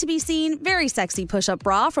made-to-be-seen, very sexy push-up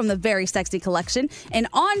bra from the Very Sexy collection, and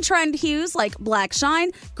on-trend hues like black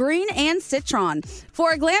shine, green, and citron.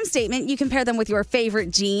 For a glam statement, you can pair them with your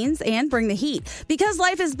favorite jeans and bring the heat. Because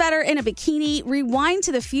life is better in a bikini, rewind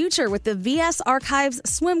to the future with the VS Archives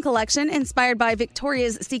swim collection inspired by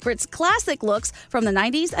Victoria's Secret's classic looks from the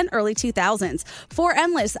 90s and early 2000s. For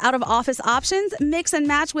endless out-of-office options, mix and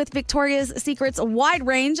match with Victoria's Secret's wide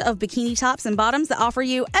range of bikini tops and bottoms that offer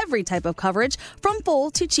you every type of coverage, from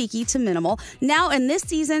full to cheeky to minimal, now in this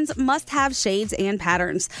season's must-have shades and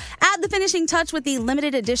patterns. Add the finishing touch with the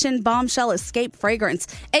limited edition Bombshell Escape fragrance,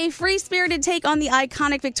 a free-spirited take on the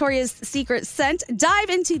iconic Victoria's Secret scent. Dive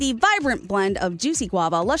into the vibrant blend of juicy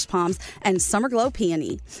guava, lush palms, and summer glow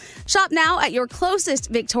peony. Shop now at your closest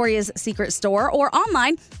Victoria's Secret store or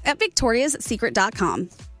online at victoriassecret.com.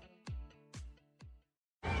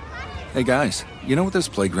 Hey guys, you know what this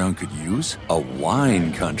playground could use? A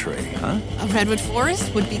wine country, huh? A redwood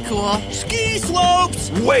forest would be cool. Ski slopes!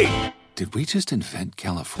 Wait! Did we just invent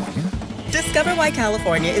California? Discover why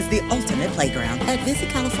California is the ultimate playground at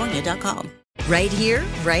visitcalifornia.com. Right here,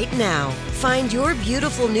 right now. Find your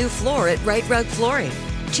beautiful new floor at Right Rug Flooring.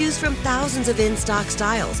 Choose from thousands of in-stock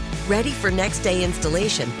styles, ready for next day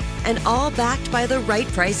installation, and all backed by the right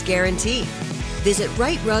price guarantee. Visit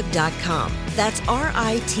rightrug.com. That's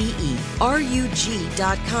RITERUG.com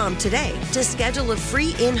today to schedule a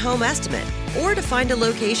free in-home estimate or to find a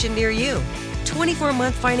location near you.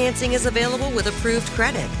 24-month financing is available with approved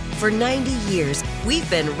credit. For 90 years, we've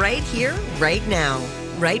been right here, right now.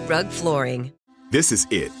 Right Rug Flooring. This is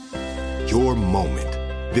it. Your moment.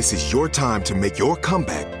 This is your time to make your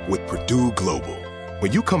comeback with Purdue Global.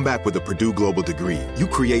 When you come back with a Purdue Global degree, you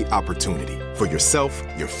create opportunity for yourself,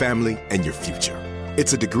 your family, and your future.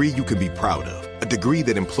 It's a degree you can be proud of, a degree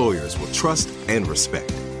that employers will trust and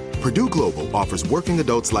respect. Purdue Global offers working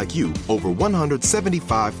adults like you over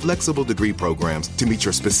 175 flexible degree programs to meet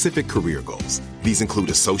your specific career goals. These include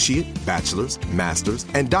associate, bachelor's, master's,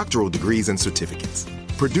 and doctoral degrees and certificates.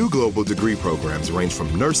 Purdue Global degree programs range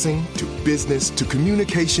from nursing to business to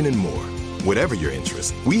communication and more. Whatever your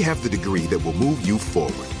interest, we have the degree that will move you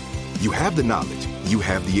forward. You have the knowledge, you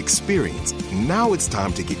have the experience. Now it's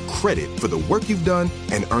time to get credit for the work you've done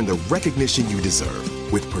and earn the recognition you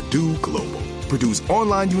deserve with Purdue Global, Purdue's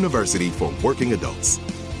online university for working adults.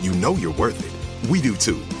 You know you're worth it. We do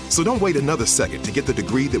too. So don't wait another second to get the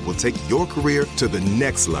degree that will take your career to the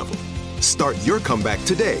next level. Start your comeback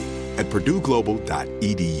today at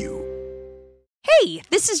purdueglobal.edu. Hey,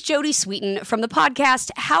 this is Jodie Sweetin from the podcast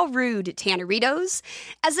How Rude, Tanneritos.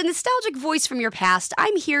 As a nostalgic voice from your past,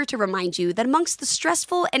 I'm here to remind you that amongst the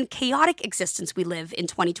stressful and chaotic existence we live in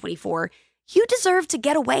 2024, you deserve to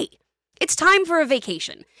get away. It's time for a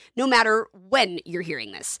vacation, no matter when you're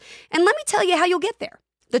hearing this. And let me tell you how you'll get there.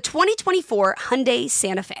 The 2024 Hyundai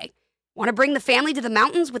Santa Fe. Want to bring the family to the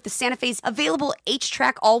mountains with the Santa Fe's available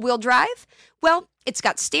H-Track all-wheel drive? Well, it's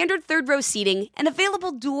got standard third-row seating and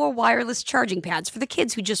available dual wireless charging pads for the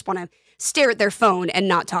kids who just want to stare at their phone and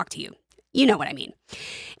not talk to you. You know what I mean.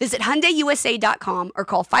 Visit HyundaiUSA.com or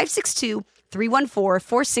call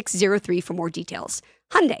 562-314-4603 for more details.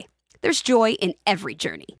 Hyundai, there's joy in every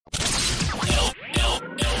journey.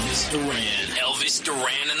 Elvis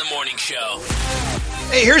Duran in the morning show.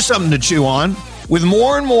 Hey, here's something to chew on. With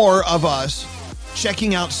more and more of us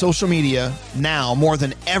checking out social media now more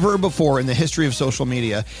than ever before in the history of social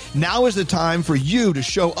media, now is the time for you to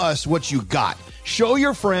show us what you got. Show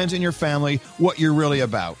your friends and your family what you're really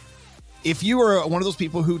about. If you are one of those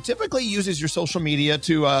people who typically uses your social media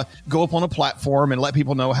to go up on a platform and let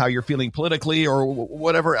people know how you're feeling politically or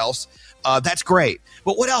whatever else, that's great.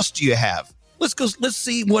 But what else do you have? Let's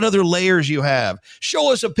see what other layers you have.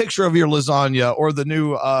 Show us a picture of your lasagna or the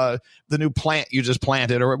new plant you just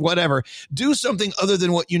planted or whatever. Do something other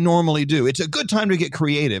than what you normally do. It's a good time to get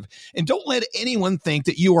creative. And don't let anyone think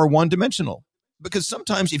that you are one-dimensional. Because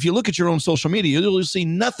sometimes if you look at your own social media, you'll see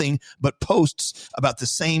nothing but posts about the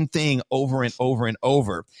same thing over and over and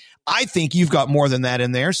over. I think you've got more than that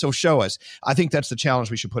in there, so show us. I think that's the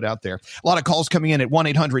challenge we should put out there. A lot of calls coming in at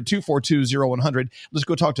 1-800-242-0100. Let's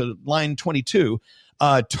go talk to line 22.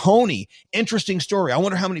 Tony, interesting story. I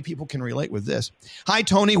wonder how many people can relate with this. Hi,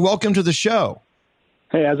 Tony. Welcome to the show.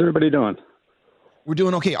 Hey, how's everybody doing? We're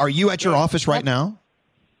doing okay. Are you at your office right now?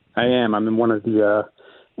 I am. I'm in one of the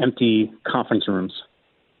empty conference rooms.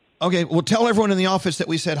 Okay, well, tell everyone in the office that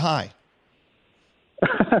we said hi.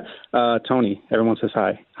 Tony, everyone says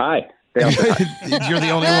hi. Hi. You're the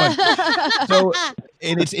only one. So,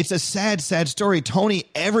 and it's a sad story. Tony,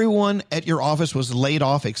 everyone at your office was laid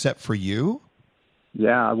off except for you?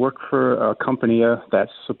 Yeah, I work for a company that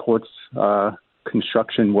supports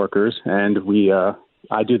construction workers, and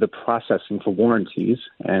I do the processing for warranties,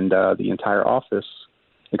 and the entire office,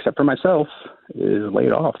 except for myself, is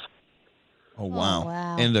laid off. Oh,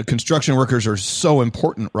 wow. And the construction workers are so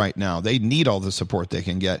important right now. They need all the support they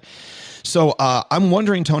can get. So I'm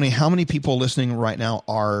wondering, Tony, how many people listening right now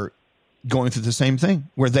are going through the same thing,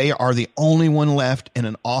 where they are the only one left in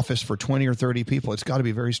an office for 20 or 30 people? It's got to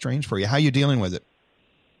be very strange for you. How are you dealing with it?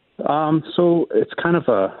 So it's kind of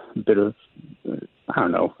a bit of, I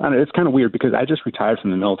don't know. It's kind of weird because I just retired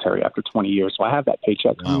from the military after 20 years. So I have that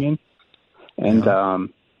paycheck coming in. And,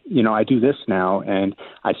 I do this now, and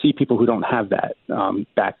I see people who don't have that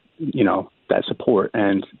that support.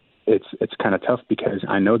 And it's kind of tough because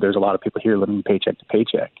I know there's a lot of people here living paycheck to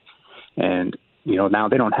paycheck. And, now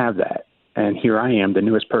they don't have that. And here I am, the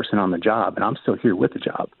newest person on the job, and I'm still here with the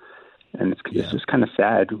job. And it's just kind of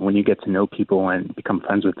sad when you get to know people and become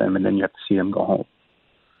friends with them, and then you have to see them go home.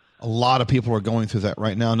 A lot of people are going through that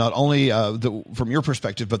right now, not only from your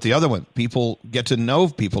perspective, but the other one. People get to know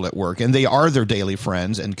people at work, and they are their daily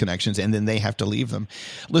friends and connections, and then they have to leave them.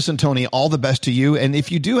 Listen, Tony, all the best to you. And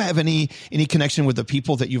if you do have any connection with the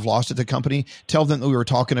people that you've lost at the company, tell them that we were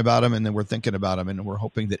talking about them, and then we're thinking about them, and we're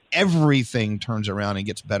hoping that everything turns around and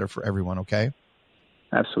gets better for everyone, okay?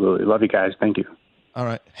 Absolutely. Love you guys. Thank you. All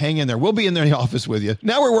right. Hang in there. We'll be in the office with you.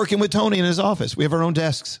 Now we're working with Tony in his office. We have our own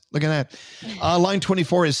desks. Look at that. Line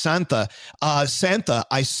 24 is Santa. Santa,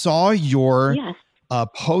 I saw your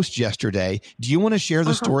post yesterday. Do you want to share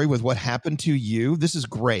the story with what happened to you? This is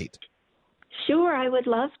great. Sure, I would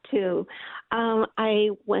love to.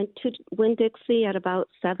 I went to Winn-Dixie at about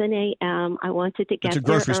 7 a.m. I wanted to get there early. It's a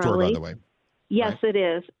grocery store, by the way. Yes, right. It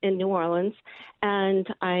is, in New Orleans. And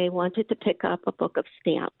I wanted to pick up a book of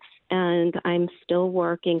stamps. And I'm still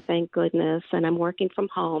working, thank goodness, and I'm working from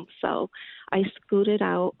home. So I scooted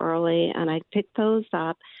out early, and I picked those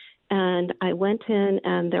up. And I went in,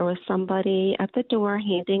 and there was somebody at the door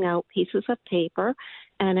handing out pieces of paper,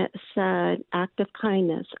 and it said, act of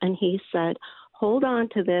kindness. And he said, hold on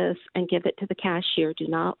to this and give it to the cashier. Do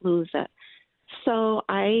not lose it. So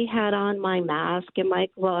I had on my mask and my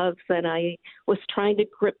gloves, and I was trying to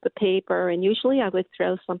grip the paper. And usually I would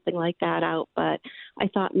throw something like that out, but I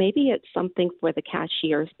thought maybe it's something for the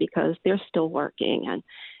cashiers because they're still working, and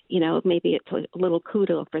maybe it's a little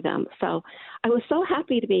kudo for them. So I was so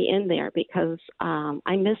happy to be in there because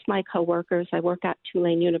I miss my coworkers. I work at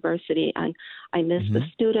Tulane University, and I miss the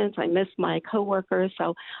students. I miss my coworkers.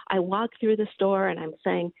 So I walk through the store, and I'm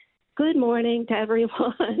saying, good morning to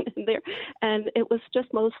everyone there. And it was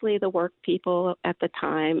just mostly the work people at the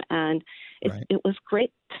time. And it was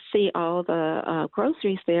great to see all the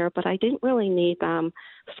groceries there, but I didn't really need them.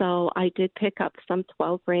 So I did pick up some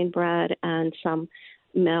 12-grain bread and some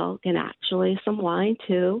milk and actually some wine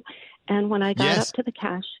too. And when I got up to the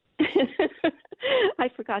cash, I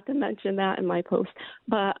forgot to mention that in my post,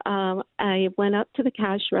 but I went up to the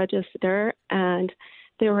cash register, and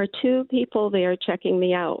there were two people there checking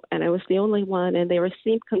me out, and I was the only one, and they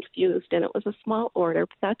seemed confused, and it was a small order,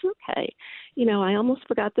 but that's okay. I almost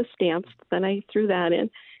forgot the stamps, but then I threw that in.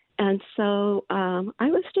 And so I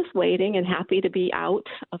was just waiting and happy to be out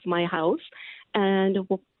of my house. And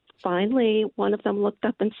finally, one of them looked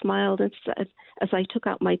up and smiled and said, as I took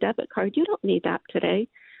out my debit card, "You don't need that today."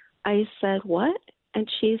 I said, "What?" And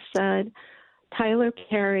she said, "Tyler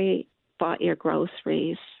Perry bought your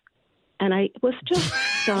groceries." And I was just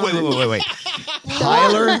stunned. Wait.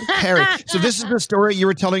 Tyler Perry. So this is the story you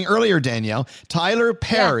were telling earlier, Danielle. Tyler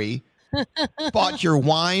Perry bought your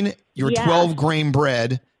wine, your 12-grain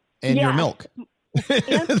bread, and your milk.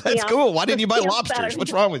 That's cool. Why didn't you buy lobsters?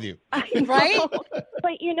 What's wrong with you? Right?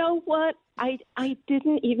 But you know what? I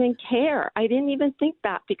didn't even care. I didn't even think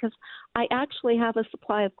that because I actually have a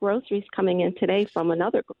supply of groceries coming in today from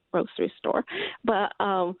another grocery store. But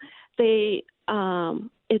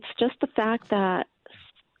it's just the fact that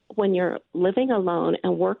when you're living alone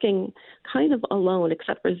and working kind of alone,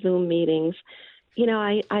 except for Zoom meetings,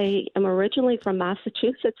 I am originally from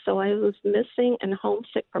Massachusetts, so I was missing and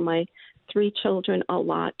homesick for my 3 children a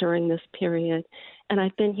lot during this period. And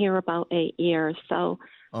I've been here about 8 years. So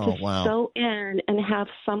to go in and have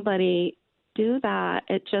somebody do that,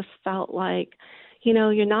 it just felt like,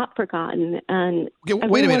 you're not forgotten. And okay,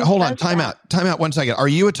 wait a minute. Hold on. Time out 1 second. Are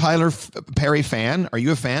you a Tyler Perry fan? Are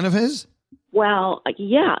you a fan of his? Well,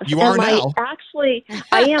 yes. You are now. Actually,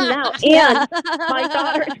 I am now. And my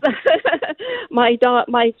daughters,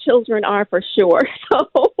 my children are for sure. So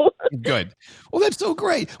good. Well, that's so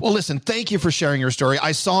great. Well, listen, thank you for sharing your story.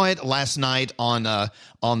 I saw it last night on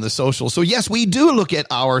the social. So yes, we do look at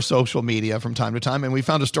our social media from time to time, and we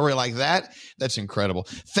found a story like that. That's incredible.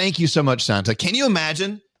 Thank you so much, Santa. Can you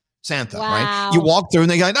imagine? Santa, right? You walk through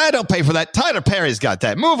and they go, "I don't pay for that. Tyler Perry's got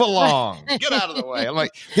that. Move along. Get out of the way." I'm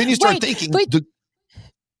like, then you start thinking.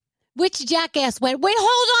 Which jackass went, "Wait,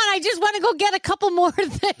 hold on. I just want to go get a couple more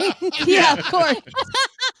things." Yeah, of course.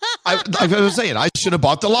 I was saying, I should have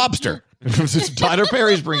bought the lobster. Tyler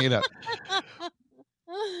Perry's bringing it up.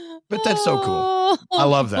 But that's so cool. I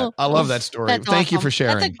love that. I love that story. Thank you for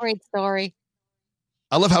sharing. That's a great story.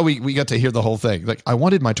 I love how we got to hear the whole thing. Like, I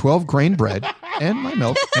wanted my 12-grain bread and my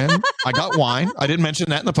milk, and I got wine. I didn't mention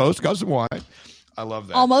that in the post. Got some wine. I love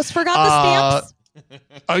that. Almost forgot the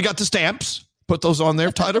stamps. I got the stamps. Put those on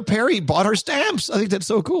there. Tyler Perry bought her stamps. I think that's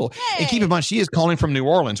so cool. Hey. And keep in mind, she is calling from New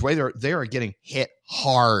Orleans, where they are getting hit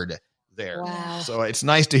hard there. Wow. So it's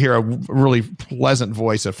nice to hear a really pleasant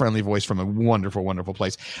voice, a friendly voice from a wonderful, wonderful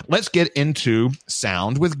place. Let's get into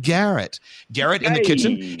sound with Garrett. Garrett in the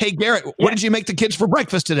kitchen. Hey, Garrett, what did you make the kids for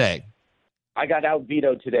breakfast today? I got out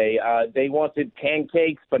vetoed today. They wanted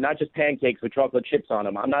pancakes, but not just pancakes with chocolate chips on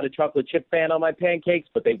them. I'm not a chocolate chip fan on my pancakes,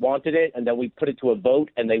 but they wanted it, and then we put it to a vote,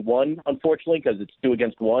 and they won, unfortunately, because it's 2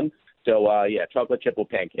 against 1. So, chocolate chip with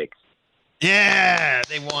pancakes. Yeah,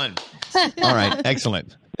 they won. All right,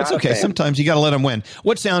 excellent. It's okay. Sometimes you got to let them win.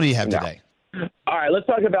 What sound do you have today? All right, let's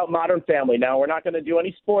talk about Modern Family. Now, we're not going to do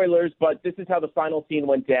any spoilers, but this is how the final scene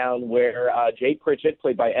went down, where Jay Pritchett,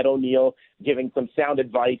 played by Ed O'Neill, giving some sound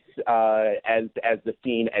advice as the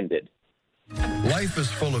scene ended. Life is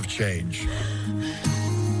full of change.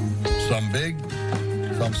 Some big,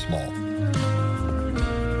 some small.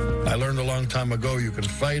 I learned a long time ago you can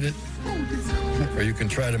fight it, or you can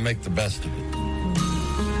try to make the best of it.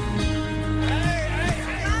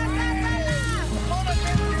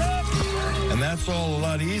 And that's all a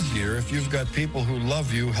lot easier if you've got people who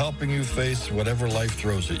love you helping you face whatever life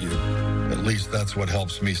throws at you. At least that's what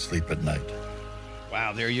helps me sleep at night.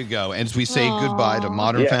 Wow, there you go. And as we say goodbye to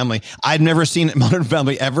Modern Family, I've never seen Modern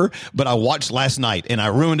Family ever, but I watched last night and I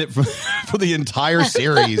ruined it for the entire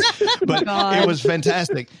series. But it was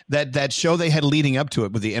fantastic. That show they had leading up to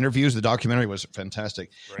it with the interviews, the documentary was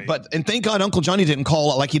fantastic. Right. And thank God Uncle Johnny didn't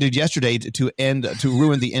call like he did yesterday to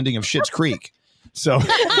ruin the ending of Schitt's Creek. So we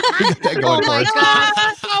got that going for us.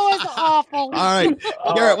 That was awful. All right,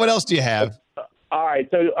 Garrett, what else do you have? All right,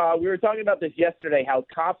 so we were talking about this yesterday, how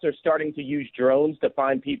cops are starting to use drones to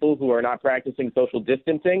find people who are not practicing social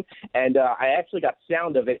distancing, and I actually got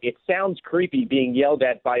sound of it. It sounds creepy being yelled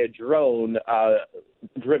at by a drone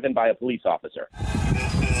driven by a police officer.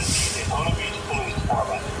 This is the Daytona Beach Police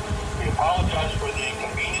Department. We apologize for the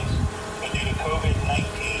inconvenience, but due to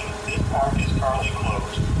COVID-19, this park is currently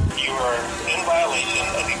closed. You are in violation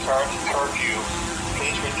of the curfew.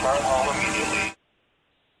 Please return home immediately.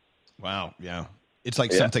 Wow, yeah. It's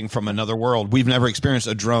like something from another world. We've never experienced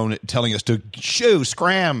a drone telling us to shoo,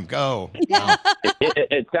 scram, go. Wow.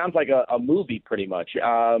 It sounds like a movie pretty much.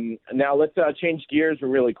 Now let's change gears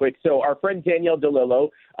really quick. So our friend Danielle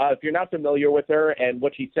DeLillo, if you're not familiar with her and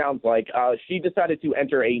what she sounds like, she decided to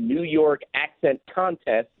enter a New York accent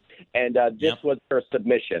contest, and this was her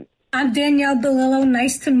submission. I'm Danielle DeLillo.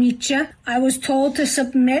 Nice to meet you. I was told to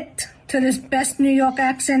submit to this best New York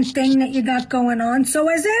accent thing that you got going on. So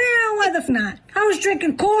I said, what if not? I was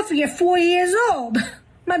drinking coffee at 4 years old.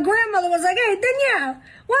 My grandmother was like, hey, Danielle,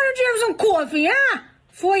 why don't you have some coffee, huh?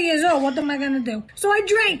 4 years old, what am I going to do? So I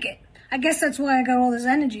drank it. I guess that's why I got all this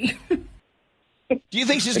energy. Do you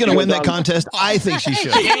think she's going to win that contest? I think she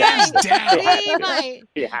should. She has to.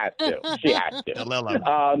 She has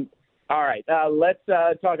to. All right, let's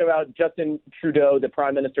talk about Justin Trudeau, the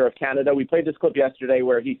Prime Minister of Canada. We played this clip yesterday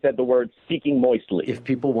where he said the word speaking moistly. If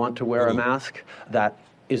people want to wear a mask, that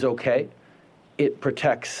is okay. It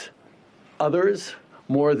protects others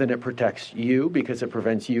more than it protects you because it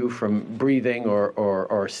prevents you from breathing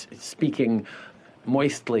or speaking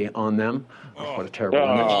moistly on them. Oh, what a terrible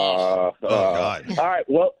image. God. All right,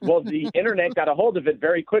 well, the internet got a hold of it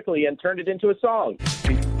very quickly and turned it into a song.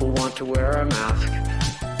 People want to wear a mask.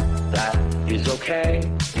 That is okay.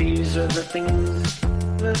 These are the things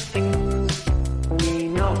we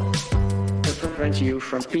know. It prevents you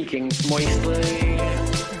from speaking moistly.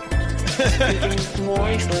 Speaking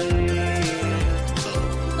moistly.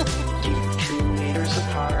 Keep 2 meters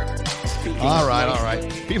apart. All right.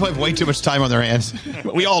 People have way too much time on their hands.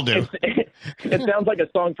 We all do. It sounds like a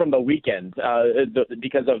song from The Weeknd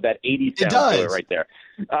because of that 80s sound to it right there.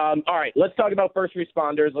 All right, let's talk about first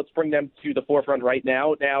responders. Let's bring them to the forefront right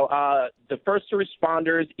now. Now, the first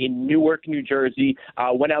responders in Newark, New Jersey,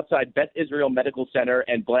 went outside Beth Israel Medical Center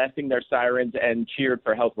and blasting their sirens and cheered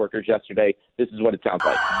for health workers yesterday. This is what it sounds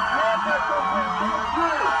like.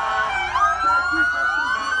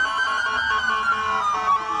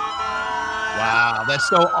 Wow, that's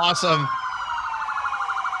so awesome.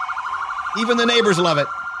 Even the neighbors love it.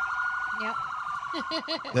 Yep.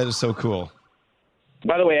 That is so cool.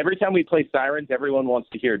 By the way, every time we play sirens, everyone wants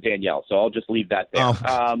to hear Danielle, so I'll just leave that there.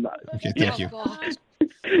 Okay, thank you.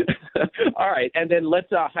 All right, and then let's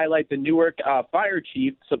highlight the Newark fire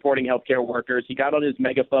chief supporting healthcare workers. He got on his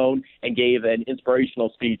megaphone and gave an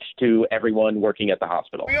inspirational speech to everyone working at the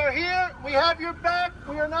hospital. We are here. We have your back.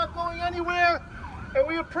 We are not going anywhere, and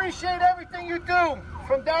we appreciate everything you do,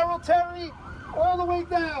 from Darryl Terry all the way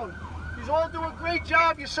down. You all do a great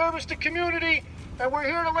job. You service the community, and we're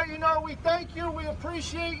here to let you know we thank you, we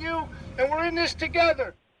appreciate you, and we're in this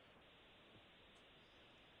together.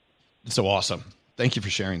 It's so awesome. Thank you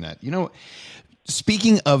for sharing that. You know,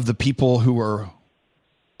 speaking of the people who are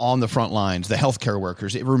on the front lines, the healthcare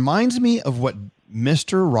workers, it reminds me of what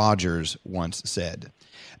Mr. Rogers once said.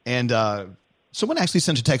 And someone actually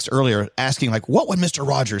sent a text earlier asking, like, what would Mr.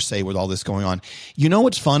 Rogers say with all this going on? You know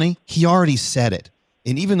what's funny? He already said it.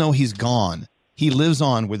 And even though he's gone, he lives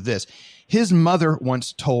on with this. His mother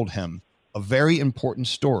once told him a very important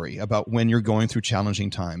story about when you're going through challenging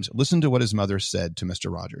times. Listen to what his mother said to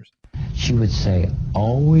Mr. Rogers. She would say,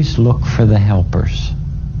 always look for the helpers.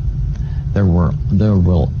 There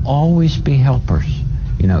will always be helpers,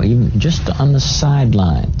 you know, even just on the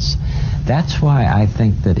sidelines. That's why I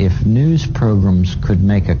think that if news programs could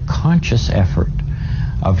make a conscious effort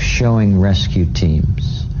of showing rescue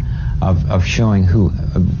teams, of showing who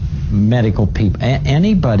medical people,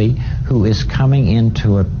 anybody who is coming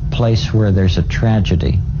into a place where there's a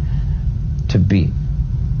tragedy, to be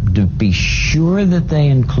sure that they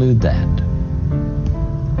include that.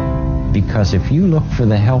 Because if you look for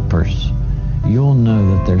the helpers, you'll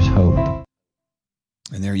know that there's hope.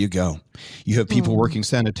 And there you go. You have people working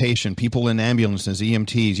sanitation, people in ambulances,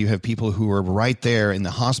 EMTs. You have people who are right there in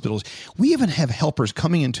the hospitals. We even have helpers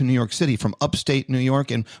coming into New York City from upstate New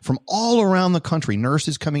York and from all around the country,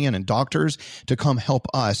 nurses coming in and doctors to come help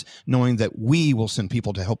us, knowing that we will send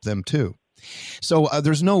people to help them too. So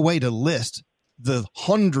there's no way to list the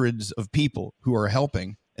hundreds of people who are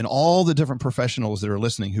helping and all the different professionals that are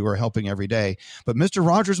listening who are helping every day. But Mr.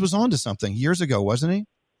 Rogers was onto something years ago, wasn't he?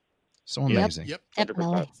 So amazing. Yep.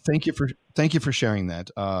 Thank you for sharing that.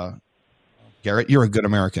 Garrett, you're a good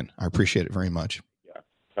American. I appreciate it very much. Yeah.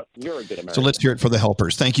 You're a good American. So let's hear it for the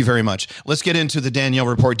helpers. Thank you very much. Let's get into the Danielle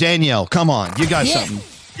report. Danielle, come on. You got something.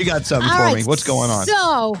 You got something for me. What's going on?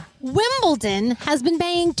 So Wimbledon has been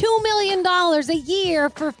paying $2 million a year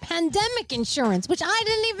for pandemic insurance, which I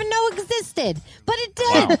didn't even know existed, but it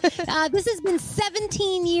did. Wow. This has been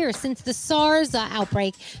 17 years since the SARS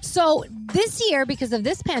outbreak. So this year, because of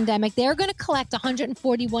this pandemic, they're going to collect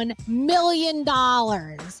 $141 million.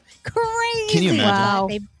 Crazy. Can you imagine? Wow.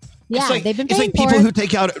 They've been paying it's like people who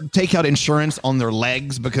take out insurance on their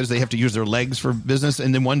legs because they have to use their legs for business,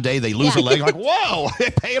 and then one day they lose a leg. Like, whoa,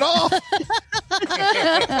 it paid off.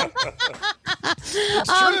 It's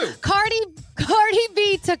true. Cardi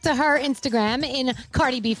B took to her Instagram in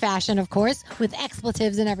Cardi B fashion, of course, with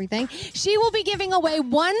expletives and everything. She will be giving away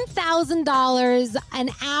 $1,000 an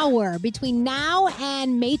hour between now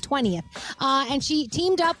and May 20th. And she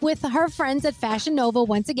teamed up with her friends at Fashion Nova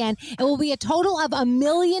once again. It will be a total of $1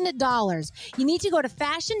 million. You need to go to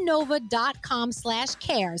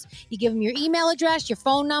fashionnova.com/cares. You give them your email address, your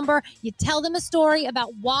phone number. You tell them a story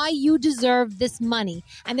about why you deserve this money.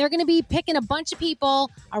 And they're going to be picking a bunch of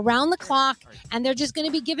people around the clock, and they're just going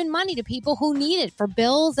to be giving money to people who need it for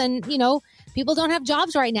bills. And, you know, people don't have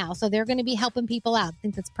jobs right now, so they're going to be helping people out. I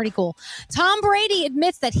think that's pretty cool. Tom Brady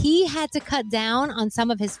admits that he had to cut down on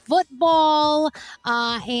some of his football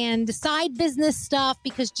and side business stuff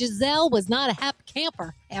because Giselle was not a happy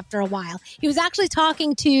camper after a while. He was actually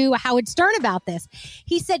talking to Howard Stern about this.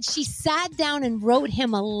 He said she sat down and wrote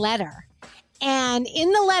him a letter. And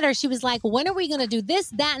in the letter, she was like, when are we going to do this,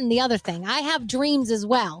 that, and the other thing? I have dreams as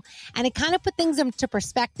well. And it kind of put things into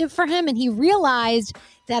perspective for him. And he realized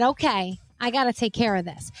that, okay, I got to take care of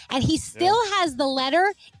this. And he still has the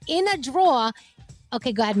letter in a drawer.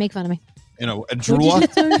 Okay, go ahead. Make fun of me. In a drawer? He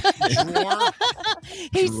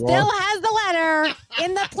still has the letter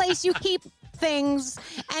in the place you keep things,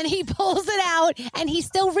 and he pulls it out and he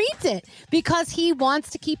still reads it because he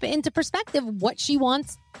wants to keep it into perspective what she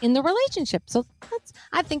wants in the relationship. So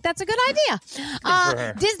I think that's a good idea.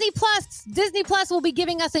 Disney Plus will be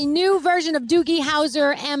giving us a new version of Doogie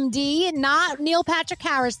Howser, MD, not Neil Patrick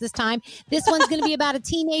Harris this time. This one's going to be about a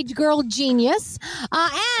teenage girl genius.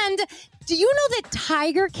 And do you know that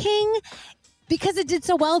Tiger King, because it did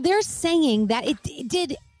so well, they're saying that it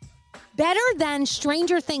did better than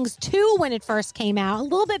Stranger Things 2 when it first came out. A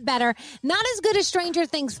little bit better. Not as good as Stranger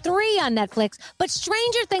Things 3 on Netflix, but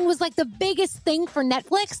Stranger Things was like the biggest thing for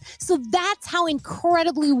Netflix. So that's how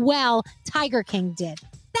incredibly well Tiger King did.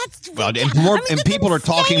 And people are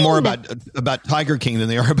talking more about Tiger King than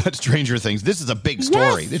they are about Stranger Things. This is a big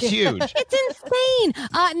story. Yes. It's huge. It's insane.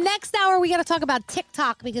 Next hour, we got to talk about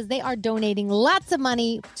TikTok because they are donating lots of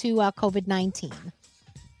money to COVID-19.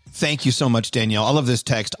 Thank you so much, Danielle. I love this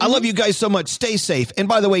text. I love you guys so much. Stay safe. And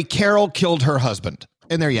by the way, Carol killed her husband.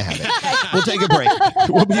 And there you have it. We'll take a break.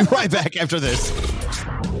 We'll be right back after this.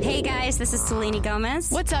 Hey guys, this is Selena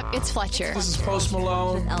Gomez. What's up? It's Fletcher. This is Post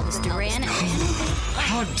Malone. With Elvis Duran.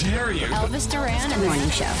 How dare you? Elvis Duran and the Morning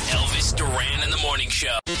Show. Elvis Duran and the Morning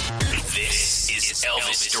Show. This is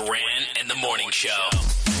Elvis Duran and the Morning Show.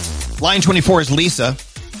 Line 24 is Lisa.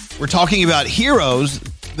 We're talking about heroes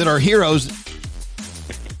that are heroes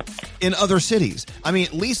in other cities. I mean,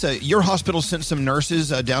 Lisa, your hospital sent some nurses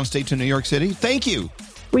downstate to New York City. Thank you.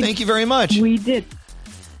 Thank you very much. We did.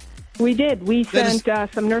 We sent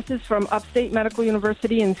some nurses from Upstate Medical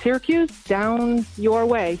University in Syracuse down your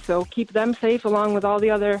way. So keep them safe along with all the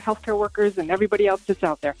other healthcare workers and everybody else that's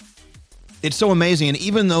out there. It's so amazing. And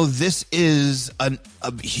even though this is a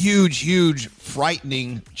huge,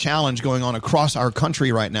 frightening challenge going on across our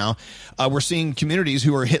country right now, we're seeing communities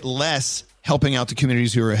who are hit less helping out the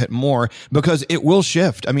communities who are hit more because it will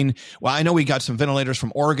shift. I mean, well, I know we got some ventilators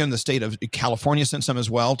from Oregon. The state of California sent some as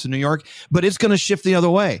well to New York, but it's going to shift the other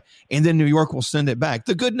way. And then New York will send it back.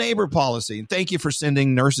 The good neighbor policy. And thank you for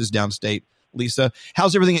sending nurses downstate, Lisa.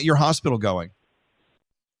 How's everything at your hospital going?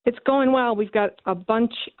 It's going well. We've got a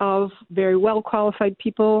bunch of very well-qualified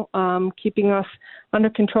people keeping us under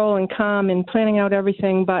control and calm and planning out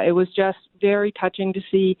everything, but it was just very touching to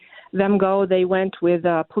see them go. They went with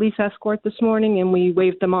a police escort this morning, and we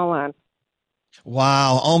waved them all on.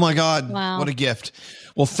 Wow. Oh, my God. Wow. What a gift.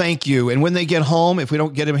 Well, thank you. And when they get home, if we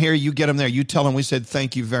don't get them here, you get them there. You tell them we said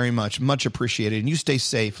thank you very much. Much appreciated. And you stay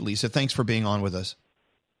safe, Lisa. Thanks for being on with us.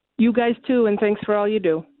 You guys too, and thanks for all you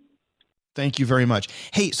do. Thank you very much.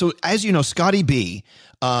 Hey, so as you know, Scotty B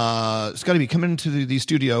coming into the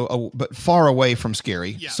studio, but far away from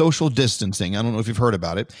Scary. Yeah. Social distancing. I don't know if you've heard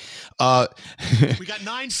about it. We got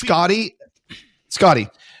 9 feet. Scotty,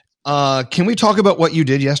 can we talk about what you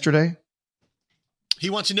did yesterday? He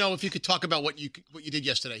wants to know if you could talk about what you did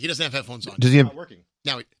yesterday. He doesn't have headphones on. Does he have? Not working.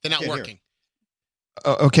 No, they're not working.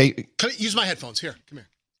 Okay. Use my headphones. Here, come here.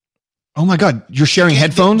 Oh my God, you're sharing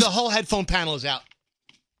headphones? The whole headphone panel is out.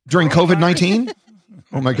 During COVID-19?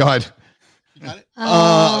 Oh my God. You got it?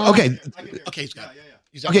 Okay. Okay, he's got it.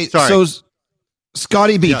 Yeah. Okay, Sorry. so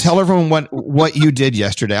Scotty B, tell everyone what you did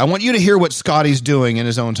yesterday. I want you to hear what Scotty's doing in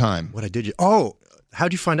his own time. What I did?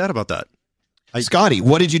 How'd you find out about that? Scotty,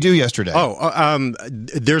 what did you do yesterday?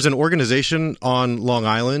 There's an organization on Long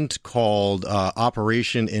Island called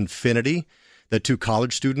Operation Infinity that 2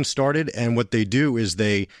 college students started, and what they do is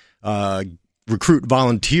they recruit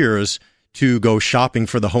volunteers to go shopping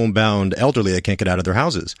for the homebound elderly that can't get out of their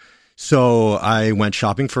houses. So I went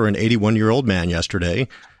shopping for an 81-year-old man yesterday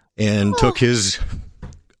and took his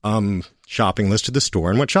shopping list to the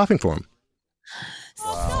store and went shopping for him.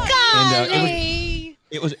 Wow. And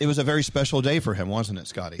it was a very special day for him, wasn't it,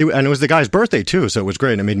 Scotty? And it was the guy's birthday, too, so it was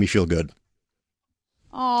great, and it made me feel good.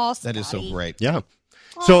 Oh, that is so great. Yeah.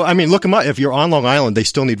 So, I mean, look them up. If you're on Long Island, they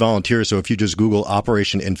still need volunteers. So if you just Google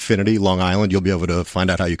Operation Infinity Long Island, you'll be able to find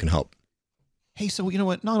out how you can help. Hey, so you know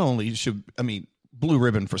what? Not only blue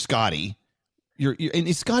ribbon for Scotty.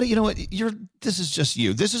 And Scotty, you know what? This is just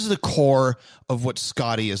you. This is the core of what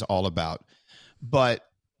Scotty is all about. But,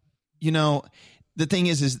 you know, the thing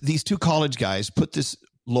is these 2 college guys put this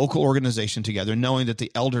local organization together, knowing that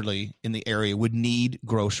the elderly in the area would need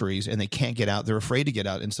groceries and they can't get out. They're afraid to get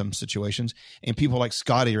out in some situations. And people like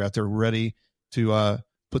Scotty are out there ready to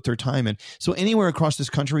put their time in. So anywhere across this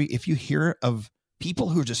country, if you hear of people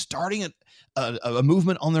who are just starting a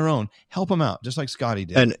movement on their own, help them out, just like Scotty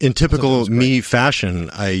did. And in typical me fashion,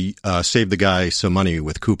 I saved the guy some money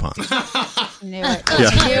with coupons. Knew it. Yeah.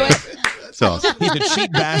 Knew it. So he's a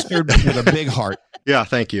cheap bastard with a big heart. Yeah,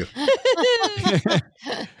 thank you.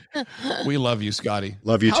 We love you, Scotty.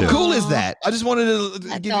 Love you too. How cool is that? I just wanted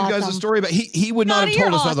to give you guys a story, but he would not have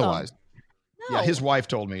told us otherwise. No. Yeah, his wife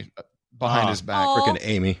told me behind his back. Frickin'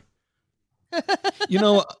 Amy. You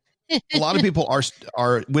know, a lot of people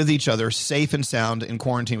are with each other, safe and sound in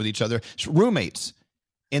quarantine with each other. Roommates.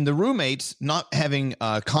 And the roommates not having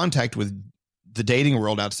contact with the dating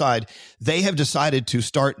world outside, they have decided to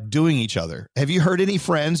start doing each other. Have you heard any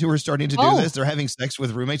friends who are starting to do this? They're having sex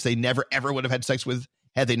with roommates they never, ever would have had sex with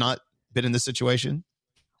had they not been in this situation.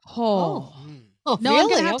 No, really? I'm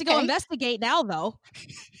going to have to go investigate now, though.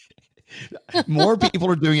 More people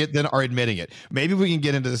are doing it than are admitting it. Maybe we can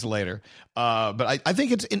get into this later. But I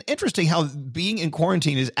think it's interesting how being in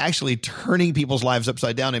quarantine is actually turning people's lives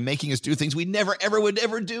upside down and making us do things we never, ever would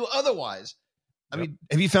ever do otherwise. I mean,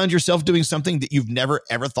 have you found yourself doing something that you've never,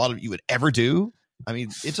 ever thought you would ever do? I mean,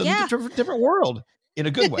 it's a different world in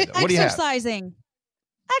a good way. Though. What do you have? Exercising.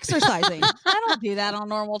 I don't do that on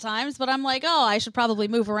normal times, but I'm like, I should probably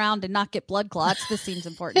move around and not get blood clots. This seems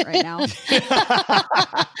important right now.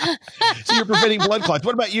 So you're preventing blood clots.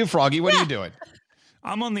 What about you, Froggy? What are you doing?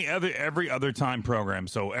 I'm on the every other time program.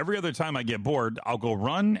 So every other time I get bored, I'll go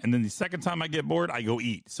run. And then the second time I get bored, I go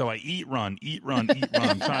eat. So I eat, run.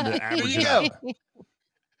 I'm trying to average it out.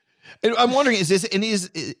 I'm wondering, is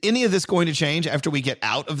any of this going to change after we get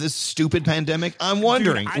out of this stupid pandemic? I'm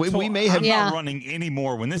wondering. Dude, we may have I'm not running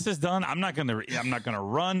anymore. When this is done, I'm not gonna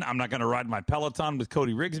run. I'm not gonna ride my Peloton with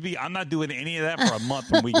Cody Rigsby. I'm not doing any of that for a month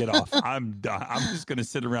when we get off. I'm just gonna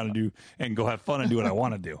sit around and go have fun and do what I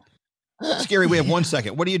want to do. Scary, we have 1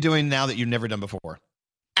 second. What are you doing now that you've never done before?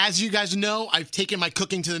 As you guys know, I've taken my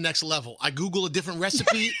cooking to the next level. I Google a different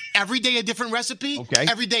recipe. Every day a different recipe. Okay.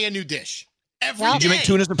 Every day a new dish. Every day. Did you make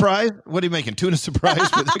tuna surprise? What are you making? Tuna surprise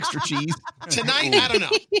with extra cheese? Tonight, I don't know.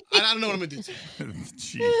 I don't know what I'm going to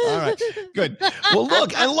do. All right. Good. Well,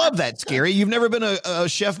 look, I love that, Scary. You've never been a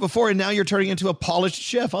chef before, and now you're turning into a polished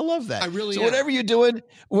chef. I love that. I really So am. whatever you're doing,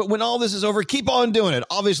 when all this is over, keep on doing it.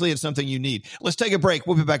 Obviously, it's something you need. Let's take a break.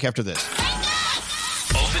 We'll be back after this.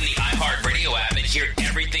 Open the iHeartRadio app and hear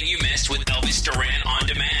everything you missed with Elvis Duran on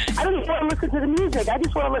demand. I don't just want to listen to the music. I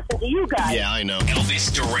just want to listen to you guys. Yeah, I know.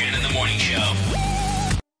 Elvis Duran in the Morning Show.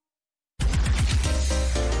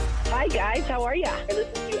 Hi, guys. How are you? I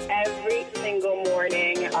listen to you every single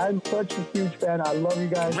morning. I'm such a huge fan. I love you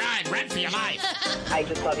guys. Run for your life. I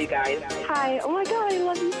just love you guys. Hi. Oh, my God. I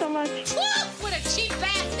love you so much.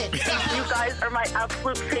 guys are my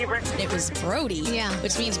absolute favorite. It was Brody. Yeah.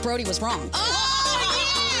 Which means Brody was wrong.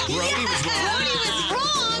 Brody was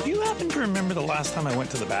wrong. Do you happen to remember the last time I went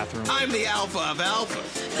to the bathroom? I'm the alpha of alpha.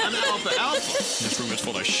 I'm alpha. This room is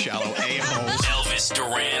full of shallow a-holes. Elvis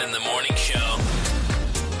Duran in the morning show.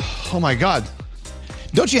 Oh my God.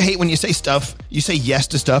 Don't you hate when you say stuff, you say yes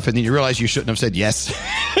to stuff, and then you realize you shouldn't have said yes?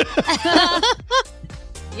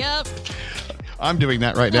 Yep. I'm doing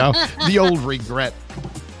that right now. The old regret.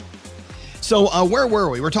 So where were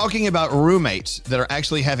we? We're talking about roommates that are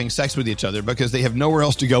actually having sex with each other because they have nowhere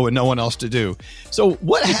else to go and no one else to do. So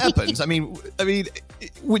what happens? I mean,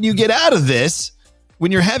 when you get out of this,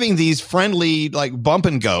 when you're having these friendly like bump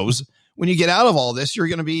and goes, when you get out of all this, you're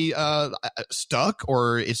going to be stuck,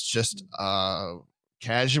 or it's just a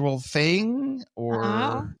casual thing,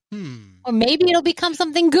 or Or maybe it'll become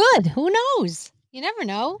something good. Who knows? You never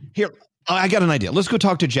know. Here, I got an idea. Let's go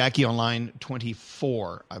talk to Jackie on line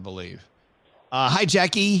 24, I believe. Hi,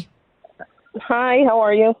 Jackie. Hi, how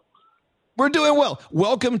are you? We're doing well.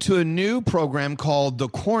 Welcome to a new program called The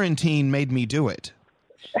Quarantine Made Me Do It.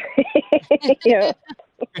 Yeah.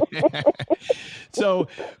 So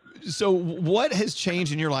what has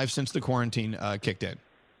changed in your life since the quarantine kicked in?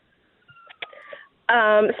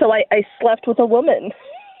 So I slept with a woman.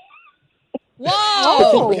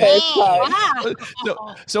 Whoa!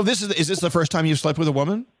 Wow. So is this the first time you've slept with a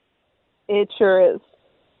woman? It sure is.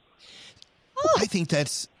 I think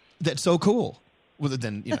that's so cool. Other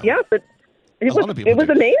than Yeah, but it was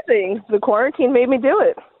amazing. The quarantine made me do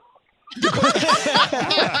it. The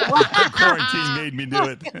quarantine made me do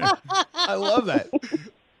it. I love that.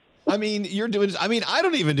 I mean, I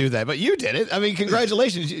don't even do that, but you did it. I mean,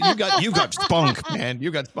 congratulations. You got spunk, man.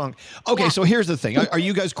 You got spunk. Okay, so here's the thing. Are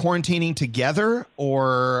you guys quarantining together,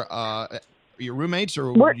 or your roommates,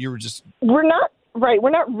 or you're just... We're not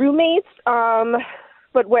roommates.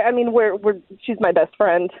 But we're she's my best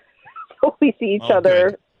friend. So we see each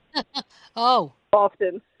other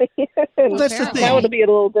often. Well, that's the thing. Now it'll be a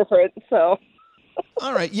little different, so.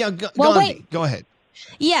 All right. Yeah, wait. Go ahead.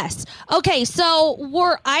 Yes. Okay, so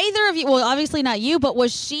were either of you, well, obviously not you, but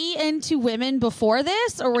was she into women before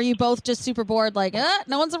this, or were you both just super bored, like,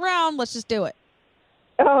 no one's around, let's just do it?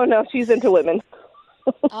 Oh, no, she's into women.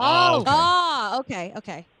 Okay.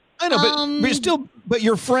 I know, but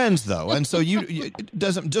you're friends though, and so it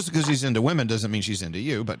doesn't, just because she's into women doesn't mean she's into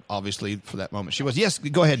you. But obviously, for that moment, she was. Yes,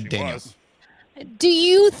 go ahead, Daniel. Do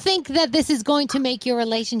you think that this is going to make your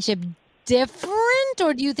relationship different,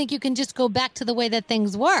 or do you think you can just go back to the way that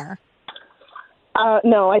things were?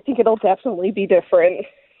 No, I think it'll definitely be different,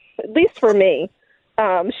 at least for me.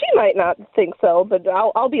 She might not think so, but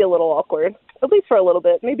I'll be a little awkward, at least for a little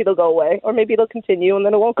bit. Maybe it'll go away, or maybe it'll continue and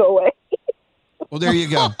then it won't go away. Well, there you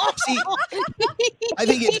go. See, I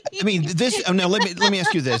think this. Now, let me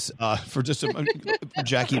ask you this for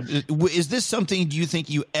Jackie. Is this something? Do you think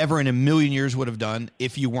you ever in a million years would have done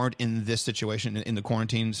if you weren't in this situation, in the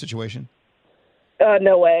quarantine situation?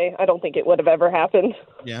 No way. I don't think it would have ever happened.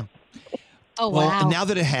 Yeah. Oh, well, wow. Now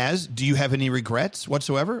that it has, do you have any regrets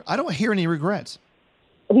whatsoever? I don't hear any regrets.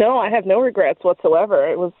 No, I have no regrets whatsoever.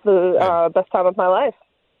 It was the best time of my life.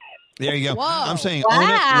 There you go. Whoa. I'm saying own it,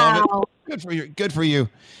 love it. Good for you. Good for you.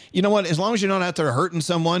 You know what? As long as you're not out there hurting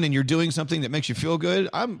someone and you're doing something that makes you feel good,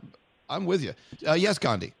 I'm with you. Yes,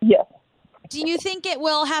 Gandhi. Yeah. Do you think it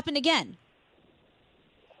will happen again?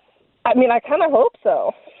 I mean, I kind of hope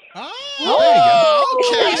so. Oh, there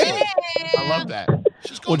you go. Okay. I love that.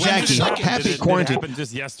 Well, Jackie, happy quarantine. Did it happen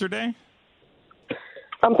just yesterday?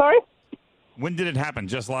 I'm sorry? When did it happen?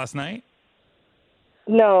 Just last night?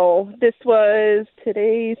 No, this was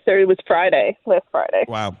today's. It was Friday, last Friday.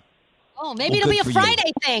 Wow. Oh, maybe it'll be a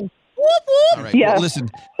Friday thing. Whoop, whoop. All right. Yeah. Well, listen,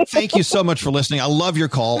 thank you so much for listening. I love your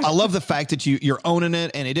call. I love the fact that you're owning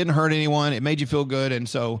it and it didn't hurt anyone. It made you feel good. And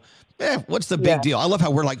so, what's the big deal? I love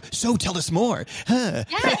how we're like, so tell us more. Huh?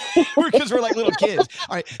 Because we're like little kids.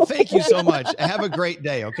 All right. Thank you so much. Have a great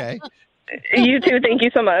day. Okay. You too. Thank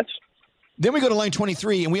you so much. Then we go to line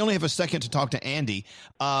 23 and we only have a second to talk to Andy.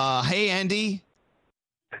 Hey, Andy.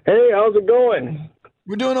 Hey, how's it going?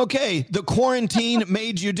 We're doing okay. The quarantine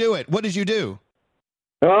made you do it. What did you do?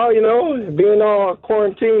 Oh, being all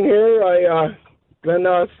quarantined here, I been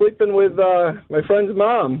sleeping with my friend's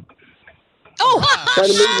mom. Oh, trying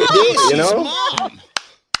to make me do it, Mom.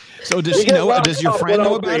 So does she know? Does your friend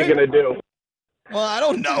know about it? What else are you gonna do? Well, I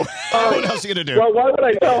don't know. What else are you gonna do? Well, why would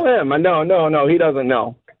I tell him? No, he doesn't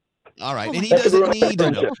know. All right, and he doesn't need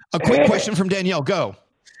to know. A quick question from Danielle. Go.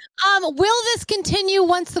 Will this continue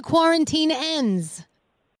once the quarantine ends?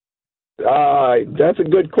 That's a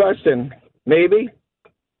good question. Maybe.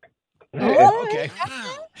 Okay.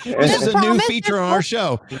 This is a new feature on our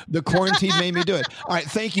show. The quarantine made me do it. All right,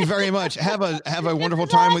 thank you very much. Have a wonderful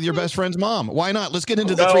time with your best friend's mom. Why not? Let's get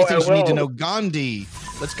into the three things you need to know. Gandhi,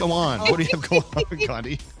 let's go on. What do you have going on,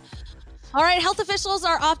 Gandhi? All right, health officials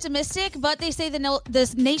are optimistic, but they say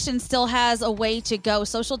this nation still has a way to go.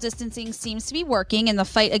 Social distancing seems to be working in the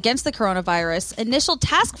fight against the coronavirus. Initial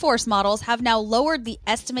task force models have now lowered the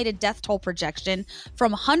estimated death toll projection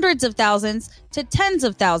from hundreds of thousands to tens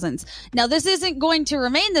of thousands. Now, this isn't going to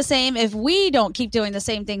remain the same if we don't keep doing the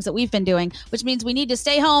same things that we've been doing, which means we need to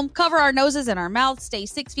stay home, cover our noses and our mouths, stay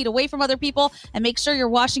 6 feet away from other people, and make sure you're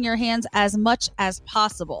washing your hands as much as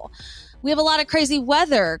possible. We have a lot of crazy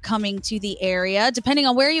weather coming to the area, depending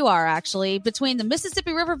on where you are, actually. Between the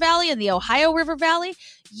Mississippi River Valley and the Ohio River Valley,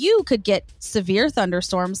 you could get severe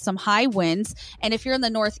thunderstorms, some high winds. And if you're in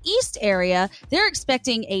the Northeast area, they're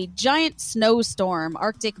expecting a giant snowstorm.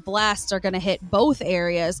 Arctic blasts are going to hit both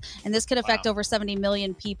areas, and this could affect over 70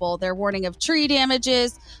 million people. They're warning of tree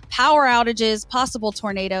damages, power outages, possible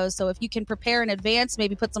tornadoes. So if you can prepare in advance,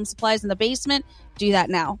 maybe put some supplies in the basement, do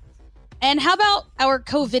that now. And how about our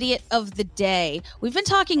COVIDiot of the day? We've been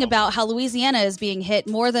talking about how Louisiana is being hit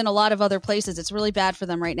more than a lot of other places. It's really bad for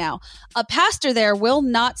them right now. A pastor there will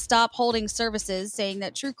not stop holding services, saying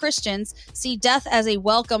that true Christians see death as a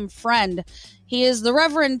welcome friend. He is the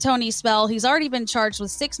Reverend Tony Spell. He's already been charged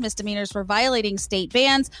with 6 misdemeanors for violating state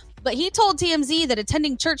bans. But he told TMZ that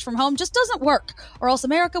attending church from home just doesn't work, or else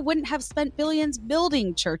America wouldn't have spent billions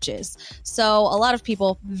building churches. So a lot of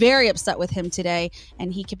people very upset with him today,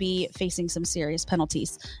 and he could be facing some serious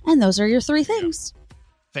penalties. And those are your 3 things.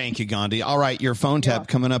 Thank you, Gandhi. All right, your phone tap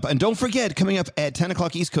coming up. And don't forget, coming up at 10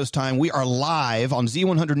 o'clock East Coast time, we are live on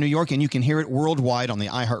Z100 New York, and you can hear it worldwide on the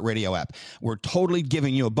iHeartRadio app. We're totally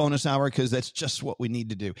giving you a bonus hour because that's just what we need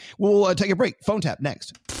to do. We'll take a break. Phone tap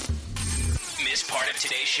next. Miss part of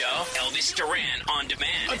today's show? Elvis Duran on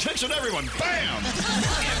demand. Attention, everyone. Bam!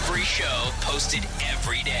 Every show posted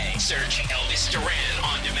every day. Search Elvis Duran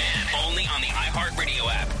on demand. Only on the iHeartRadio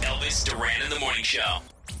app. Elvis Duran in the Morning Show.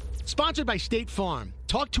 Sponsored by State Farm.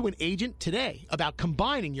 Talk to an agent today about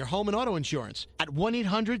combining your home and auto insurance at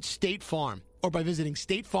 1-800-STATE-FARM or by visiting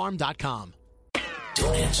statefarm.com.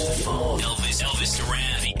 Don't answer the phone. Elvis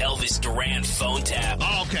Duran, the Elvis Duran phone tap.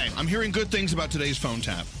 Oh, okay. I'm hearing good things about today's phone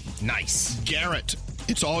tap. Nice. Garrett,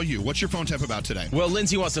 it's all you. What's your phone tap about today? Well,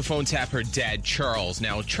 Lindsay wants to phone tap her dad, Charles.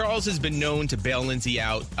 Now, Charles has been known to bail Lindsay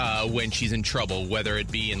out when she's in trouble, whether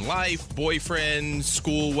it be in life, boyfriend,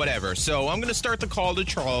 school, whatever. So I'm going to start the call to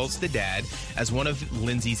Charles, the dad, as one of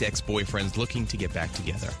Lindsay's ex-boyfriends looking to get back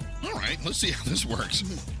together. All right, let's see how this works.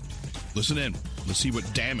 Listen in. Let's see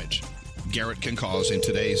what damage Garrett can cause in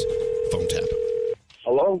today's phone tap.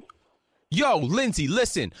 Hello? Yo, Lindsay,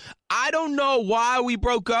 listen. I don't know why we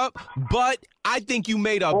broke up, but I think you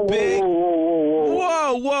made a big...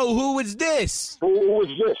 Whoa, who is this? Who is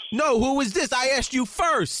this? No, who is this? I asked you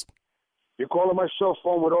first. You're calling my cell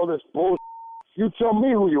phone with all this bullshit. You tell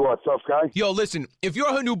me who you are, tough guy. Yo, listen, if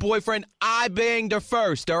you're her new boyfriend, I banged her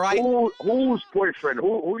first, all right? Whose boyfriend?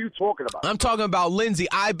 Who are you talking about? I'm talking about Lindsay.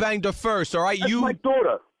 I banged her first, all right? That's my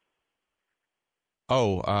daughter.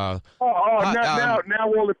 Oh, now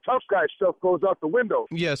all the tough guy stuff goes out the window.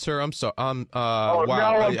 Yeah, sir, I'm sorry. Wow.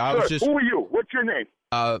 I was just... Who are you? What's your name?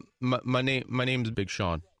 My name's Big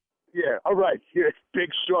Sean. Yeah, all right. Yeah, Big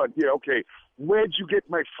Sean. Yeah, okay. Where'd you get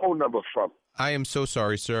my phone number from? I am so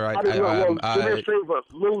sorry, sir. I don't know. Do me a favor.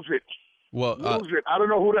 Lose it. Well, lose it. I don't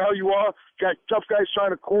know who the hell you are. Got tough guys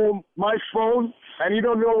trying to call my phone, and you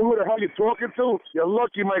don't know who the hell you're talking to? You're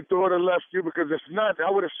lucky my daughter left you, because if not, I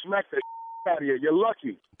would have smacked the out of you. You're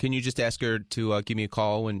lucky. Can you just ask her to give me a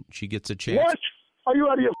call when she gets a chance? What? Are you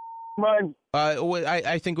out of your mind?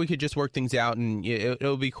 I think we could just work things out, and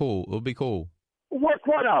it'll be cool. It'll be cool. Work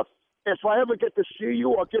what out? If I ever get to see you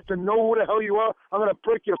or get to know who the hell you are, I'm going to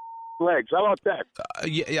break your legs. How about that?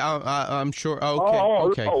 I'm sure.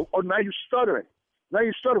 Okay. Oh, now you're stuttering.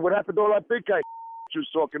 What happened to all that big guy you was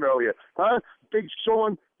talking earlier? Huh? Big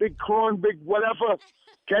Sean, big corn, big whatever.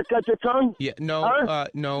 Cat got your tongue? Yeah, no, huh?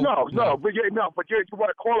 No. But you want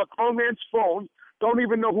to call a grown man's phone, don't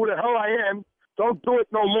even know who the hell I am, don't do it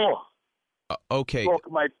no more. Okay. Look,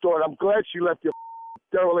 my daughter, I'm glad she left your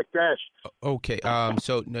derelict ass. Okay,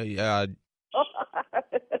 so, it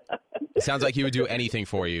sounds like he would do anything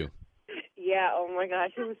for you. Yeah, oh my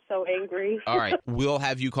gosh, he was so angry. All right, we'll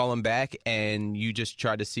have you call him back, and you just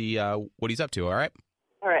try to see what he's up to, all right?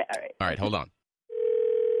 All right. All right, hold on.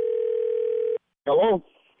 Hello?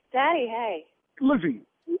 Daddy, hey. Lizzie,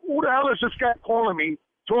 who the hell is this guy calling me,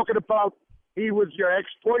 talking about he was your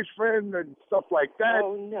ex-boyfriend and stuff like that?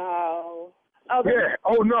 Oh, no. Oh, yeah,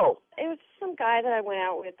 oh, no. It was some guy that I went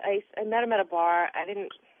out with. I met him at a bar. I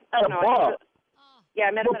didn't At a bar? Yeah,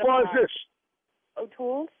 I met him What at a bar bar. is this?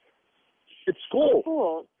 O'Toole's? It's school.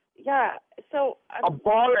 O'Toole's. Yeah. So A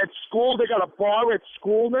bar at school? They got a bar at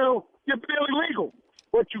school now? You're barely legal.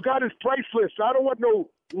 What you got is priceless. I don't want no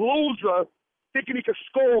loser thinking he can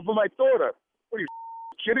score over my daughter. What are you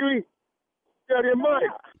kidding me? Get out of your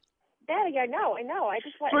mind. Daddy, I know. I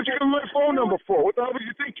just want. What'd you give him my phone number for? What the hell was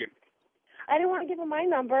you thinking? I didn't want to give him my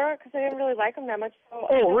number because I didn't really like him that much. So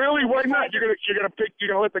Oh, really? Why not? You're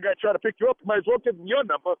gonna let the guy try to pick you up. You might as well give him your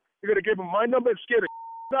number. You're gonna give him my number and scare the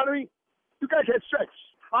out of me? You guys had sex.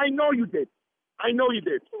 I know you did. We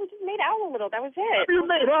just made out a little. That was it. You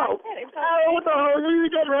made out? Oh, what the hell? You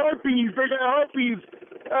got herpes. They got herpes,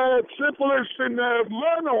 syphilis, and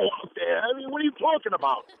mono out there. I mean, what are you talking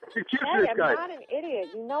about? You're kissing Daddy, this guy. I'm not an idiot.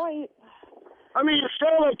 You know I mean, you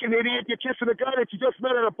sound like an idiot. You're kissing a guy that you just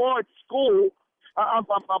met at a bar at school. I'm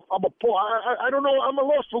a I don't know. I'm a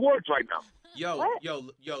loss for words right now. Yo,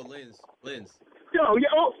 Linz. Yo,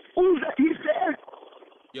 who's that? He's dead.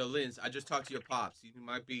 Yo, Linz, I just talked to your pops. He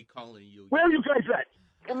might be calling you. Where are you guys at?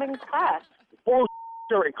 I'm in class. Bullshit,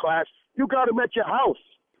 you're in class. You got him at your house.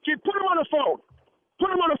 Kid, put him on the phone. Put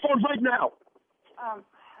him on the phone right now.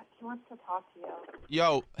 He wants to talk to you.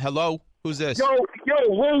 Yo, hello? Who's this? Yo,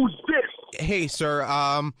 who's this? Hey, sir.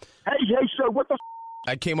 Hey, sir, what the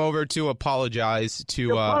I came over to apologize to.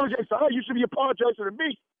 You apologize to her. You should be apologizing to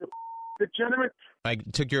me. Degenerate. I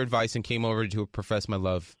took your advice and came over to profess my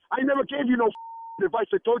love. I never gave you no advice.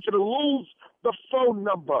 I told you to lose the phone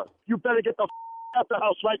number. You better get the out the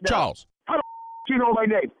house right now. Charles. How the do you know my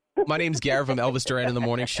name? My name's Garrett from Elvis Duran in the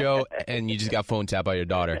Morning Show, and you just got phone tapped by your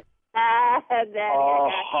daughter. Daddy, I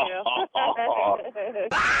got you.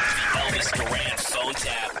 Elvis Duran phone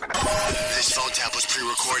tap. This phone tap was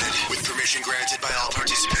pre-recorded with permission granted by all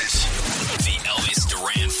participants. The Elvis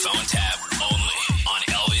Duran phone tap only on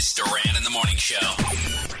Elvis Duran in the Morning Show.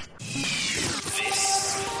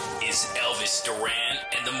 This is Elvis Duran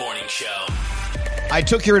and the Morning Show. I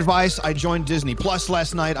took your advice. I joined Disney Plus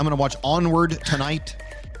last night. I'm going to watch Onward tonight.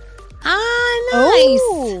 Nice.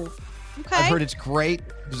 Okay. I've heard it's great.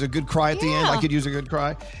 There's a good cry at the end. I could use a good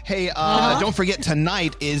cry. Hey, don't forget,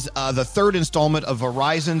 tonight is the third installment of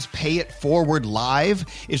Verizon's Pay It Forward Live.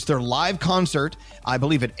 It's their live concert, I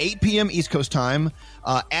believe, at 8 p.m. East Coast time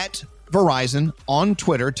at Verizon on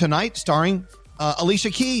Twitter tonight, starring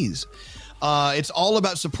Alicia Keys. It's all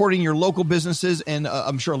about supporting your local businesses, and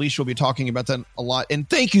I'm sure Alicia will be talking about that a lot. And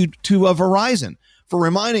thank you to Verizon for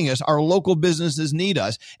reminding us our local businesses need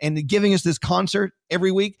us and giving us this concert every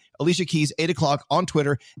week. Alicia Keys, 8 o'clock on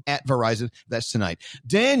Twitter at Verizon. That's tonight.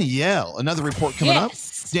 Danielle, another report coming up.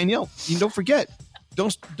 Danielle, don't forget,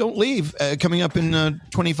 don't leave. Coming up in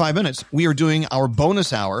 25 minutes, we are doing our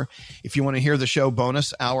bonus hour. If you want to hear the show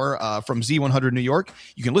bonus hour from Z100 New York,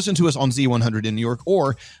 you can listen to us on Z100 in New York,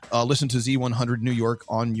 or listen to Z100 New York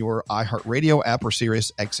on your iHeartRadio app or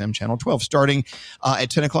Sirius XM Channel 12, starting at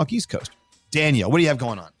 10 o'clock East Coast. Danielle, what do you have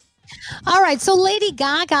going on? All right, so Lady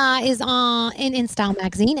Gaga is in Style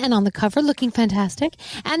magazine and on the cover looking fantastic.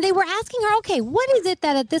 And they were asking her, okay, what is it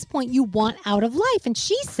that at this point you want out of life? And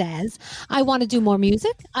she says, I want to do more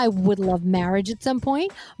music. I would love marriage at some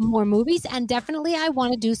point, more movies, and definitely I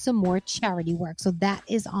want to do some more charity work. So that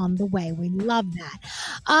is on the way. We love that.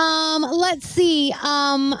 Let's see.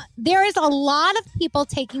 There is a lot of people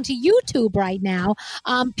taking to YouTube right now.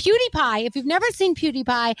 PewDiePie, if you've never seen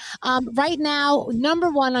PewDiePie, right now, number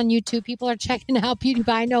one on YouTube, people are checking out PewDiePie.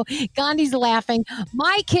 I know Gandhi's laughing.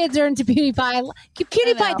 My kids are into PewDiePie.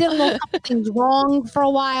 PewDiePie did a little couple things wrong for a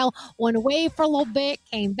while, went away for a little bit,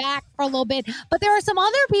 came back for a little bit. But there are some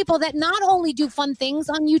other people that not only do fun things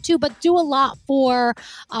on YouTube, but do a lot for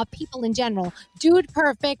people in general. Dude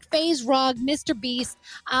Perfect, FaZe Rug, Mr. Beast.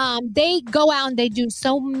 They go out and they do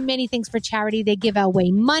so many things for charity. They give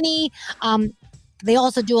away money. They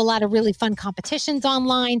also do a lot of really fun competitions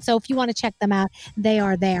online. So if you want to check them out, they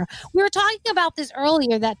are there. We were talking about this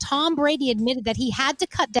earlier, that Tom Brady admitted that he had to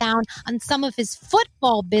cut down on some of his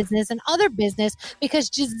football business and other business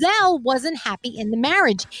because Giselle wasn't happy in the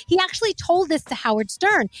marriage. He actually told this to Howard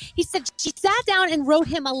Stern. He said she sat down and wrote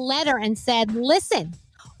him a letter and said, listen,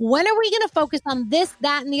 when are we going to focus on this,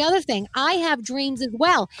 that, and the other thing? I have dreams as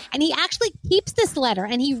well. And he actually keeps this letter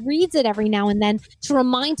and he reads it every now and then to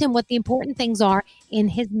remind him what the important things are in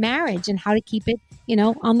his marriage and how to keep it,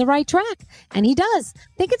 on the right track. And he does.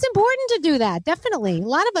 I think it's important to do that. Definitely. A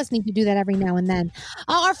lot of us need to do that every now and then.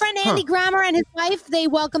 Our friend Andy Grammer and his wife, they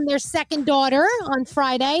welcomed their second daughter on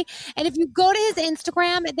Friday. And if you go to his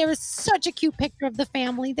Instagram, there is such a cute picture of the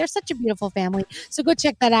family. They're such a beautiful family. So go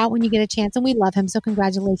check that out when you get a chance. And we love him. So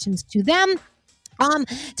congratulations to them.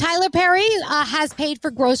 Tyler Perry has paid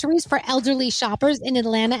for groceries for elderly shoppers in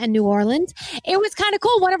Atlanta and New Orleans. It was kind of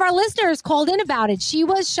cool. One of our listeners called in about it. She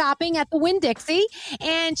was shopping at the Winn-Dixie,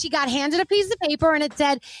 and she got handed a piece of paper, and it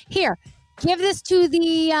said, here, give this to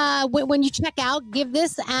the, when you check out, give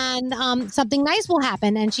this and something nice will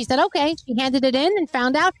happen. And she said, okay. She handed it in and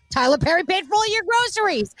found out Tyler Perry paid for all your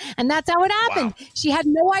groceries. And that's how it happened. Wow. She had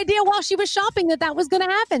no idea while she was shopping that was going to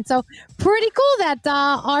happen. So pretty cool that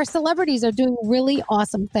our celebrities are doing really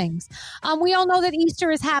awesome things. We all know that Easter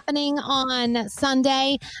is happening on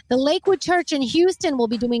Sunday. The Lakewood Church in Houston will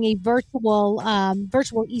be doing a virtual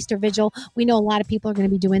Easter vigil. We know a lot of people are going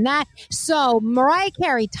to be doing that. So Mariah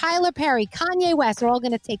Carey, Tyler Perry, Kanye West are all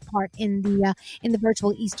going to take part in the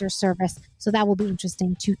virtual Easter service. So that will be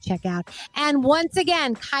interesting to check out. And once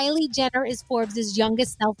again, Kylie Jenner is Forbes'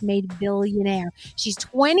 youngest self-made billionaire. She's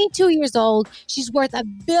 22 years old. She's worth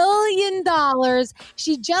 $1 billion.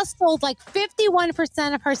 She just sold like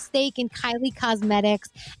 51% of her stake in Kylie Cosmetics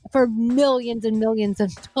for millions and millions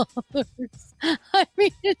of dollars. I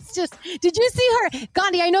mean, it's just, did you see her?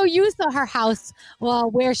 Gandhi, I know you saw her house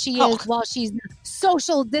where she is while she's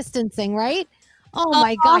social distancing, right? Oh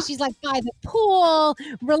my gosh, she's like by the pool,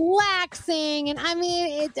 relaxing. And I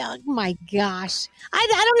mean, oh my gosh, I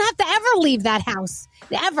don't have to ever leave that house,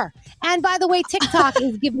 ever. And by the way, TikTok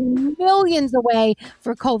is giving millions away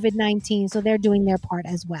for COVID-19. So they're doing their part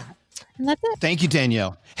as well. And that's it. Thank you,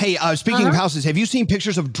 Danielle. Hey, speaking of houses, have you seen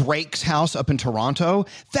pictures of Drake's house up in Toronto?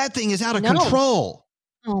 That thing is out of control.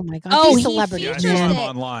 Oh my God. Oh, celebrity. Yeah, I saw him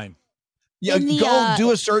online. Yeah, go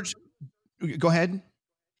do a search. Go ahead.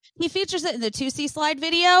 He features it in the 2C slide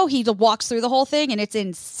video. He walks through the whole thing, and it's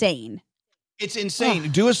insane. It's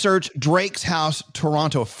insane. Do a search. Drake's house,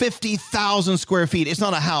 Toronto, 50,000 square feet. It's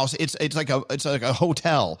not a house. It's like a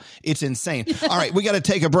hotel. It's insane. All right, we got to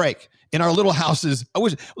take a break. In our little houses,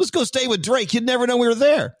 let's go stay with Drake. You'd never know we were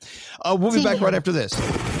there. We'll be back right after this.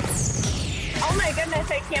 Oh my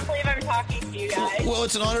goodness, I can't believe I'm talking to you guys. Well,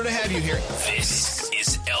 it's an honor to have you here. This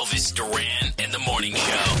is Elvis Duran and the Morning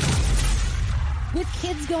Show. With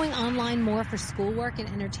kids going online more for schoolwork and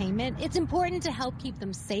entertainment, it's important to help keep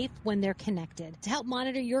them safe when they're connected. To help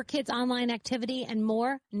monitor your kids' online activity and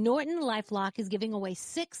more, Norton LifeLock is giving away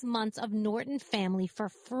 6 months of Norton Family for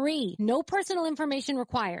free. No personal information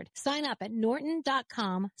required. Sign up at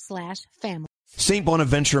norton.com/family. St.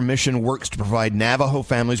 Bonaventure Mission works to provide Navajo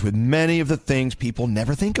families with many of the things people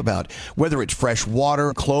never think about. Whether it's fresh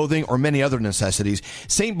water, clothing, or many other necessities,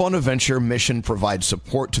 St. Bonaventure Mission provides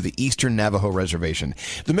support to the Eastern Navajo Reservation.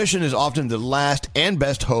 The mission is often the last and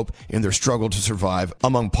best hope in their struggle to survive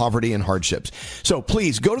among poverty and hardships. So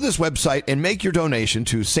please go to this website and make your donation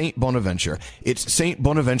to St. Bonaventure. It's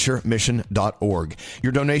stbonaventuremission.org.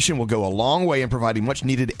 Your donation will go a long way in providing much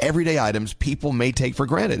needed everyday items people may take for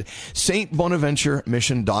granted. stbonaventuremission.org.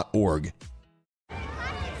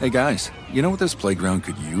 Hey guys, you know what this playground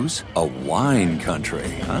could use? A wine country,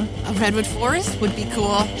 huh? A redwood forest would be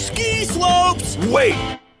cool. Ski slopes! Wait!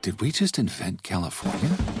 Did we just invent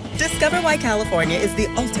California? Discover why California is the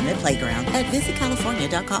ultimate playground at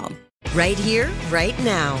visitcalifornia.com. Right here, right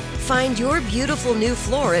now. Find your beautiful new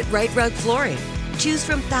floor at Right Rug Flooring. Choose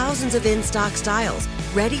from thousands of in-stock styles,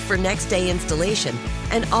 ready for next day installation,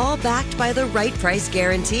 and all backed by the right price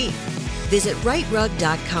guarantee. Visit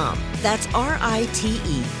rightrug.com. That's RITERUG.com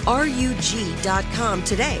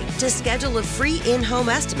today to schedule a free in-home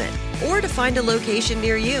estimate or to find a location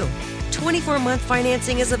near you. 24-month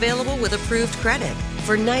financing is available with approved credit.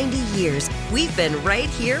 For 90 years, we've been right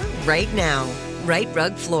here, right now. Right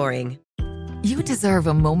Rug Flooring. You deserve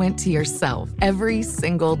a moment to yourself every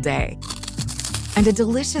single day. And a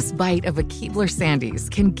delicious bite of a Keebler Sandies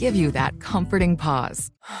can give you that comforting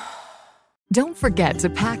pause. Don't forget to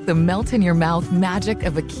pack the melt-in-your-mouth magic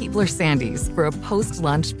of a Keebler Sandies for a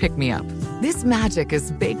post-lunch pick-me-up. This magic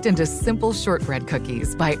is baked into simple shortbread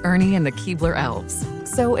cookies by Ernie and the Keebler Elves.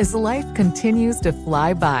 So as life continues to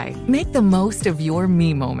fly by, make the most of your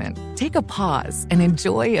me moment. Take a pause and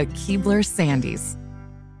enjoy a Keebler Sandies.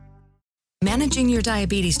 Managing your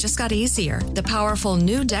diabetes just got easier. The powerful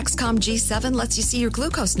new Dexcom G7 lets you see your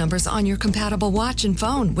glucose numbers on your compatible watch and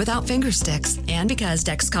phone without finger sticks. And because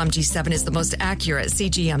Dexcom G7 is the most accurate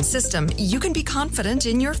CGM system, you can be confident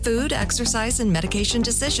in your food, exercise, and medication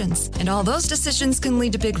decisions. And all those decisions can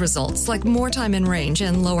lead to big results like more time in range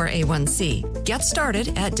and lower A1C. Get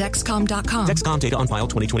started at Dexcom.com. Dexcom data on file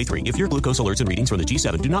 2023. If your glucose alerts and readings from the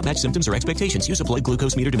G7 do not match symptoms or expectations, use a blood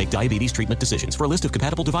glucose meter to make diabetes treatment decisions. For a list of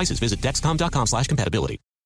compatible devices, visit Dexcom.com/compatibility.